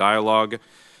facilitate dialogue.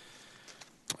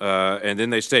 And then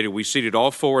they stated, we seated all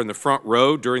four in the front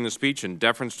row during the speech in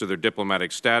deference to their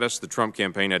diplomatic status. The Trump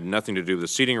campaign had nothing to do with the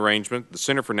seating arrangement. The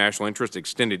Center for National Interest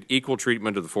extended equal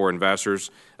treatment to the four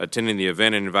ambassadors attending the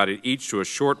event and invited each to a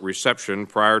short reception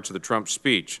prior to the Trump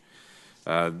speech.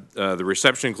 The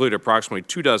reception included approximately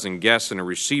 24 guests in a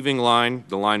receiving line.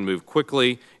 The line moved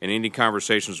quickly, and any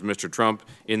conversations with Mr. Trump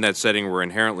in that setting were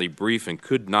inherently brief and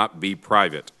could not be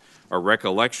private. Our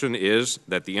recollection is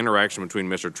that the interaction between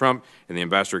Mr. Trump and the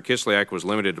Ambassador Kislyak was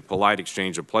limited to polite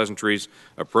exchange of pleasantries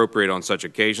appropriate on such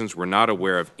occasions. We're not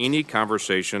aware of any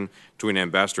conversation between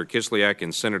Ambassador Kislyak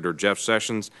and Senator Jeff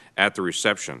Sessions at the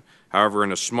reception. However,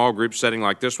 in a small group setting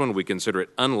like this one, we consider it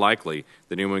unlikely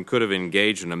that anyone could have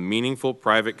engaged in a meaningful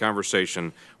private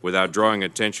conversation without drawing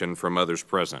attention from others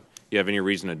present. You have any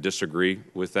reason to disagree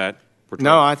with that?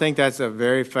 No, I think that's a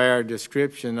very fair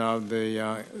description of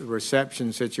the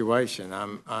reception situation.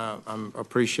 I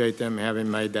appreciate them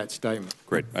having made that statement.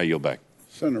 Great. I yield back.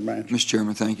 Senator Manchin. Mr.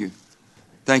 Chairman, thank you.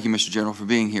 Thank you, Mr. General, for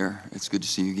being here. It's good to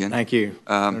see you again. Thank you,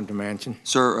 Senator Manchin.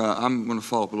 Sir, I'm going to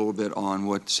follow up a little bit on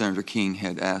what Senator King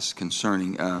had asked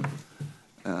concerning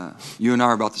you and I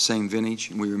are about the same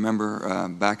vintage. We remember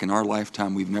back in our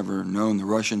lifetime, we've never known the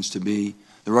Russians to be,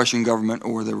 the Russian government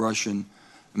or the Russian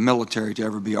military to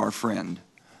ever be our friend.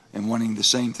 and wanting the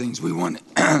same things we wanted,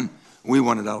 we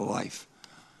wanted out of life.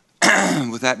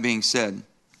 With that being said,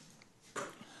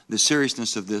 the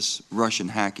seriousness of this Russian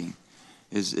hacking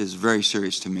is very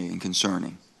serious to me and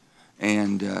concerning.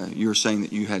 And you're saying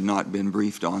that you had not been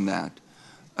briefed on that.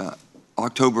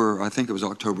 I think it was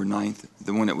October 9th,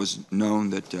 when it was known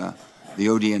that the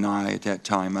ODNI at that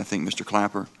time, I think Mr.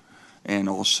 Clapper and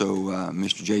also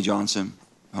Mr. Jay Johnson,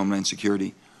 Homeland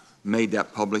Security, made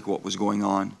that public, what was going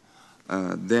on.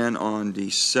 Then on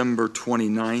December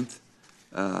 29th,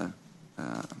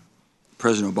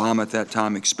 President Obama at that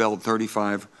time expelled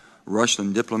 35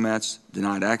 Russian diplomats,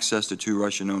 denied access to 2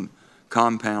 Russian-owned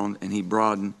compounds, and he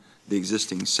broadened the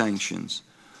existing sanctions.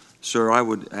 Sir, I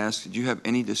would ask, did you have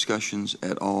any discussions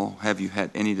at all? Have you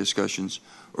had any discussions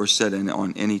or sat in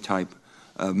on any type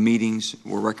of meetings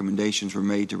where recommendations were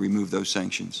made to remove those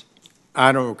sanctions?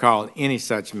 I don't recall any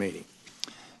such meeting.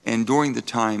 And during the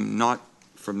time, not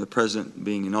from the President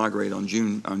being inaugurated on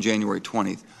January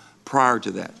 20th, prior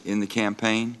to that, in the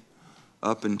campaign,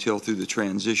 up until through the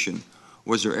transition,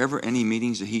 was there ever any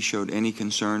meetings that he showed any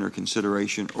concern or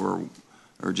consideration or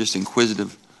just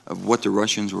inquisitive of what the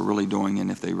Russians were really doing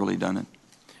and if they really done it?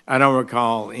 I don't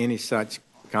recall any such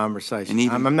conversation.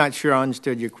 I'm not sure I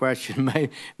understood your question.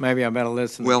 Maybe I better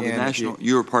listen well, again.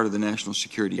 You were part of the national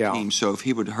security team, so if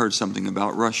he would have heard something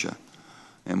about Russia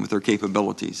and with their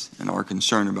capabilities and our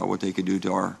concern about what they could do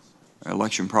to our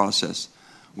election process,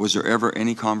 was there ever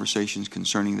any conversations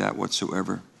concerning that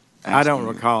whatsoever? I don't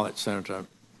recall it, Senator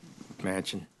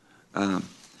Manchin.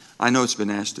 I know it's been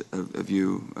asked of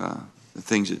you, the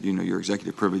things that, your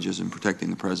executive privileges in protecting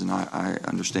the President. I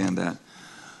understand that.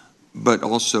 But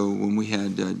also, when we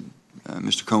had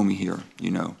Mr. Comey here,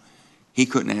 he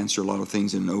couldn't answer a lot of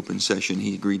things in an open session.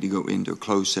 He agreed to go into a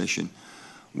closed session.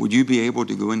 Would you be able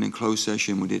to go into a closed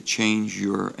session? Would it change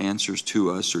your answers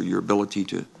to us or your ability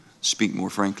to speak more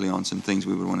frankly on some things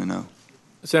we would want to know?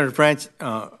 Senator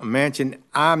Manchin,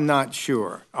 I'm not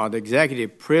sure. The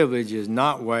executive privilege is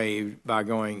not waived by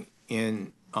going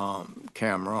in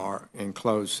camera or in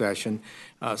closed session.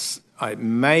 It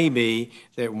may be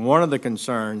that one of the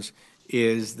concerns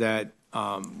is that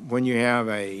when you have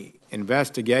an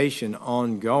investigation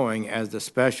ongoing, as the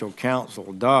special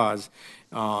counsel does,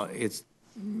 it's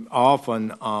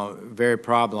often very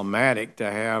problematic to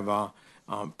have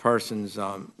persons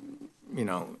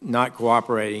not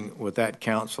cooperating with that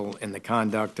counsel in the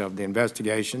conduct of the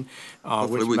investigation,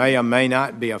 which may or may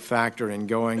not be a factor in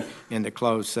going into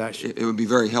closed session. It would be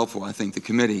very helpful. I think the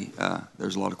committee,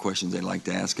 there's a lot of questions they'd like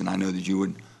to ask, and I know that you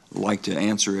would like to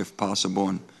answer if possible,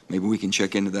 and maybe we can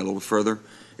check into that a little further.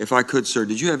 If I could, sir,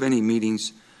 did you have any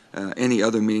meetings, any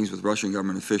other meetings with Russian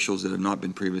government officials that have not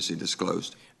been previously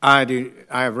disclosed? I do.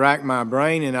 I have racked my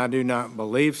brain, and I do not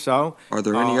believe so. Are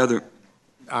there any other?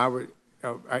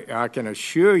 I can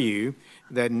assure you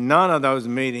that none of those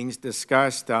meetings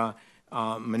discussed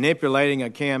manipulating a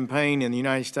campaign in the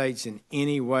United States in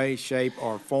any way, shape,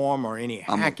 or form, or any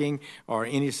hacking or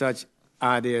any such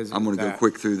ideas. I'm going to go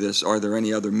quick through this. Are there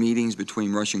any other meetings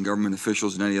between Russian government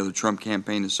officials and any other Trump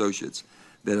campaign associates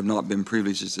that have not been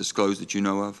previously disclosed that you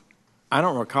know of? I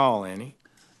don't recall any.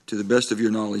 To the best of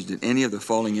your knowledge, did any of the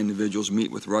following individuals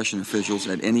meet with Russian officials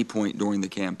at any point during the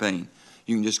campaign?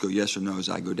 You can just go yes or no as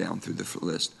I go down through the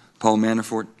list. Paul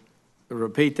Manafort?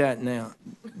 Repeat that now.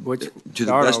 To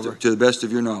the best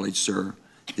of your knowledge, sir,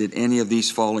 did any of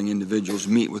these following individuals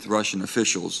meet with Russian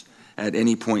officials at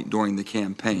any point during the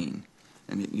campaign?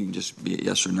 And you can just be a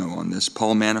yes or no on this.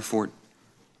 Paul Manafort?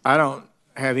 I don't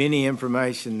have any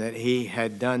information that he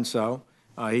had done so.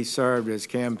 He served as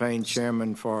campaign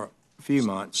chairman for a few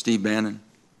months. Steve Bannon?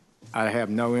 I have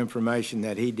no information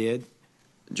that he did.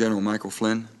 General Michael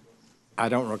Flynn? I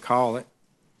don't recall it.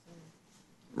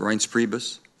 Reince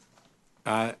Priebus?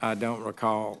 I don't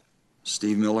recall.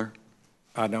 Steve Miller?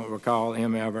 I don't recall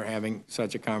him ever having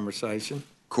such a conversation.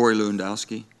 Corey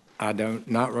Lewandowski? I do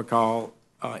not recall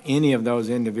any of those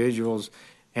individuals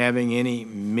having any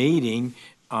meeting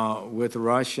with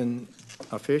Russian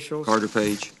officials. Carter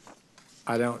Page?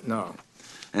 I don't know.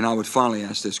 And I would finally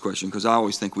ask this question, because I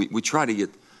always think we try to get,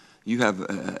 you have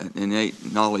an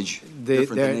innate knowledge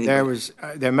different than anybody.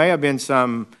 There may have been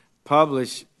some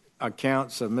published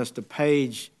accounts of Mr.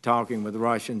 Page talking with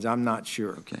Russians. I'm not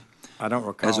sure. Okay. I don't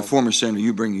recall. As a former senator,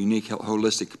 you bring a unique,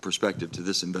 holistic perspective to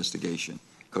this investigation,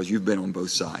 because you've been on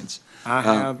both sides. I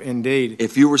have indeed.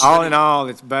 If you were all in all,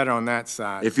 it's better on that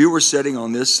side. If you were sitting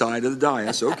on this side of the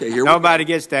dais, okay, here nobody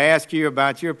gets to ask you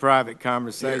about your private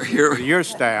conversation with your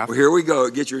staff. Well, here we go.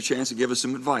 Get your chance to give us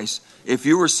some advice. If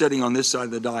you were sitting on this side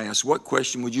of the dais, what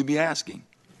question would you be asking?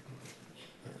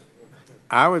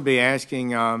 I would be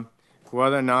asking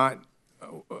whether or not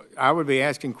I would be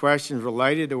asking questions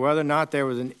related to whether or not there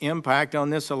was an impact on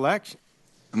this election.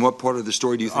 And what part of the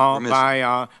story do you think we're missing?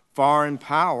 By foreign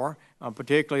power,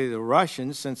 particularly the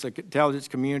Russians, since the intelligence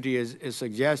community has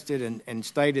suggested and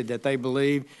stated that they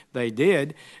believe they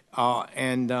did. But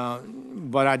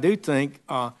I do think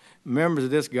members of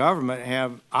this government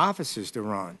have offices to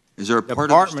run. Is there a part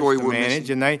of the story we're manage,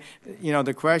 missing? And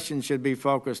the question should be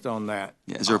focused on that.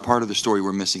 Yeah, is there a part of the story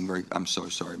we're missing? I'm so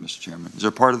sorry, Mr. Chairman. Is there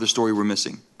a part of the story we're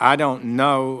missing? I don't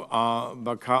know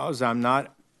because I'm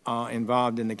not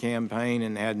involved in the campaign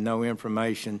and had no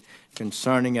information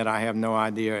concerning it. I have no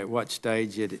idea at what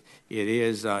stage it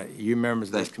is. You members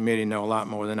of this committee know a lot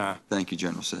more than I. Thank you,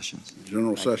 General Sessions.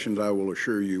 General Sessions, I will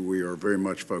assure you we are very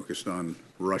much focused on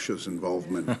Russia's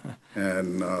involvement.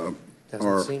 And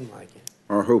Doesn't seem like it.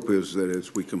 Our hope is that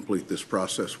as we complete this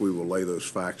process, we will lay those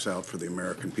facts out for the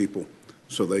American people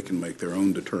so they can make their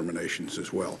own determinations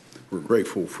as well. We're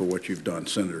grateful for what you've done,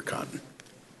 Senator Cotton.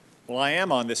 Well, I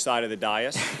am on this side of the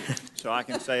dais, so I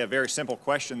can say a very simple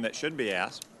question that should be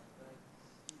asked.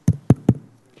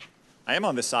 I am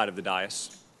on this side of the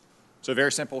dais, so a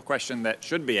very simple question that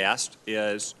should be asked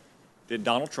is, did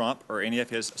Donald Trump or any of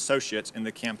his associates in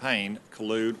the campaign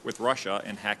collude with Russia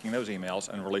in hacking those emails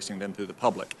and releasing them to the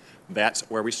public? That's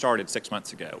where we started 6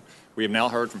 months ago. We have now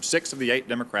heard from 6 of the 8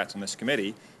 Democrats on this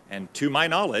committee, and to my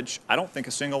knowledge, I don't think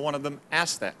a single one of them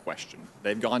asked that question.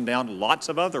 They've gone down lots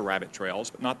of other rabbit trails,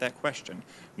 but not that question.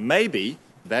 Maybe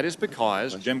that is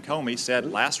because Jim Comey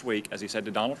said last week, as he said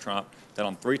to Donald Trump, that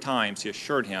on 3 times he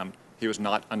assured him he was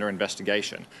not under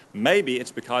investigation. Maybe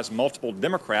it's because multiple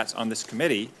Democrats on this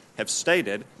committee have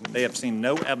stated they have seen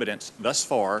no evidence thus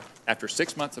far after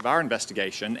 6 months of our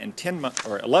investigation and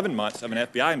 11 months of an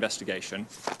FBI investigation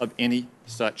of any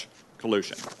such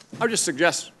collusion. I would just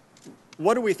suggest,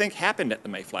 what do we think happened at the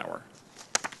Mayflower?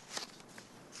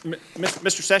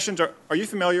 Mr. Sessions, are you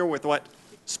familiar with what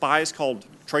spies called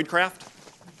tradecraft?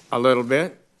 A little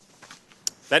bit.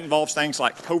 That involves things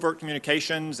like covert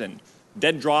communications and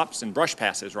dead drops and brush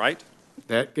passes, right?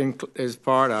 That is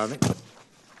part of it.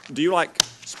 Do you like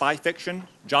spy fiction?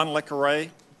 John le Carré,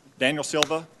 Daniel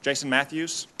Silva, Jason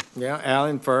Matthews? Yeah,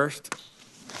 Alan First,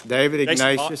 David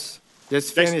Ignatius.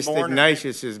 Just finished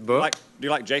Ignatius's book. Do you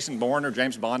like Jason Bourne or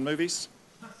James Bond movies?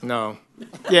 No.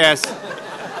 Yes.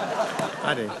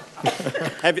 I do.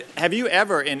 Have you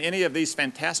ever, in any of these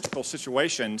fantastical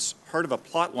situations, heard of a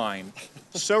plot line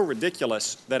so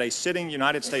ridiculous that a sitting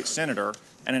United States senator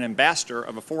and an ambassador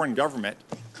of a foreign government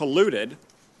colluded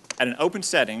at an open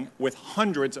setting with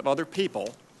hundreds of other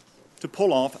people to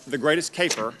pull off the greatest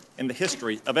caper in the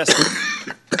history of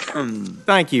espionage?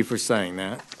 Thank you for saying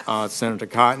that, Senator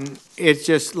Cotton. It's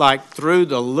just like through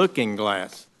the looking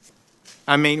glass.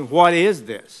 I mean, what is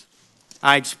this?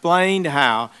 I explained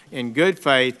how, in good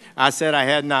faith, I said I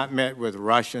had not met with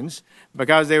Russians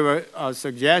because they were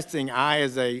suggesting I,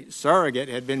 as a surrogate,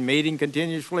 had been meeting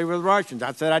continuously with Russians.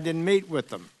 I said I didn't meet with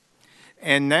them.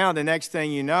 And now the next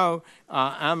thing you know,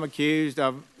 I'm accused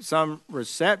of some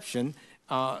reception,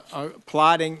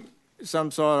 plotting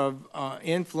some sort of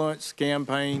influence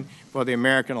campaign for the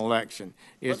American election.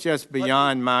 It's just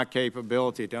beyond my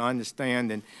capability to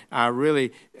understand, and I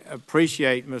really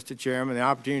appreciate, Mr. Chairman, the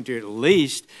opportunity at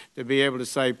least to be able to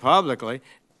say publicly,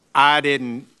 I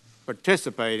didn't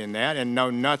participate in that and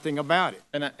know nothing about it.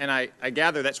 And I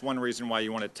gather that's one reason why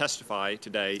you want to testify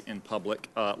today in public.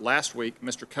 Last week,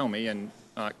 Mr. Comey, in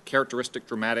characteristic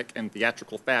dramatic and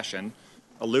theatrical fashion,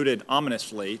 alluded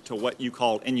ominously to what you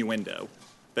call innuendo,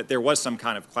 that there was some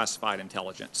kind of classified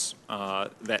intelligence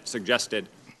that suggested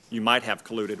you might have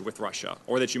colluded with Russia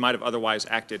or that you might have otherwise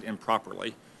acted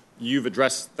improperly. You've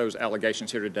addressed those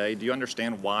allegations here today. Do you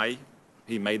understand why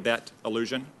he made that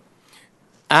allusion?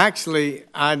 Actually,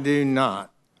 I do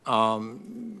not.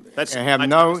 Nobody's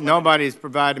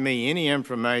provided me any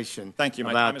information. Thank you.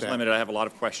 My time is limited. I have a lot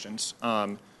of questions.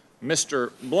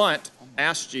 Mr. Blunt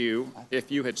asked you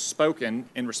if you had spoken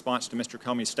in response to Mr.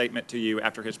 Comey's statement to you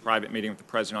after his private meeting with the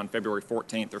President on February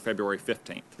 14th or February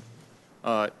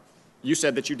 15th. You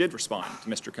said that you did respond to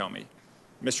Mr. Comey.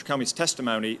 Mr. Comey's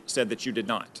testimony said that you did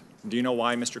not. Do you know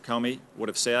why Mr. Comey would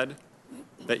have said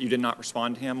that you did not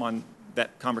respond to him on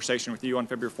that conversation with you on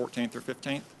February 14th or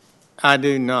 15th? I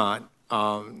do not.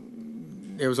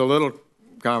 It was a little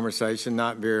conversation,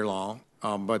 not very long,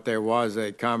 but there was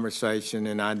a conversation,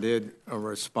 and I did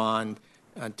respond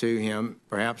to him,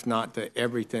 perhaps not to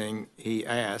everything he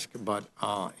asked, but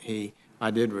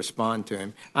I did respond to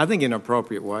him, I think in an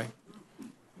appropriate way.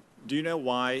 Do you know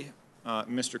why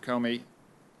Mr. Comey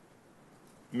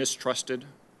mistrusted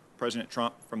President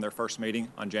Trump from their first meeting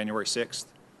on January 6th?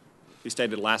 He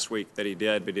stated last week that he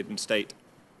did, but he didn't state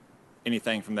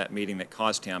anything from that meeting that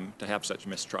caused him to have such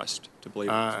mistrust, to believe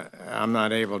it. I'm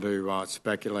not able to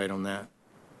speculate on that.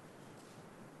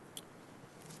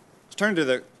 Let's turn to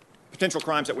the potential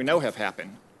crimes that we know have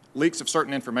happened. Leaks of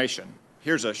certain information.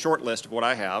 Here's a short list of what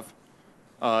I have.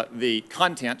 The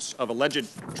contents of alleged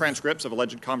transcripts of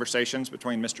alleged conversations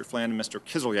between Mr. Flynn and Mr.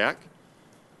 Kislyak.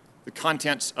 The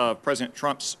contents of President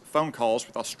Trump's phone calls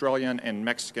with Australian and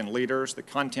Mexican leaders. The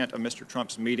content of Mr.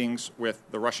 Trump's meetings with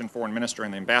the Russian foreign minister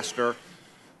and the ambassador.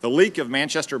 The leak of the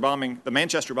Manchester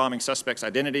bombing suspect's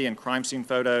identity and crime scene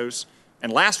photos.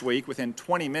 And last week, within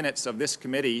 20 minutes of this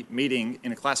committee meeting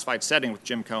in a classified setting with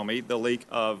Jim Comey, the leak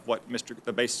of what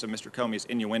the basis of Mr. Comey's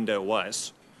innuendo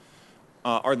was.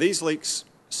 Are these leaks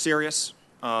serious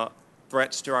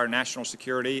threats to our national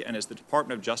security, and is the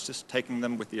Department of Justice taking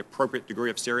them with the appropriate degree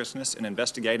of seriousness in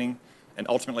investigating and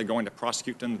ultimately going to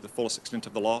prosecute them to the fullest extent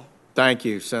of the law? Thank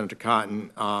you, Senator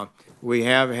Cotton. We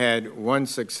have had one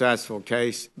successful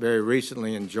case very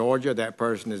recently in Georgia. That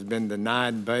person has been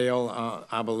denied bail,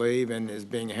 I believe, and is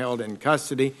being held in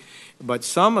custody. But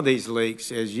some of these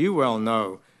leaks, as you well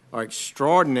know, are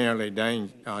extraordinarily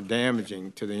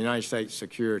damaging to the United States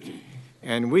security.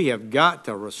 And we have got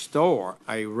to restore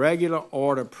a regular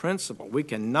order principle. We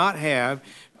cannot have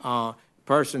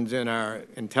persons in our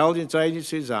intelligence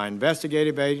agencies, our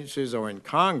investigative agencies, or in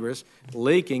Congress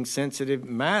leaking sensitive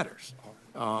matters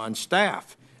on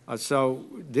staff. So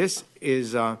this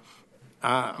is,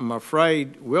 I'm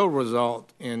afraid, will result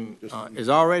in, is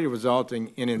already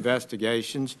resulting in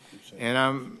investigations, and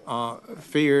I'm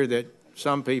fear that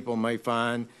some people may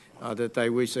find that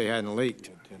they wish they hadn't leaked.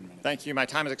 Thank you. My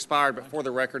time has expired, but for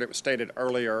the record, it was stated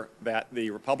earlier that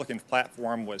the Republican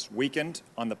platform was weakened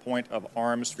on the point of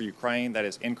arms for Ukraine. That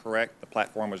is incorrect. The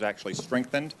platform was actually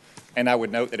strengthened. And I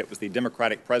would note that it was the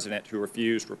Democratic president who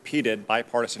refused repeated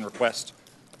bipartisan requests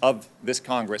of this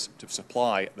Congress to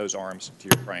supply those arms to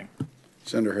Ukraine.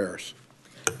 Senator Harris.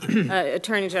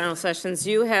 Attorney General Sessions,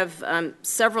 you have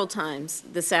several times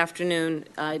this afternoon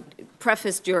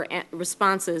prefaced your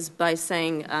responses by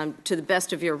saying, to the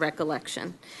best of your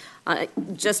recollection.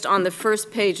 Just on the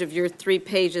first page of your 3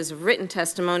 pages of written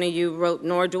testimony, you wrote,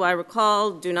 "Nor do I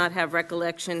recall, do not have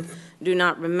recollection, do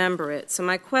not remember it." So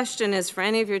my question is, for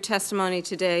any of your testimony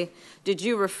today, did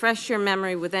you refresh your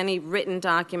memory with any written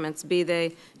documents, be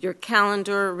they your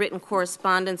calendar, written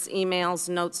correspondence, emails,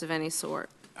 notes of any sort?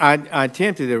 I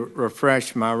attempted to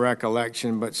refresh my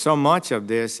recollection, but so much of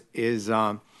this is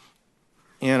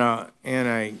in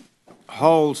a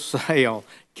wholesale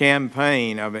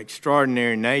campaign of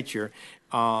extraordinary nature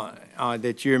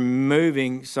that you're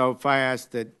moving so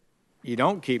fast that you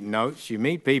don't keep notes. You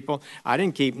meet people. I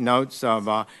didn't keep notes of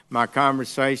my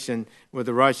conversation with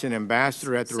the Russian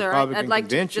ambassador at the Republican I'd like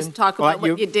convention. to just talk about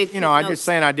what you did. I'm just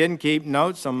saying I didn't keep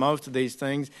notes on most of these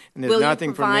things, and there's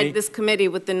nothing for me. Will you provide this committee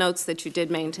with the notes that you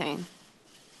did maintain?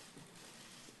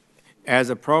 As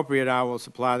appropriate, I will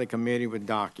supply the committee with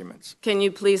documents. Can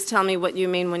you please tell me what you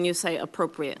mean when you say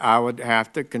appropriate? I would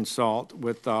have to consult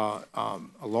with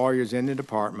lawyers in the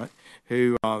department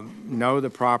who know the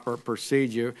proper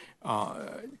procedure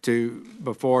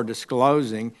before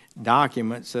disclosing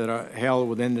documents that are held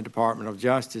within the Department of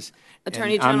Justice.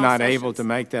 Attorney and General I'm not Sessions. able to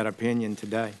make that opinion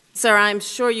today. Sir, I'm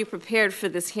sure you prepared for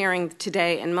this hearing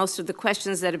today, and most of the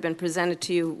questions that have been presented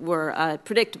to you were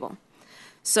predictable.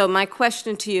 So my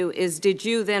question to you is, did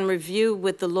you then review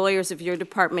with the lawyers of your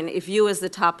department, if you as the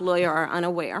top lawyer are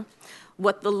unaware,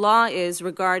 what the law is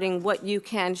regarding what you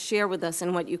can share with us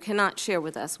and what you cannot share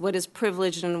with us, what is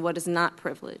privileged and what is not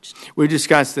privileged? We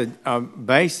discussed the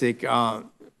basic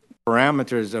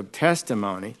parameters of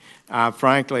testimony. I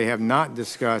frankly have not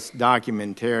discussed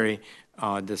documentary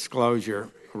disclosure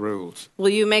rules. Will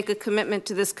you make a commitment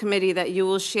to this committee that you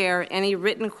will share any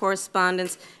written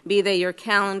correspondence, be they your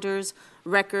calendars,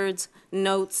 records,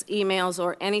 notes, emails,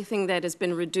 or anything that has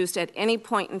been reduced at any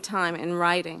point in time in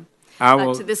writing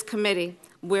to this committee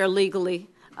where legally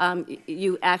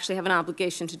you actually have an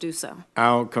obligation to do so?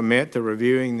 I'll commit to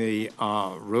reviewing the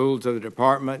rules of the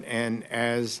department, and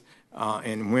as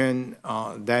and when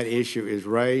that issue is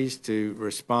raised, to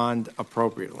respond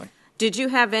appropriately. Did you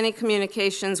have any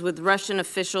communications with Russian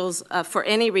officials for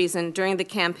any reason during the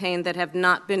campaign that have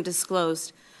not been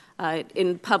disclosed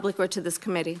in public or to this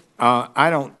committee? I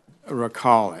don't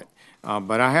recall it,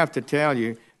 but I have to tell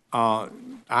you,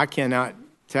 I cannot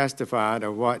testify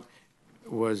to what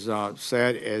was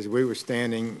said as we were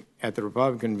standing at the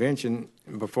Republican convention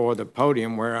before the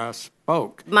podium where I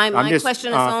spoke. My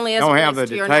question is only as it relates to your knowledge. I don't have the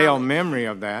detailed memory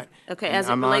of that. Okay, as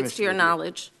it relates to your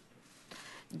knowledge.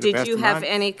 Did you have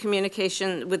any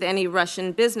communication with any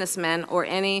Russian businessmen or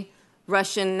any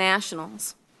Russian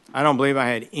nationals I don't believe I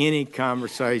had any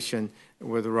conversation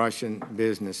with Russian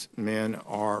businessmen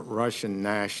or Russian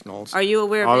nationals. Are you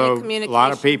aware of Although any communications? a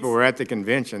lot of people were at the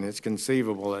convention, it's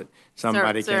conceivable that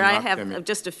somebody Sir, came I up to me. have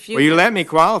just a few. Well, you let me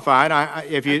qualify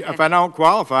it. If Okay. I don't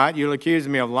qualify it, you'll accuse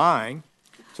me of lying.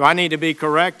 So I need to be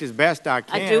correct as best I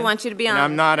can. I do want you to be and I'm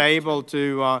honest. not able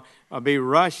to be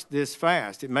rushed this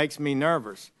fast. It makes me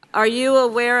nervous. Are you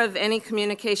aware of any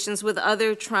communications with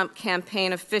other Trump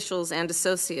campaign officials and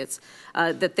associates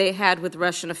that they had with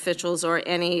Russian officials or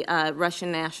any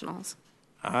Russian nationals?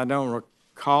 I don't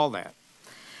recall that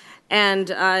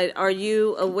And are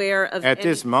you aware of at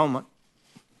this moment.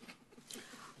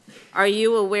 Are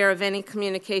you aware of any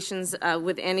communications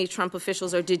with any Trump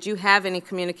officials, or did you have any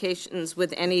communications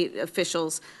with any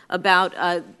officials about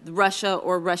Russia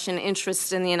or Russian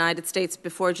interests in the United States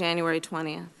before January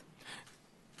 20th?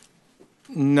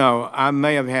 No, I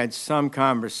may have had some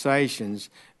conversations,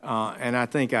 and I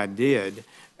think I did,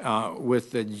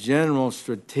 with the general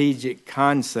strategic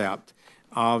concept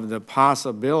of the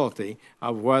possibility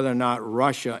of whether or not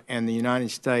Russia and the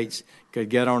United States could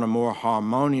get on a more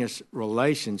harmonious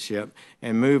relationship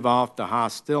and move off the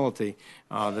hostility.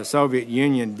 The Soviet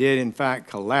Union did, in fact,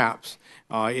 collapse.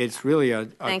 It's really a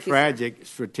tragic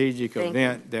strategic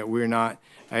event that we're not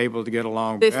able to get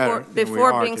along better than we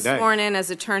are being today. sworn in as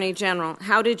Attorney General,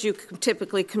 how did you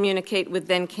typically communicate with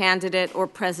then candidate or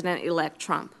President-elect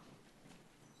Trump?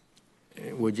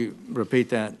 Would you repeat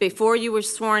that? Before you were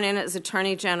sworn in as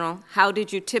Attorney General, how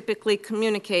did you typically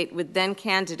communicate with then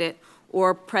candidate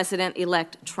or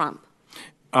President-elect Trump?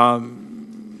 I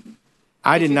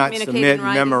did you not communicate submit in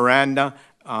writing? memoranda.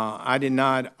 I did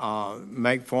not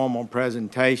make formal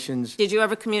presentations. Did you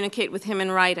ever communicate with him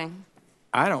in writing?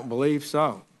 I don't believe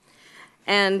so.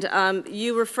 And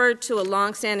you referred to a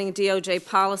longstanding DOJ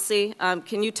policy.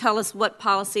 Can you tell us what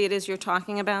policy it is you're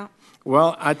talking about?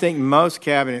 Well, I think most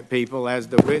cabinet people, as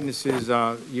the witnesses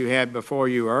you had before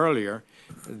you earlier,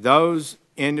 those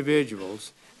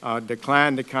individuals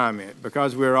declined to comment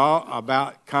because we're all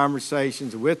about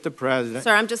conversations with the president.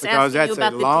 Sir, I'm just because asking you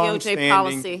that's about a the DOJ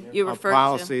policy you referred to.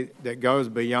 policy that goes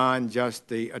beyond just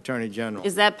the Attorney General.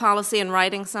 Is that policy in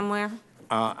writing somewhere?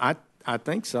 I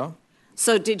think so.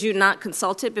 So did you not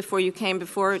consult it before you came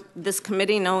before this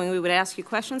committee, knowing we would ask you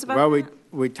questions about Well, it?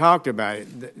 we talked about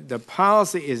it. The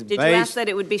policy is Did based. you ask that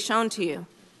it would be shown to you?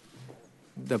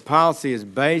 The policy is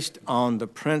based on the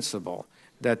principle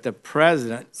that the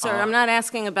president. Sir, I'm not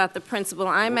asking about the principle.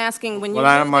 I'm asking when you Well,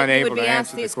 I'm knew that you unable would be to asked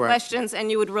answer the these question. questions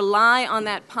and you would rely on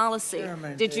that policy,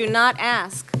 did you not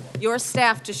ask your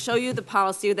staff to show you the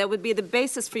policy that would be the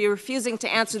basis for you refusing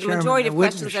to answer the majority of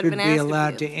questions that have been asked should be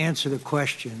allowed of to you? answer the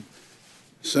question.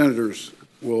 Senators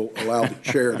will allow the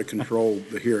chair to control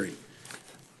the hearing.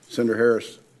 Senator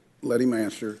Harris, let him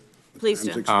answer. Please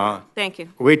Time's do. expired. Thank you.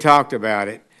 We talked about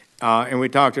it, and we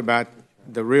talked about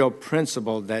the real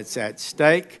principle that's at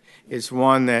stake. It's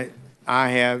one that I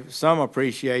have some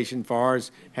appreciation for, as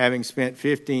having spent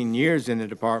 15 years in the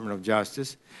Department of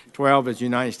Justice, 12 as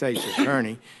United States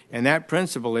Attorney, and that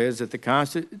principle is that the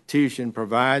Constitution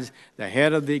provides the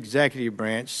head of the executive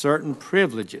branch certain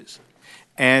privileges,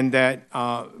 and that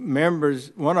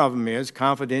members, one of them is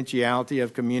confidentiality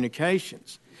of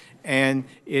communications. And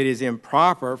it is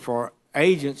improper for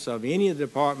agents of any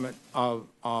department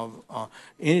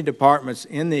any departments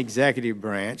in the executive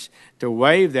branch to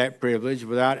waive that privilege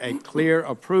without a clear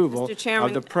approval Mr. Chairman,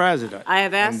 of the president. I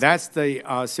have asked and that's the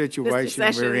Mr. situation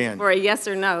we're Sessions in. for a yes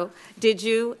or no. Did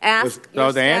you ask your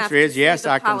So the staff answer is to yes, see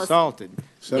the I policy? consulted.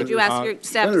 Did you ask your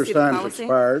staff to see the Senator's policy?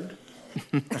 expired.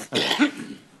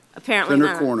 Apparently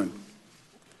Senator not. Cornyn.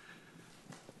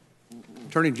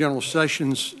 Attorney General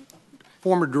Sessions,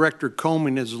 former Director Comey,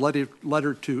 in his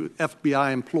letter to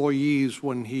FBI employees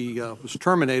when he was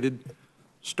terminated,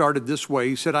 started this way.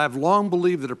 He said, "I've long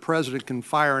believed that a president can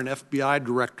fire an FBI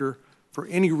director for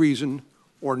any reason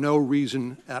or no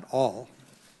reason at all."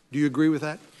 Do you agree with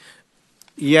that?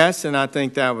 Yes, and I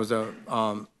think that was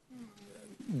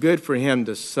good for him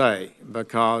to say,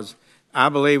 because I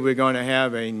believe we're going to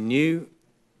have a new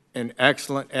and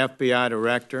excellent FBI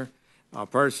director, a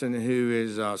person who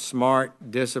is smart,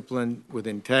 disciplined, with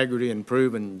integrity and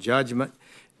proven judgment.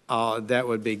 That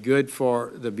would be good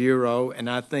for the Bureau, and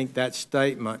I think that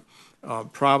statement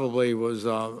probably was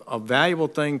a valuable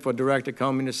thing for Director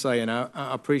Comey to say, and I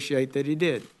appreciate that he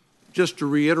did. Just to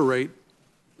reiterate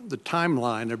the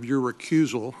timeline of your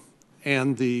recusal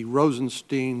and the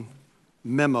Rosenstein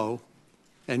memo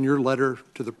and your letter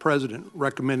to the President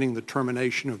recommending the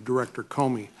termination of Director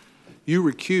Comey, you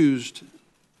recused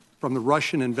from the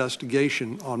Russian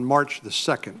investigation on March the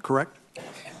 2nd, correct?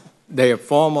 The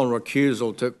formal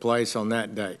recusal took place on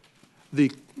that date.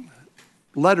 The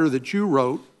letter that you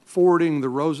wrote forwarding the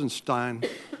Rosenstein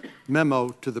memo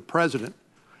to the president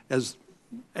as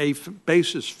a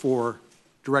basis for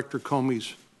Director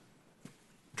Comey's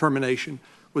termination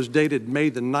was dated May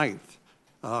the 9th,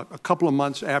 a couple of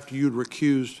months after you'd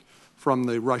recused from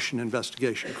the Russian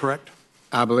investigation, correct?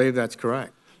 I believe that's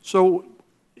correct. So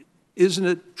isn't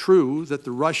it true that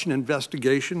the Russian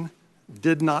investigation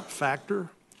did not factor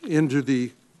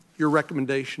into your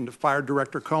recommendation to fire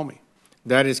Director Comey?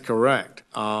 That is correct.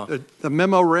 The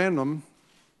memorandum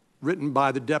written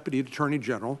by the Deputy Attorney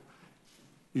General,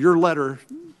 your letter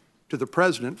to the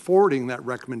President forwarding that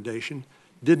recommendation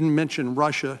didn't mention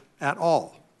Russia at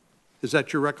all. Is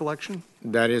that your recollection?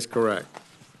 That is correct.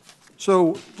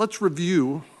 So let's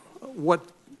review what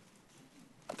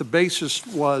the basis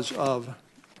was of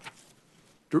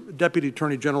Deputy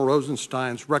Attorney General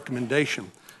Rosenstein's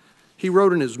recommendation. He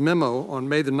wrote in his memo on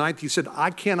May the 9th, he said, "I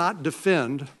cannot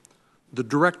defend the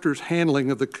director's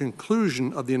handling of the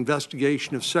conclusion of the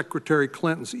investigation of Secretary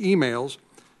Clinton's emails,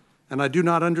 and I do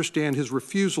not understand his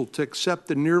refusal to accept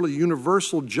the nearly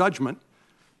universal judgment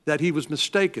that he was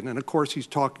mistaken." And of course, he's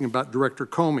talking about Director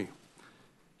Comey.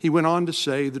 He went on to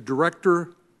say the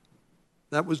director,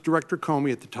 that was Director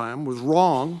Comey at the time, was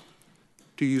wrong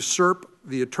to usurp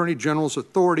the Attorney General's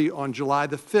authority on July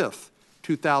the 5th,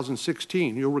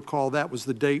 2016. You'll recall that was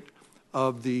the date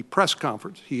of the press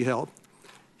conference he held.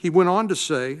 He went on to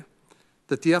say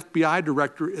that the FBI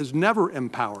director is never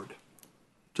empowered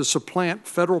to supplant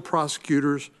federal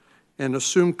prosecutors and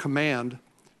assume command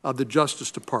of the Justice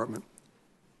Department.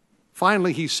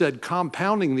 Finally, he said,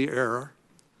 compounding the error,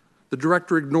 the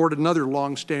director ignored another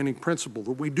long-standing principle,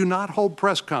 that we do not hold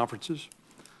press conferences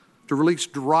to release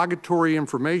derogatory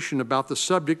information about the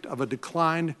subject of a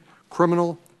declined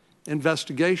criminal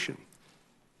investigation.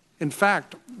 In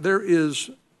fact, there is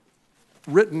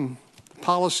written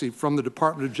policy from the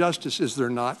Department of Justice, is there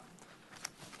not,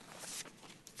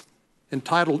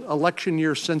 entitled Election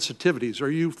Year Sensitivities.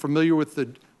 Are you familiar with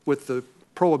the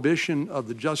prohibition of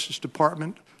the Justice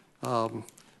Department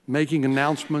making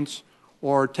announcements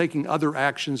or taking other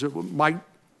actions that might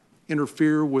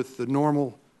interfere with the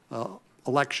normal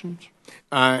elections?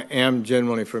 I am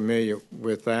generally familiar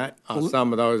with that.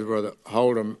 Some of those were the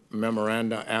Holder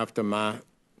memoranda after my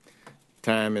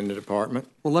time in the department.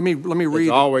 Well, let me read. There's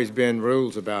always been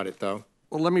rules about it, though.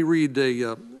 Well, let me read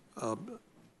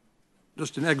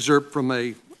just an excerpt from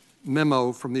a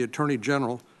memo from the Attorney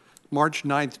General, March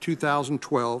 9th,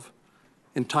 2012,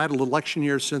 entitled Election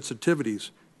Year Sensitivities.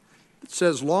 It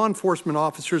says, law enforcement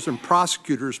officers and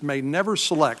prosecutors may never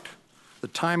select the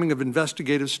timing of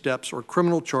investigative steps or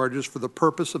criminal charges for the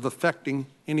purpose of affecting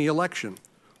any election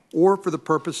or for the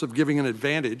purpose of giving an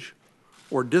advantage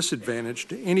or disadvantage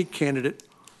to any candidate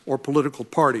or political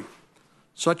party.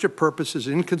 Such a purpose is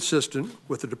inconsistent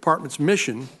with the department's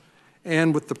mission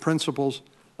and with the principles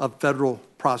of federal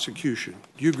prosecution.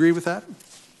 Do you agree with that?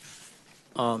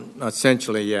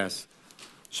 Essentially, yes.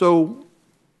 So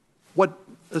what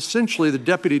essentially the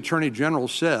Deputy Attorney General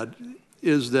said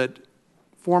is that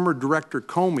former Director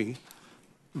Comey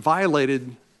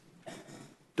violated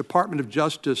Department of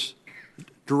Justice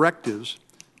directives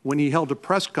when he held a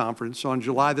press conference on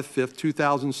July the 5th,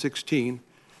 2016.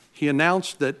 He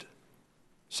announced that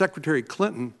Secretary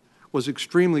Clinton was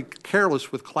extremely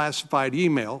careless with classified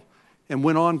email and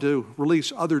went on to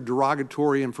release other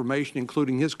derogatory information,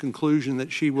 including his conclusion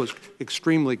that she was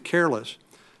extremely careless,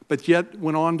 but yet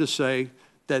went on to say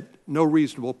that no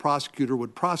reasonable prosecutor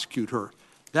would prosecute her.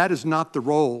 That is not the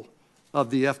role of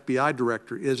the FBI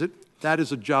director, is it? That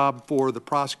is a job for the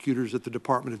prosecutors at the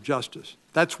Department of Justice.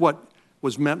 That's what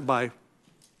was meant by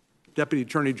Deputy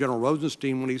Attorney General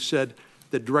Rosenstein when he said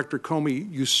that Director Comey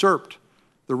usurped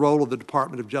the role of the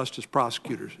Department of Justice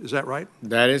prosecutors. Is that right?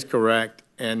 That is correct.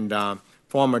 And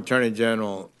former Attorney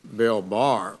General Bill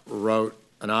Barr wrote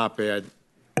an op-ed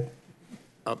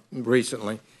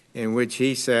recently in which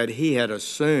he said he had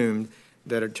assumed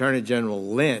that Attorney General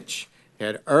Lynch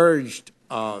had urged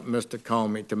Mr.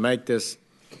 Comey to make this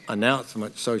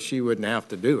announcement so she wouldn't have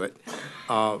to do it.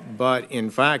 But in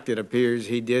fact, it appears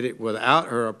he did it without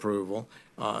her approval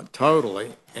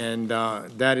totally, and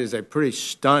that is a pretty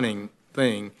stunning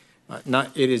thing.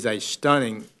 It is a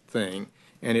stunning thing,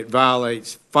 and it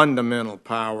violates fundamental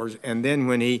powers. And then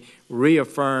when he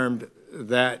reaffirmed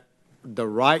that the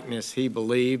rightness he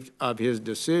believed of his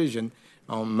decision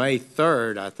on May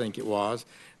 3rd, I think it was,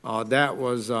 that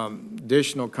was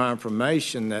additional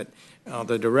confirmation that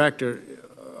the director's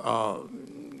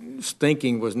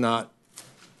thinking was not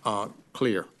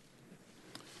clear.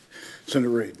 Senator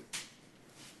Reid.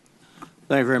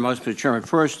 Thank you very much, Mr. Chairman.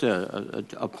 First,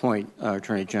 a point,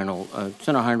 Attorney General.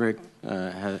 Senator Heinrich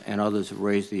and others have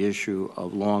raised the issue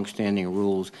of long-standing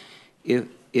rules.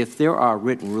 If there are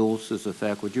written rules to this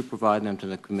effect, would you provide them to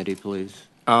the committee, please?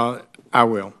 I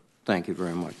will. Thank you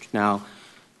very much. Now,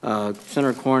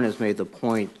 Senator Corn has made the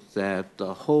point that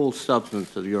the whole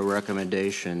substance of your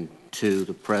recommendation to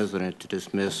the President to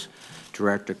dismiss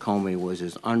Director Comey was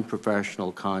his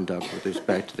unprofessional conduct with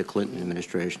respect to the Clinton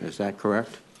administration. Is that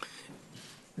correct?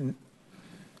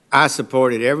 I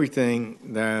supported everything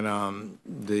that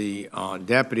the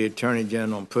Deputy Attorney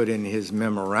General put in his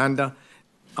memoranda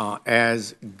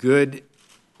as good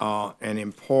and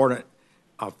important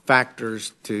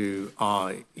factors to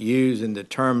use in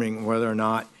determining whether or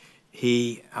not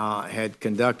he had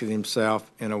conducted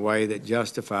himself in a way that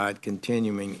justified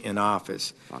continuing in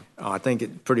office. I think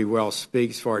it pretty well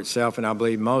speaks for itself, and I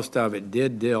believe most of it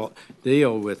did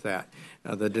deal with that.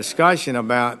 The discussion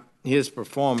about his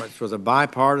performance was a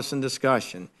bipartisan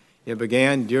discussion. It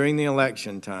began during the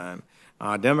election time.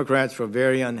 Democrats were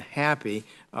very unhappy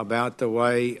about the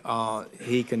way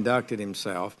he conducted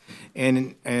himself.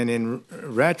 And in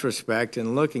retrospect,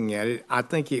 and looking at it, I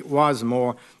think it was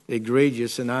more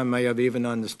egregious than I may have even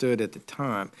understood at the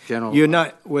time. General, you're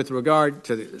not, with regard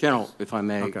to the... General, if I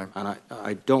may, okay. And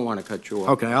I don't want to cut you off.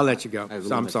 Okay, I'll let you go.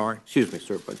 So I'm sorry. Excuse me,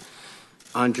 sir, but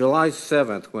on July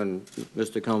 7th, when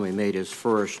Mr. Comey made his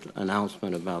first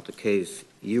announcement about the case,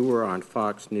 you were on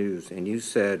Fox News, and you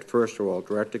said, first of all,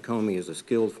 Director Comey is a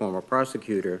skilled former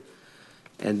prosecutor,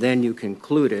 and then you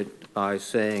concluded by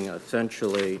saying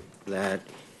essentially that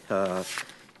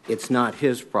it's not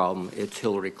his problem, it's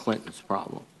Hillary Clinton's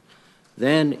problem.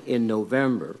 Then in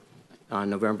November, on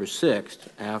November 6th,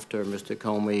 after Mr.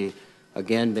 Comey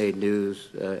again made news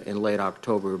in late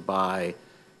October by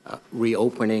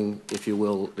reopening, if you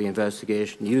will, the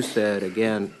investigation, you said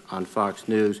again on Fox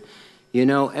News, you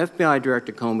know, FBI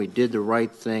Director Comey did the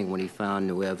right thing when he found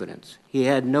new evidence. He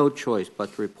had no choice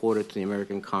but to report it to the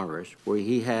American Congress, where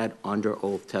he had under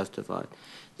oath testified.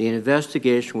 The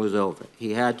investigation was over.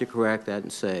 He had to correct that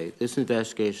and say, this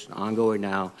investigation is ongoing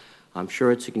now. I'm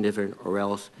sure it's significant, or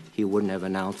else he wouldn't have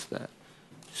announced that.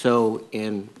 So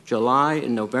in July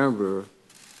and November,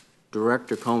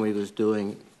 Director Comey was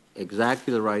doing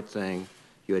exactly the right thing.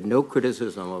 You had no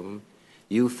criticism of him.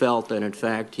 You felt that, in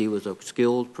fact, he was a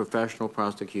skilled professional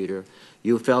prosecutor.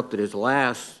 You felt that his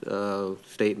last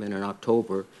statement in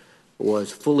October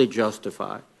was fully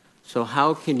justified. So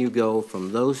how can you go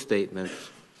from those statements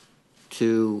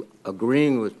to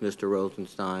agreeing with Mr.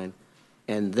 Rosenstein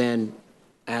and then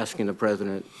asking the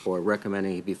President or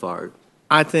recommending he be fired?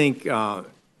 I think,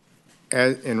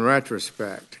 in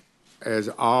retrospect, as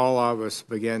all of us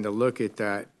began to look at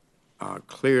that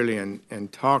clearly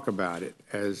and talk about it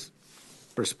as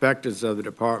perspectives of the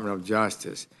Department of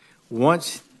Justice,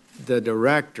 once the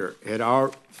director had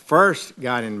first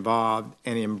got involved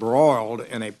and embroiled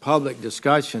in a public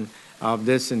discussion of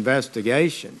this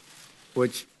investigation,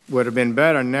 which would have been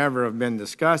better never have been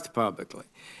discussed publicly,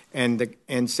 and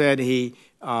said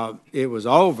it was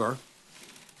over,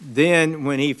 then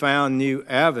when he found new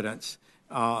evidence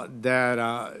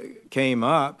that came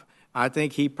up, I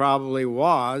think he probably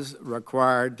was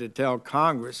required to tell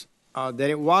Congress that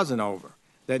it wasn't over,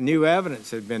 that new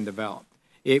evidence had been developed.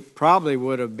 It probably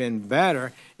would have been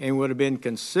better and would have been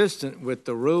consistent with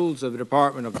the rules of the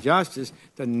Department of Justice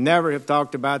to never have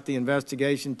talked about the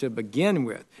investigation to begin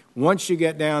with. Once you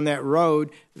get down that road,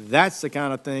 that's the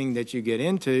kind of thing that you get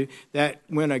into that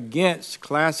went against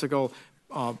classical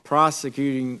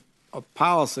prosecuting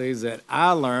policies that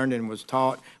I learned and was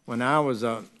taught when I was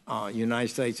a United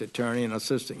States attorney and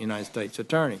assistant United States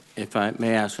attorney. If I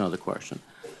may ask another question.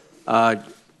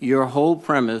 Your whole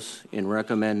premise in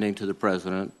recommending to the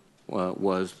President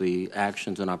was the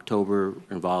actions in October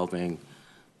involving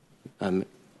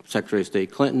Secretary of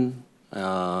State Clinton,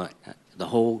 the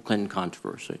whole Clinton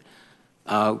controversy.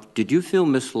 Did you feel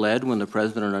misled when the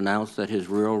President announced that his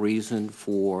real reason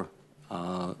for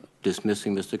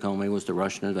dismissing Mr. Comey was the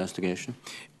Russian investigation?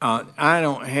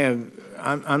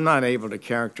 I'm not able to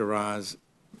characterize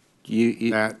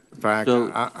that fact.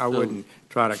 I wouldn't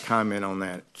try to comment on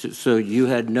that. So you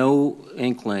had no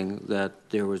inkling that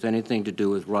there was anything to do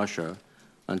with Russia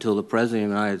until the President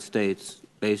of the United States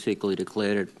basically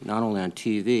declared it not only on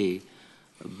TV,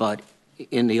 but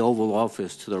in the Oval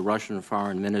Office to the Russian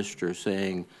foreign minister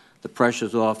saying, the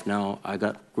pressure's off now, I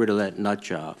got rid of that nut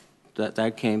job.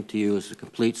 That came to you as a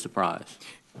complete surprise.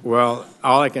 Well,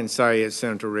 all I can say is,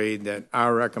 Senator Reid, that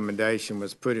our recommendation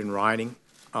was put in writing,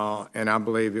 and I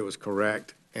believe it was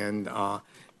correct. And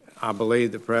I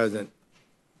believe the President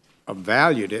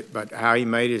valued it, but how he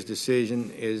made his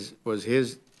decision was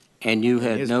his And you in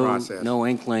had his no process. no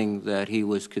inkling that he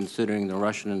was considering the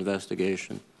Russian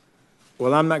investigation?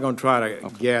 Well, I'm not going to try to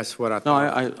guess what I No,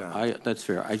 thought at the time. that's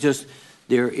fair.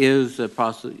 There is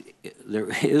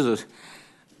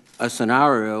a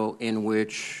scenario in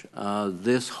which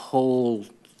this whole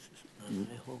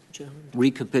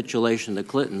recapitulation of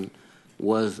Clinton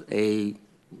was a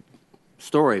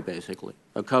story, basically,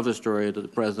 a cover story that the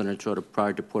president sort of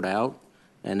tried to put out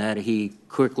and that he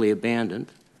quickly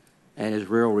abandoned. And his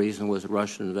real reason was a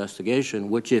Russian investigation,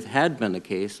 which, if had been the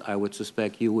case, I would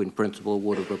suspect you, in principle,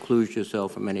 would have reclused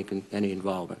yourself from any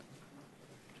involvement.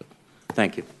 So,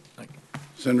 thank you.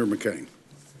 Senator McCain.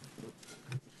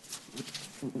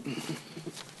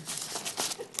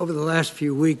 Over the last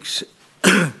few weeks,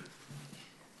 the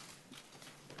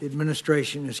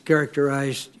administration has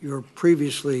characterized your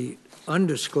previously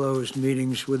undisclosed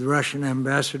meetings with Russian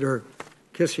Ambassador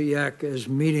Kislyak as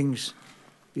meetings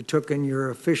you took in your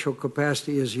official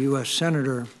capacity as a U.S.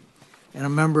 Senator and a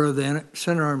member of the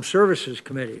Senate Armed Services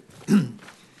Committee.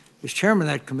 As chairman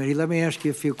of that committee, let me ask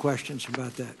you a few questions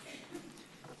about that.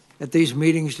 At these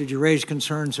meetings, did you raise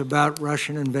concerns about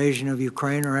Russian invasion of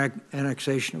Ukraine or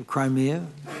annexation of Crimea?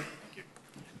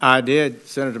 I did,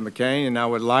 Senator McCain, and I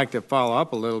would like to follow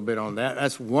up a little bit on that.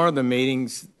 That's one of the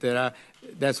meetings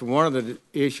that's one of the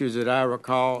issues that I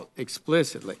recall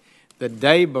explicitly. The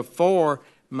day before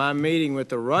my meeting with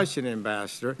the Russian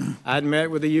ambassador, I'd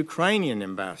met with the Ukrainian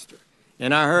ambassador,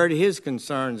 and I heard his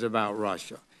concerns about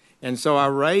Russia. And so I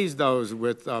raised those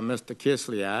with Mr.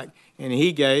 Kislyak, and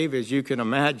he gave, as you can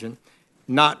imagine,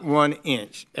 not 1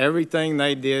 inch. Everything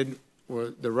they did,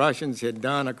 the Russians had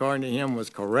done, according to him, was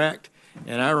correct,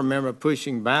 and I remember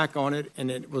pushing back on it,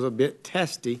 and it was a bit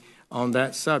testy on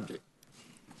that subject.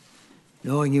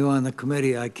 Knowing you on the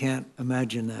committee, I can't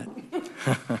imagine that.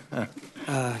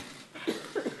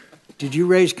 Did you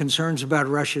raise concerns about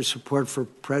Russia's support for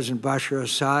President Bashar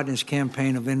Assad and his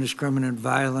campaign of indiscriminate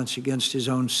violence against his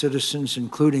own citizens,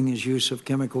 including his use of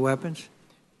chemical weapons?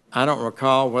 I don't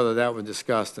recall whether that was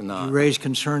discussed or not. Did you raise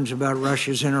concerns about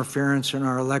Russia's interference in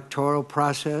our electoral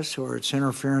process or its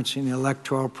interference in the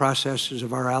electoral processes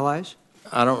of our allies?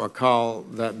 I don't recall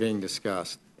that being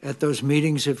discussed. At those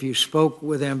meetings, if you spoke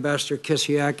with Ambassador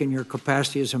Kislyak in your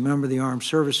capacity as a member of the Armed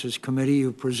Services Committee,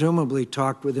 you presumably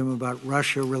talked with him about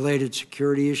Russia-related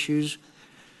security issues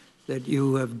that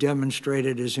you have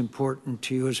demonstrated as important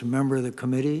to you as a member of the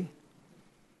committee?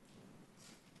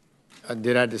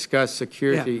 Did I discuss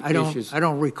security issues? I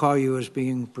don't recall you as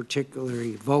being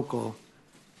particularly vocal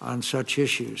on such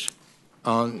issues.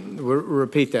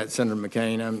 Repeat that, Senator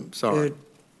McCain. I'm sorry.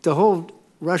 The whole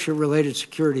Russia-related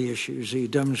security issues that you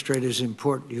demonstrate as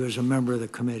important to you as a member of the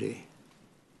committee.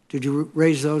 Did you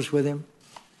raise those with him?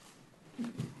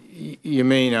 You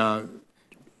mean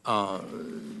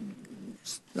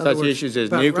such issues as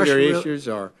nuclear issues,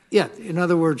 or? Yeah, in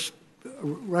other words,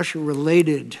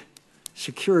 Russia-related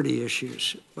security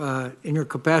issues. In your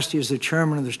capacity as the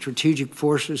chairman of the Strategic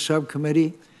Forces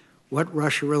Subcommittee, what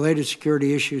Russia-related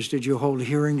security issues did you hold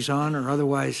hearings on or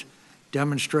otherwise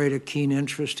demonstrate a keen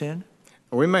interest in?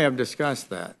 We may have discussed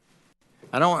that.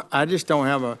 I just don't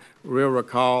have a real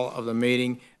recall of the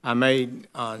meeting. I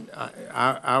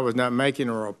was not making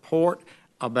a report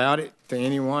about it to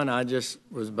anyone. I just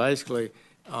was basically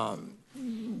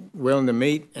willing to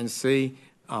meet and see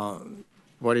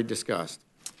what he discussed.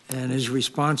 And his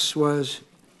response was?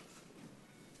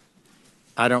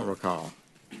 I don't recall.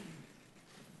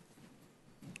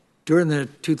 During the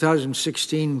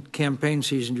 2016 campaign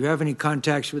season, do you have any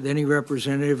contacts with any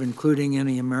representative, including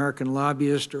any American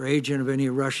lobbyist or agent of any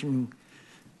Russian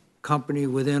company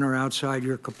within or outside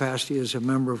your capacity as a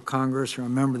member of Congress or a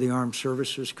member of the Armed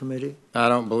Services Committee? I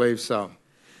don't believe so.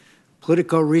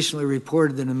 Politico recently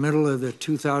reported that in the middle of the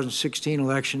 2016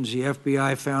 elections, the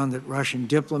FBI found that Russian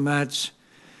diplomats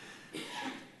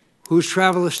whose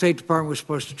travel the State Department was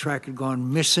supposed to track had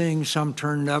gone missing. Some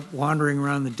turned up wandering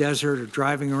around the desert or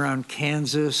driving around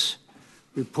Kansas.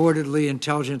 Reportedly,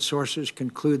 intelligence sources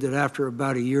conclude that after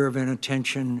about a year of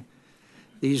inattention,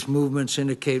 these movements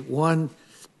indicate, one,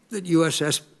 that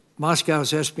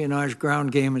Moscow's espionage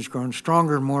ground game has grown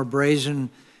stronger and more brazen,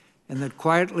 and that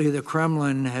quietly the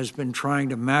Kremlin has been trying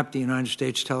to map the United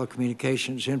States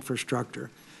telecommunications infrastructure.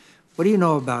 What do you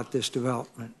know about this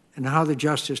development and how the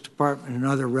Justice Department and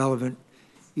other relevant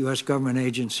U.S. government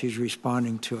agencies are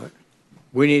responding to it?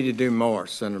 We need to do more,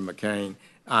 Senator McCain.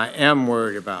 I am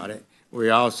worried about it. We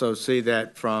also see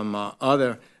that from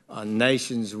other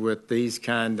nations with these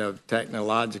kind of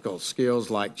technological skills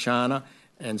like China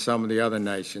and some of the other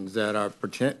nations that are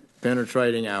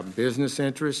penetrating our business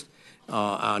interests,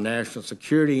 our national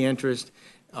security interests,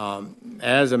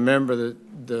 As a member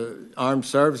of the Armed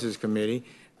Services Committee,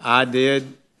 I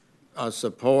did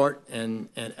support and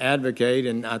advocate,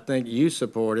 and I think you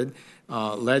supported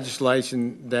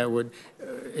legislation that would,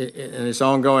 and it's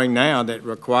ongoing now, that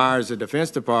requires the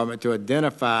Defense Department to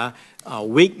identify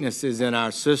weaknesses in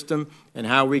our system and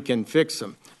how we can fix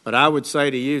them. But I would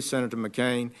say to you, Senator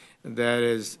McCain, that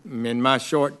is, in my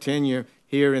short tenure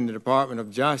here in the Department of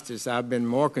Justice, I've been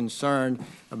more concerned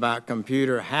about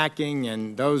computer hacking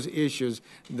and those issues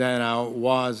than I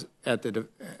was at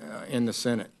in the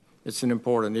Senate. It's an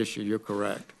important issue. You're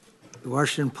correct. The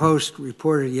Washington Post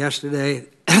reported yesterday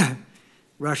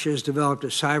Russia has developed a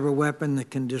cyber weapon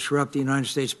that can disrupt the United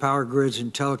States power grids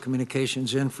and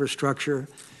telecommunications infrastructure.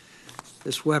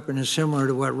 This weapon is similar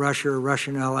to what Russia or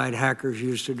Russian allied hackers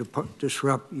used to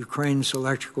disrupt Ukraine's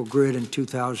electrical grid in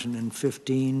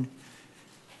 2015.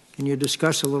 Can you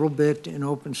discuss a little bit in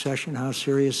open session how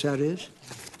serious that is?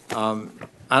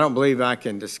 I don't believe I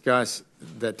can discuss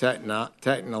the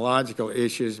technological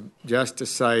issues, just to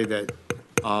say that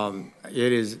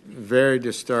it is very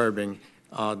disturbing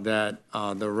that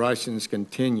the Russians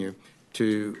continue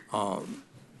to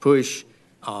push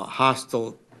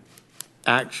hostile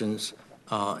actions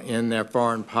in their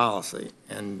foreign policy,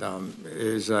 and it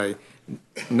is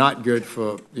not good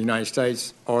for the United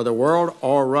States or the world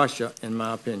or Russia, in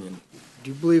my opinion. Do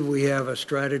you believe we have a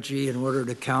strategy in order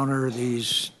to counter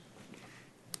these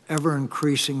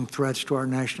ever-increasing threats to our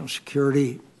national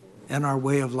security and our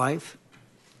way of life?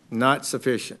 Not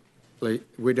sufficiently.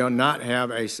 We do not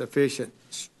have a sufficient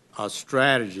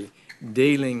strategy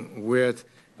dealing with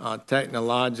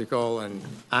technological and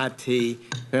IT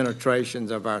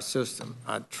penetrations of our system.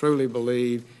 I truly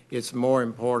believe it's more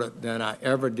important than I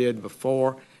ever did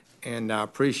before, and I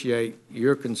appreciate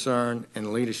your concern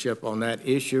and leadership on that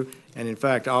issue. And in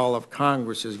fact, all of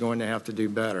Congress is going to have to do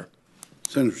better.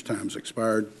 Senator's time's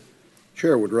expired.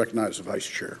 Chair would recognize the Vice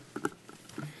Chair.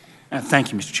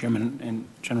 Thank you, Mr. Chairman, and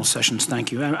General Sessions,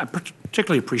 thank you. I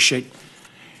particularly appreciate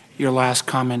your last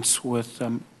comments with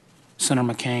Senator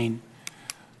McCain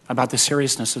about the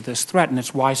seriousness of this threat, and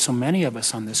it's why so many of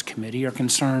us on this committee are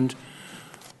concerned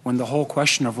when the whole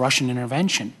question of Russian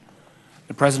intervention,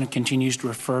 the President continues to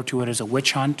refer to it as a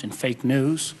witch hunt and fake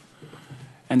news,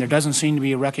 and there doesn't seem to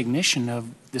be a recognition of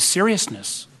the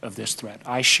seriousness of this threat.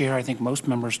 I share, I think most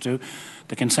members do,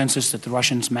 the consensus that the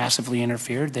Russians massively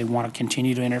interfered. They want to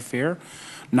continue to interfere,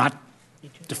 not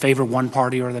to favor one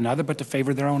party or another, but to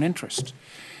favor their own interest.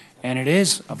 And it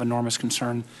is of enormous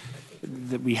concern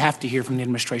that we have to hear from the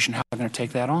administration how they're going to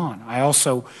take that on. I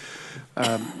also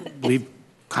believe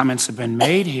comments have been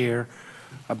made here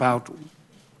about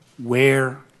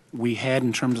where we head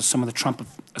in terms of some of the Trump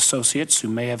associates who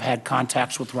may have had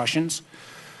contacts with Russians.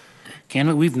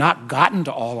 Candidly, we've not gotten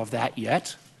to all of that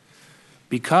yet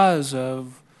because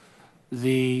of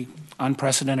the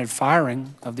unprecedented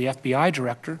firing of the FBI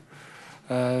director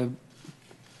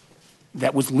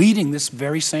that was leading this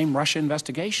very same Russia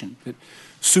investigation that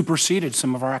superseded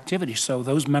some of our activities. So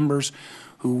those members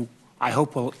who I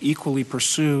hope will equally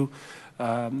pursue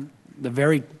the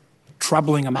very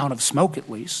troubling amount of smoke, at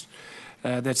least,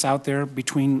 that's out there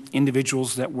between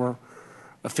individuals that were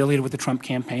affiliated with the Trump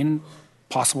campaign and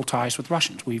possible ties with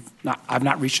Russians. I've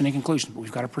not reached any conclusion, but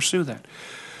we've got to pursue that.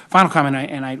 Final comment,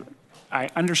 and I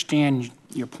understand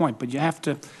your point, but you have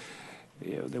to,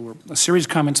 there were a series of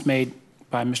comments made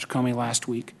by Mr. Comey last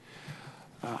week.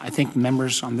 I think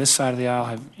members on this side of the aisle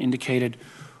have indicated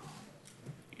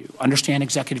you understand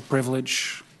executive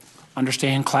privilege,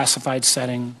 understand classified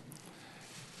setting.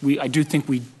 I do think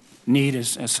we need,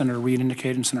 as Senator Reid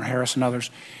indicated and Senator Harris and others,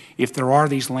 if there are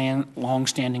these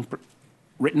long-standing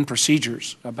written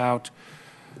procedures about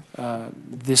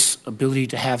this ability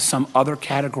to have some other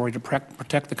category to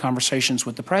protect the conversations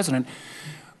with the president,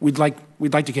 we'd like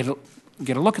to get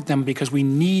a look at them, because we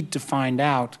need to find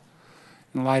out,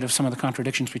 in light of some of the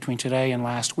contradictions between today and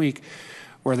last week,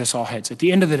 where this all heads. At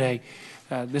the end of the day,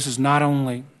 this is not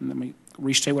only, let me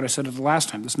restate what I said the last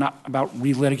time, this is not about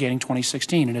relitigating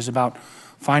 2016. It is about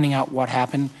finding out what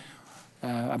happened,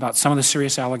 about some of the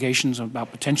serious allegations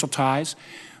about potential ties,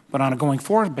 but on a going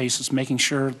forward basis, making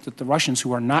sure that the Russians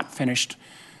who are not finished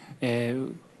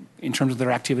in terms of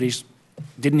their activities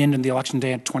didn't end in the election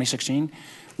day of 2016.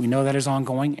 We know that is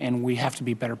ongoing, and we have to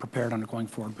be better prepared on a going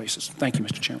forward basis. Thank you,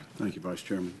 Mr. Chairman. Thank you, Vice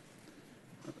Chairman.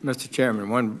 Mr. Chairman,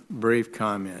 one brief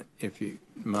comment, if you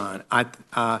mind.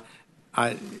 I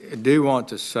do want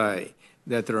to say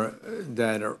that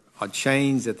there are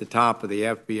chains at the top of the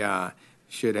FBI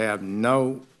should have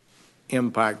no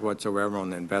impact whatsoever on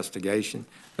the investigation.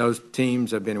 Those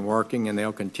teams have been working, and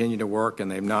they'll continue to work, and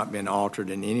they've not been altered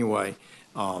in any way.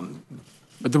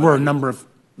 But there were a number of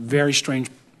very strange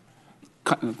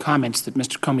comments that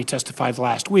Mr. Comey testified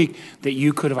last week that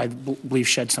you could have, I believe,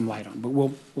 shed some light on. But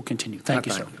we'll continue. Thank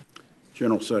you, sir.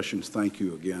 General Sessions, thank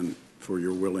you again for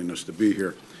your willingness to be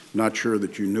here. Not sure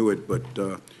that you knew it, but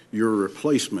your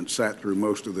replacement sat through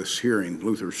most of this hearing,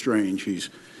 Luther Strange. He's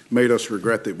made us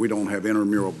regret that we don't have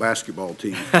intramural basketball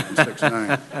team in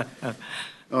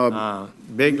 6'9".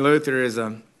 Big Luther is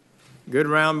a good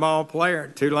round ball player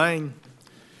at Tulane.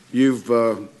 You've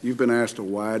been asked a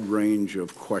wide range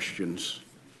of questions,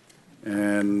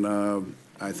 and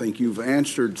I think you've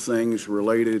answered things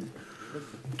related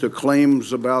to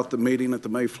claims about the meeting at the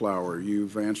Mayflower.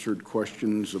 You've answered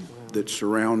questions that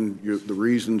surround the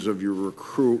reasons of your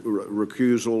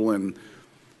recusal and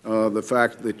the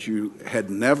fact that you had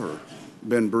never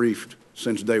been briefed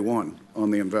since day one on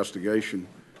the investigation,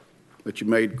 that you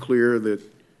made clear that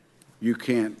you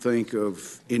can't think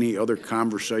of any other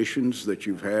conversations that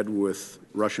you've had with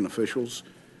Russian officials.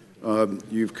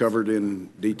 You've covered in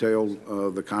detail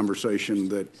the conversation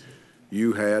that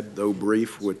you had, though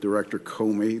brief, with Director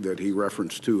Comey that he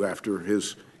referenced to after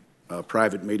his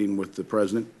private meeting with the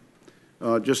President,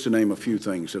 just to name a few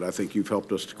things that I think you've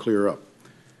helped us to clear up.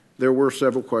 There were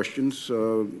several questions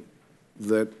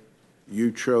that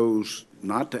you chose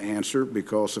not to answer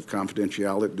because of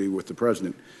confidentiality with the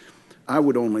President. I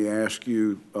would only ask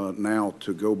you now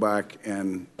to go back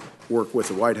and work with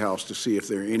the White House to see if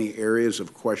there are any areas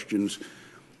of questions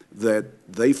that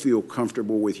they feel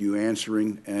comfortable with you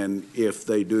answering, and if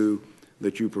they do,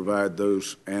 that you provide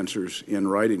those answers in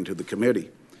writing to the committee.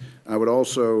 I would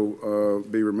also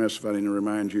be remiss if I didn't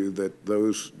remind you that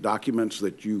those documents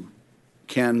that you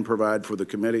can provide for the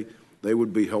committee, they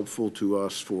would be helpful to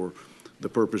us for the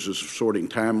purposes of sorting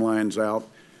timelines out.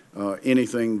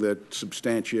 Anything that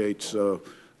substantiates your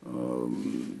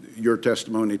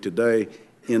testimony today,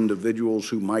 individuals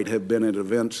who might have been at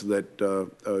events that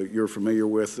you're familiar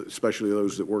with, especially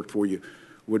those that worked for you,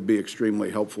 would be extremely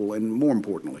helpful. And more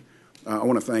importantly, I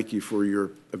want to thank you for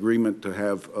your agreement to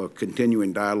have a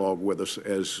continuing dialogue with us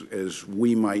as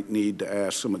we might need to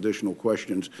ask some additional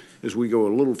questions as we go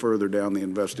a little further down the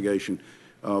investigation.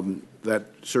 That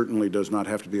certainly does not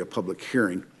have to be a public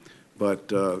hearing,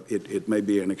 but it may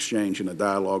be an exchange and a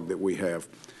dialogue that we have.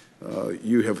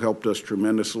 You have helped us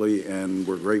tremendously, and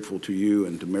we're grateful to you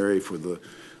and to Mary for the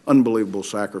unbelievable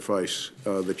sacrifice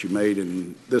that you made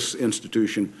in this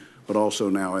institution, but also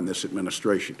now in this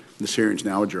administration. This hearing is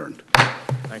now adjourned.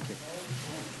 Thank you.